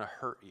what is going to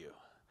hurt you.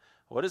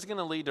 What is going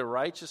to lead to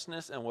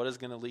righteousness and what is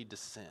going to lead to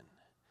sin.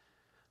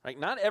 Right?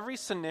 Not every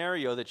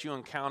scenario that you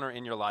encounter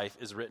in your life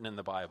is written in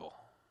the Bible.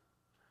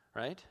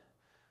 Right?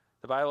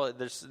 The Bible,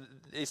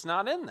 it's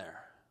not in there.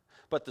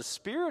 But the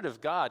Spirit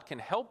of God can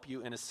help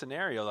you in a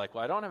scenario like,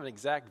 well, I don't have an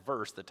exact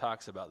verse that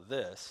talks about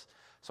this,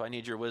 so I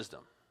need your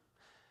wisdom.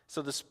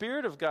 So the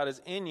Spirit of God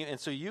is in you, and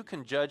so you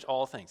can judge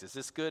all things. Is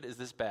this good? Is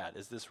this bad?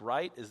 Is this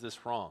right? Is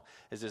this wrong?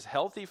 Is this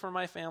healthy for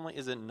my family?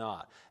 Is it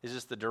not? Is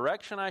this the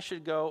direction I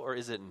should go, or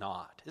is it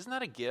not? Isn't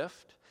that a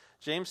gift?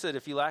 James said,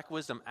 if you lack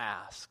wisdom,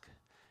 ask.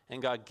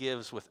 And God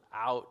gives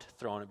without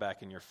throwing it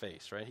back in your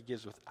face, right? He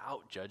gives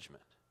without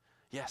judgment.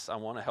 Yes, I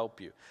want to help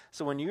you.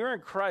 So when you're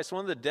in Christ,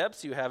 one of the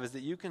depths you have is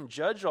that you can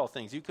judge all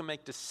things. You can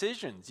make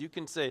decisions. You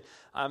can say,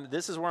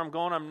 this is where I'm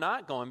going, I'm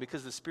not going,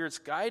 because the Spirit's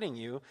guiding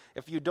you.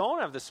 If you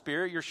don't have the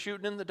Spirit, you're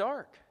shooting in the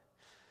dark.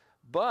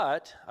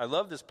 But, I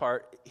love this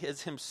part,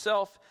 is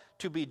himself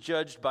to be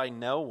judged by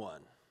no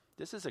one.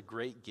 This is a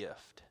great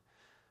gift.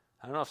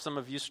 I don't know if some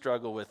of you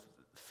struggle with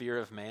fear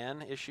of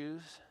man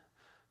issues,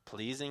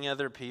 pleasing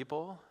other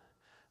people.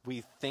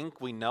 We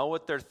think we know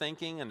what they're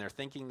thinking, and they're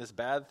thinking this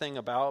bad thing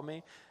about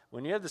me.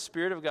 When you have the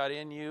Spirit of God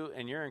in you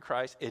and you're in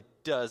Christ, it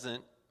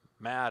doesn't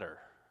matter.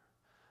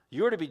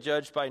 You are to be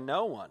judged by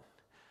no one.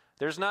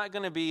 There's not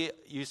going to be,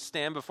 you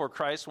stand before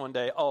Christ one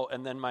day, oh,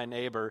 and then my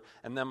neighbor,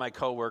 and then my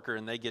coworker,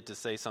 and they get to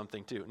say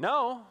something too.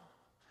 No,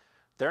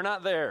 they're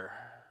not there.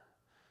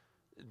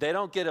 They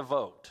don't get a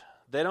vote.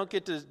 They don't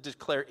get to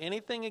declare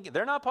anything.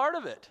 They're not part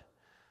of it.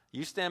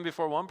 You stand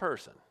before one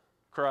person,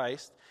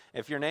 Christ.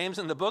 If your name's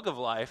in the book of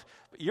life,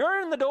 you're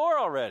in the door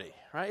already,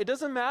 right? It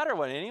doesn't matter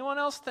what anyone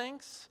else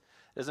thinks.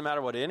 It doesn't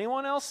matter what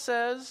anyone else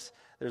says.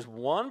 There's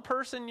one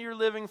person you're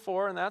living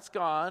for, and that's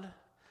God.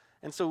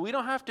 And so we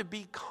don't have to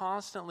be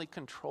constantly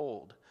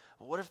controlled.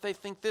 Well, what if they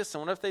think this,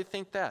 and what if they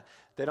think that?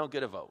 They don't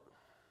get a vote.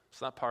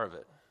 It's not part of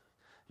it.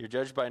 You're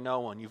judged by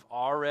no one.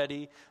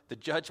 The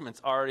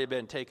judgment's already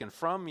been taken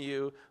from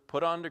you,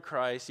 put onto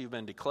Christ. You've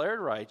been declared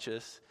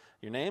righteous.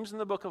 Your name's in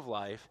the book of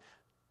life.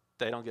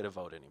 They don't get a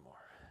vote anymore.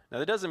 Now,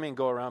 that doesn't mean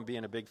go around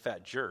being a big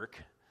fat jerk.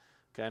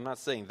 Okay, I'm not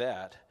saying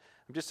that.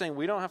 I'm just saying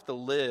we don't have to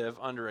live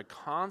under a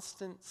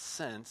constant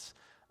sense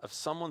of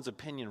someone's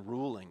opinion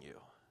ruling you,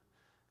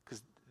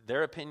 because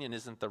their opinion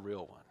isn't the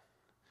real one.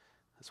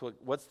 That's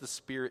what's the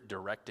Spirit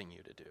directing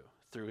you to do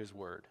through his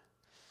word.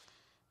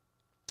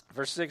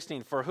 Verse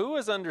 16, for who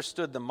has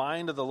understood the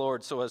mind of the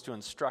Lord so as to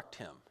instruct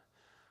him?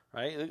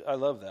 Right? I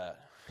love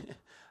that.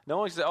 No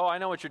one can say, oh, I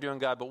know what you're doing,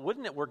 God, but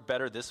wouldn't it work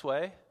better this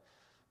way?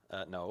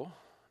 No.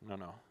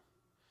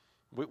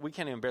 We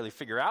can't even barely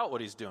figure out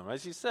what he's doing.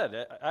 As he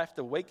said, I have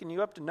to waken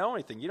you up to know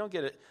anything. You don't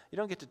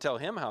get to tell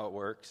him how it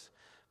works.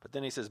 But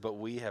then he says, but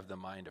we have the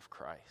mind of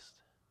Christ.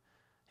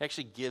 He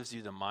actually gives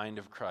you the mind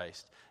of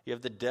Christ. You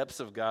have the depths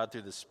of God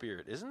through the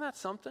Spirit. Isn't that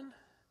something?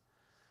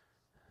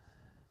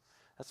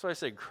 That's why I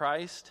say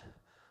Christ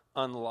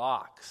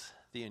unlocks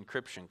the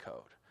encryption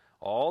code.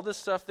 All the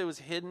stuff that was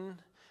hidden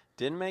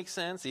didn't make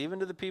sense, even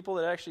to the people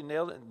that actually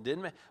nailed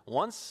it.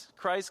 Once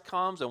Christ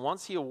comes and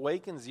once he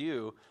awakens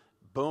you,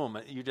 boom,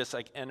 you just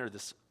like enter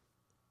this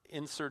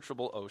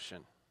unsearchable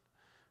ocean,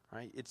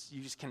 right?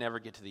 You just can never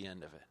get to the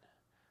end of it.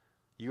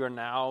 You are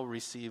now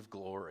received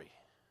glory.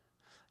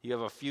 You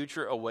have a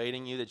future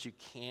awaiting you that you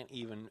can't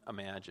even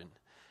imagine.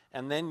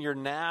 And then you're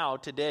now,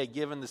 today,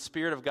 given the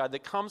Spirit of God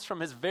that comes from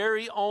his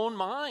very own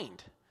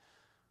mind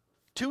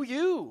to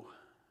you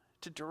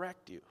to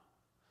direct you.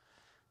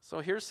 So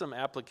here's some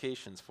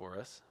applications for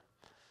us.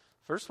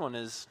 First one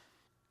is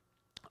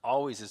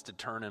to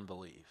turn and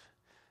believe.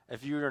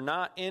 If you are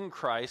not in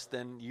Christ,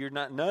 then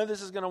none of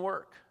this is going to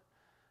work.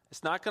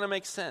 It's not going to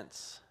make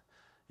sense.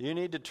 You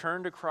need to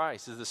turn to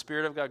Christ. Is the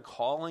Spirit of God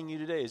calling you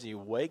today? Is he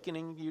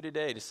awakening you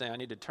today to say, I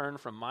need to turn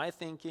from my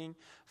thinking,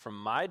 from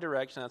my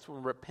direction? That's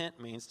what repent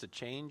means, to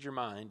change your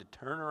mind, to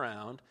turn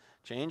around,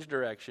 change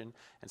direction,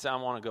 and say, I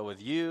want to go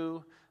with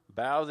you,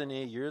 bow the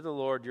knee, you're the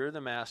Lord, you're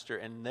the Master,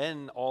 and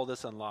then all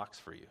this unlocks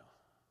for you.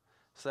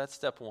 So that's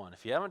step one.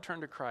 If you haven't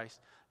turned to Christ,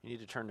 you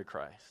need to turn to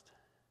Christ.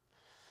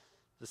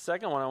 The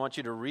second one, I want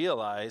you to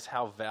realize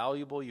how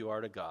valuable you are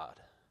to God.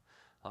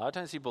 A lot of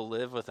times people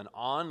live with an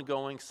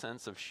ongoing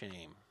sense of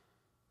shame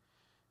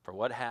for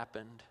what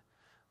happened,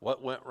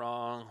 what went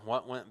wrong,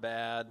 what went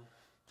bad.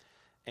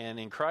 And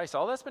in Christ,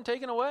 all that's been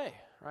taken away,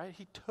 right?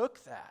 He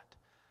took that.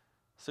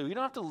 So you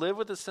don't have to live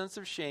with a sense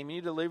of shame. You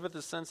need to live with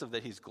a sense of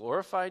that he's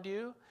glorified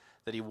you,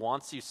 that he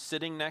wants you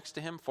sitting next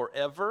to him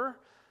forever,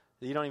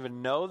 that you don't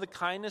even know the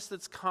kindness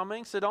that's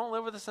coming. So don't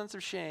live with a sense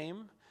of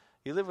shame.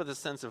 You live with a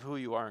sense of who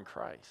you are in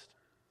Christ.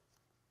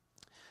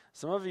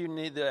 Some of you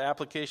need the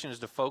application is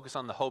to focus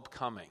on the hope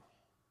coming.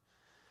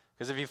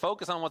 Because if you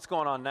focus on what's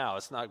going on now,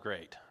 it's not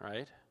great,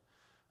 right?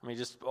 I mean,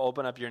 just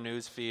open up your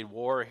news feed.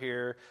 War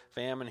here,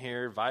 famine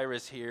here,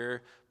 virus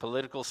here,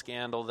 political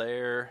scandal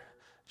there,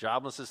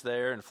 joblessness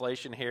there,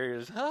 inflation here. You're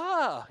just,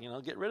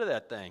 get rid of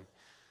that thing.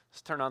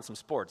 Just turn on some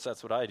sports.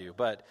 That's what I do.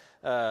 But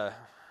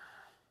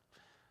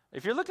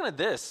if you're looking at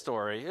this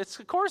story,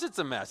 of course it's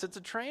a mess. It's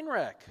a train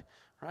wreck,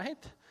 right?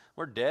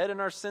 We're dead in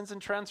our sins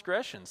and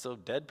transgressions, so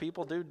dead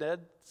people do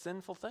dead,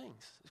 sinful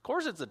things. Of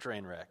course it's a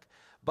train wreck.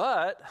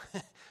 But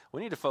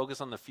we need to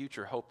focus on the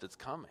future hope that's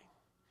coming.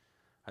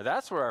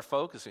 That's where our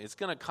focus is. It's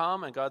going to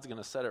come, and God's going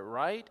to set it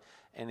right,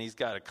 and he's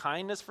got a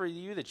kindness for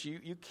you that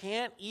you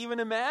can't even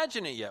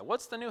imagine it yet.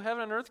 What's the new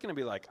heaven and earth going to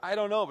be like? I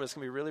don't know, but it's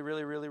going to be really,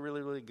 really, really,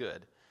 really, really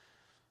good.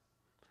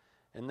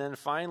 And then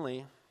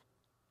finally,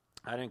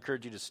 I'd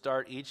encourage you to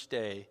start each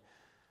day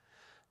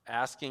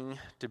asking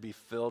to be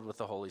filled with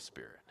the Holy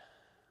Spirit.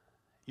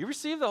 You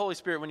receive the Holy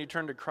Spirit when you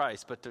turn to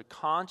Christ, but to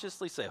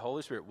consciously say,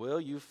 Holy Spirit, will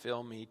you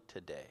fill me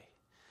today?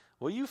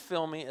 Will you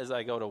fill me as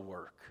I go to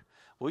work?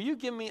 Will you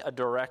give me a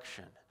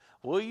direction?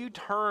 Will you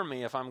turn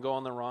me if I'm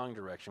going the wrong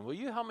direction? Will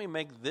you help me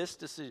make this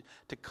decision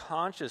to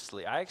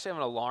consciously? I actually have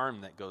an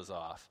alarm that goes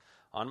off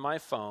on my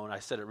phone. I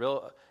set it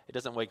it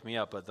doesn't wake me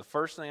up, but the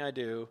first thing I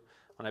do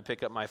when I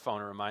pick up my phone,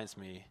 it reminds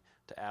me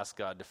to ask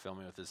God to fill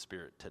me with his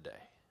Spirit today.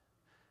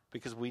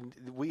 Because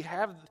we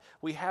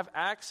have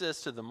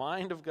access to the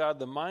mind of God,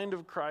 the mind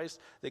of Christ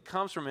that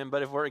comes from him.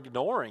 But if we're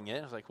ignoring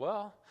it, it's like,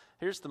 well,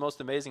 here's the most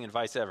amazing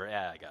advice ever.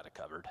 I got it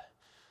covered.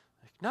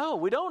 No,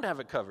 we don't have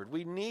it covered.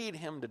 We need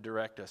him to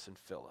direct us and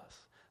fill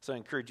us. So I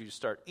encourage you to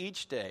start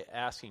each day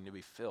asking to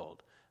be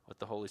filled with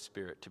the Holy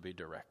Spirit to be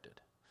directed.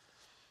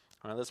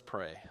 All right, let's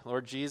pray.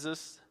 Lord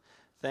Jesus,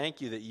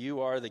 thank you that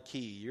you are the key.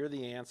 You're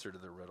the answer to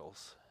the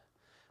riddles.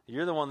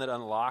 You're the one that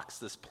unlocks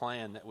this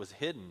plan that was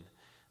hidden,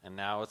 and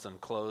now it's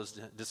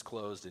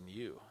disclosed in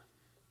you.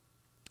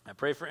 I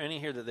pray for any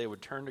here that they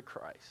would turn to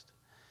Christ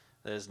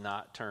that is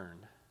not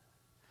turned.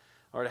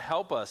 Lord,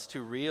 help us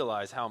to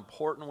realize how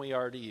important we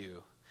are to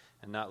you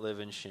and not live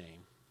in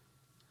shame.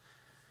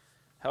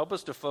 Help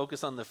us to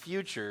focus on the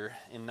future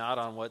and not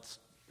on what's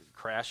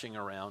crashing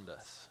around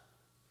us.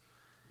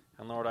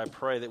 And Lord, I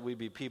pray that we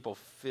be people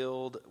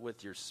filled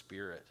with your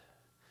Spirit,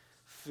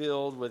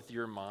 filled with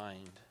your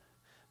mind,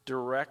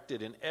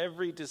 directed in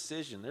every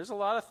decision. There's a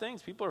lot of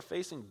things. People are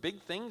facing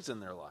big things in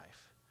their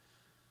life.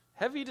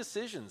 Heavy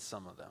decisions,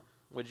 some of them.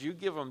 Would you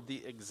give them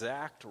the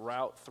exact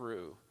route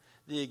through,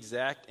 the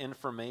exact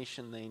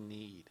information they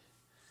need?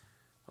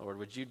 Lord,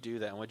 would you do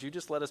that? And would you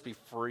just let us be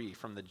free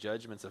from the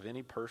judgments of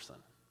any person,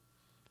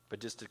 but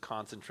just to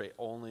concentrate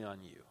only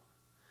on you?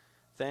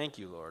 Thank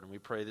you, Lord. And we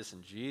pray this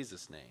in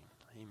Jesus' name.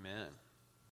 Amen.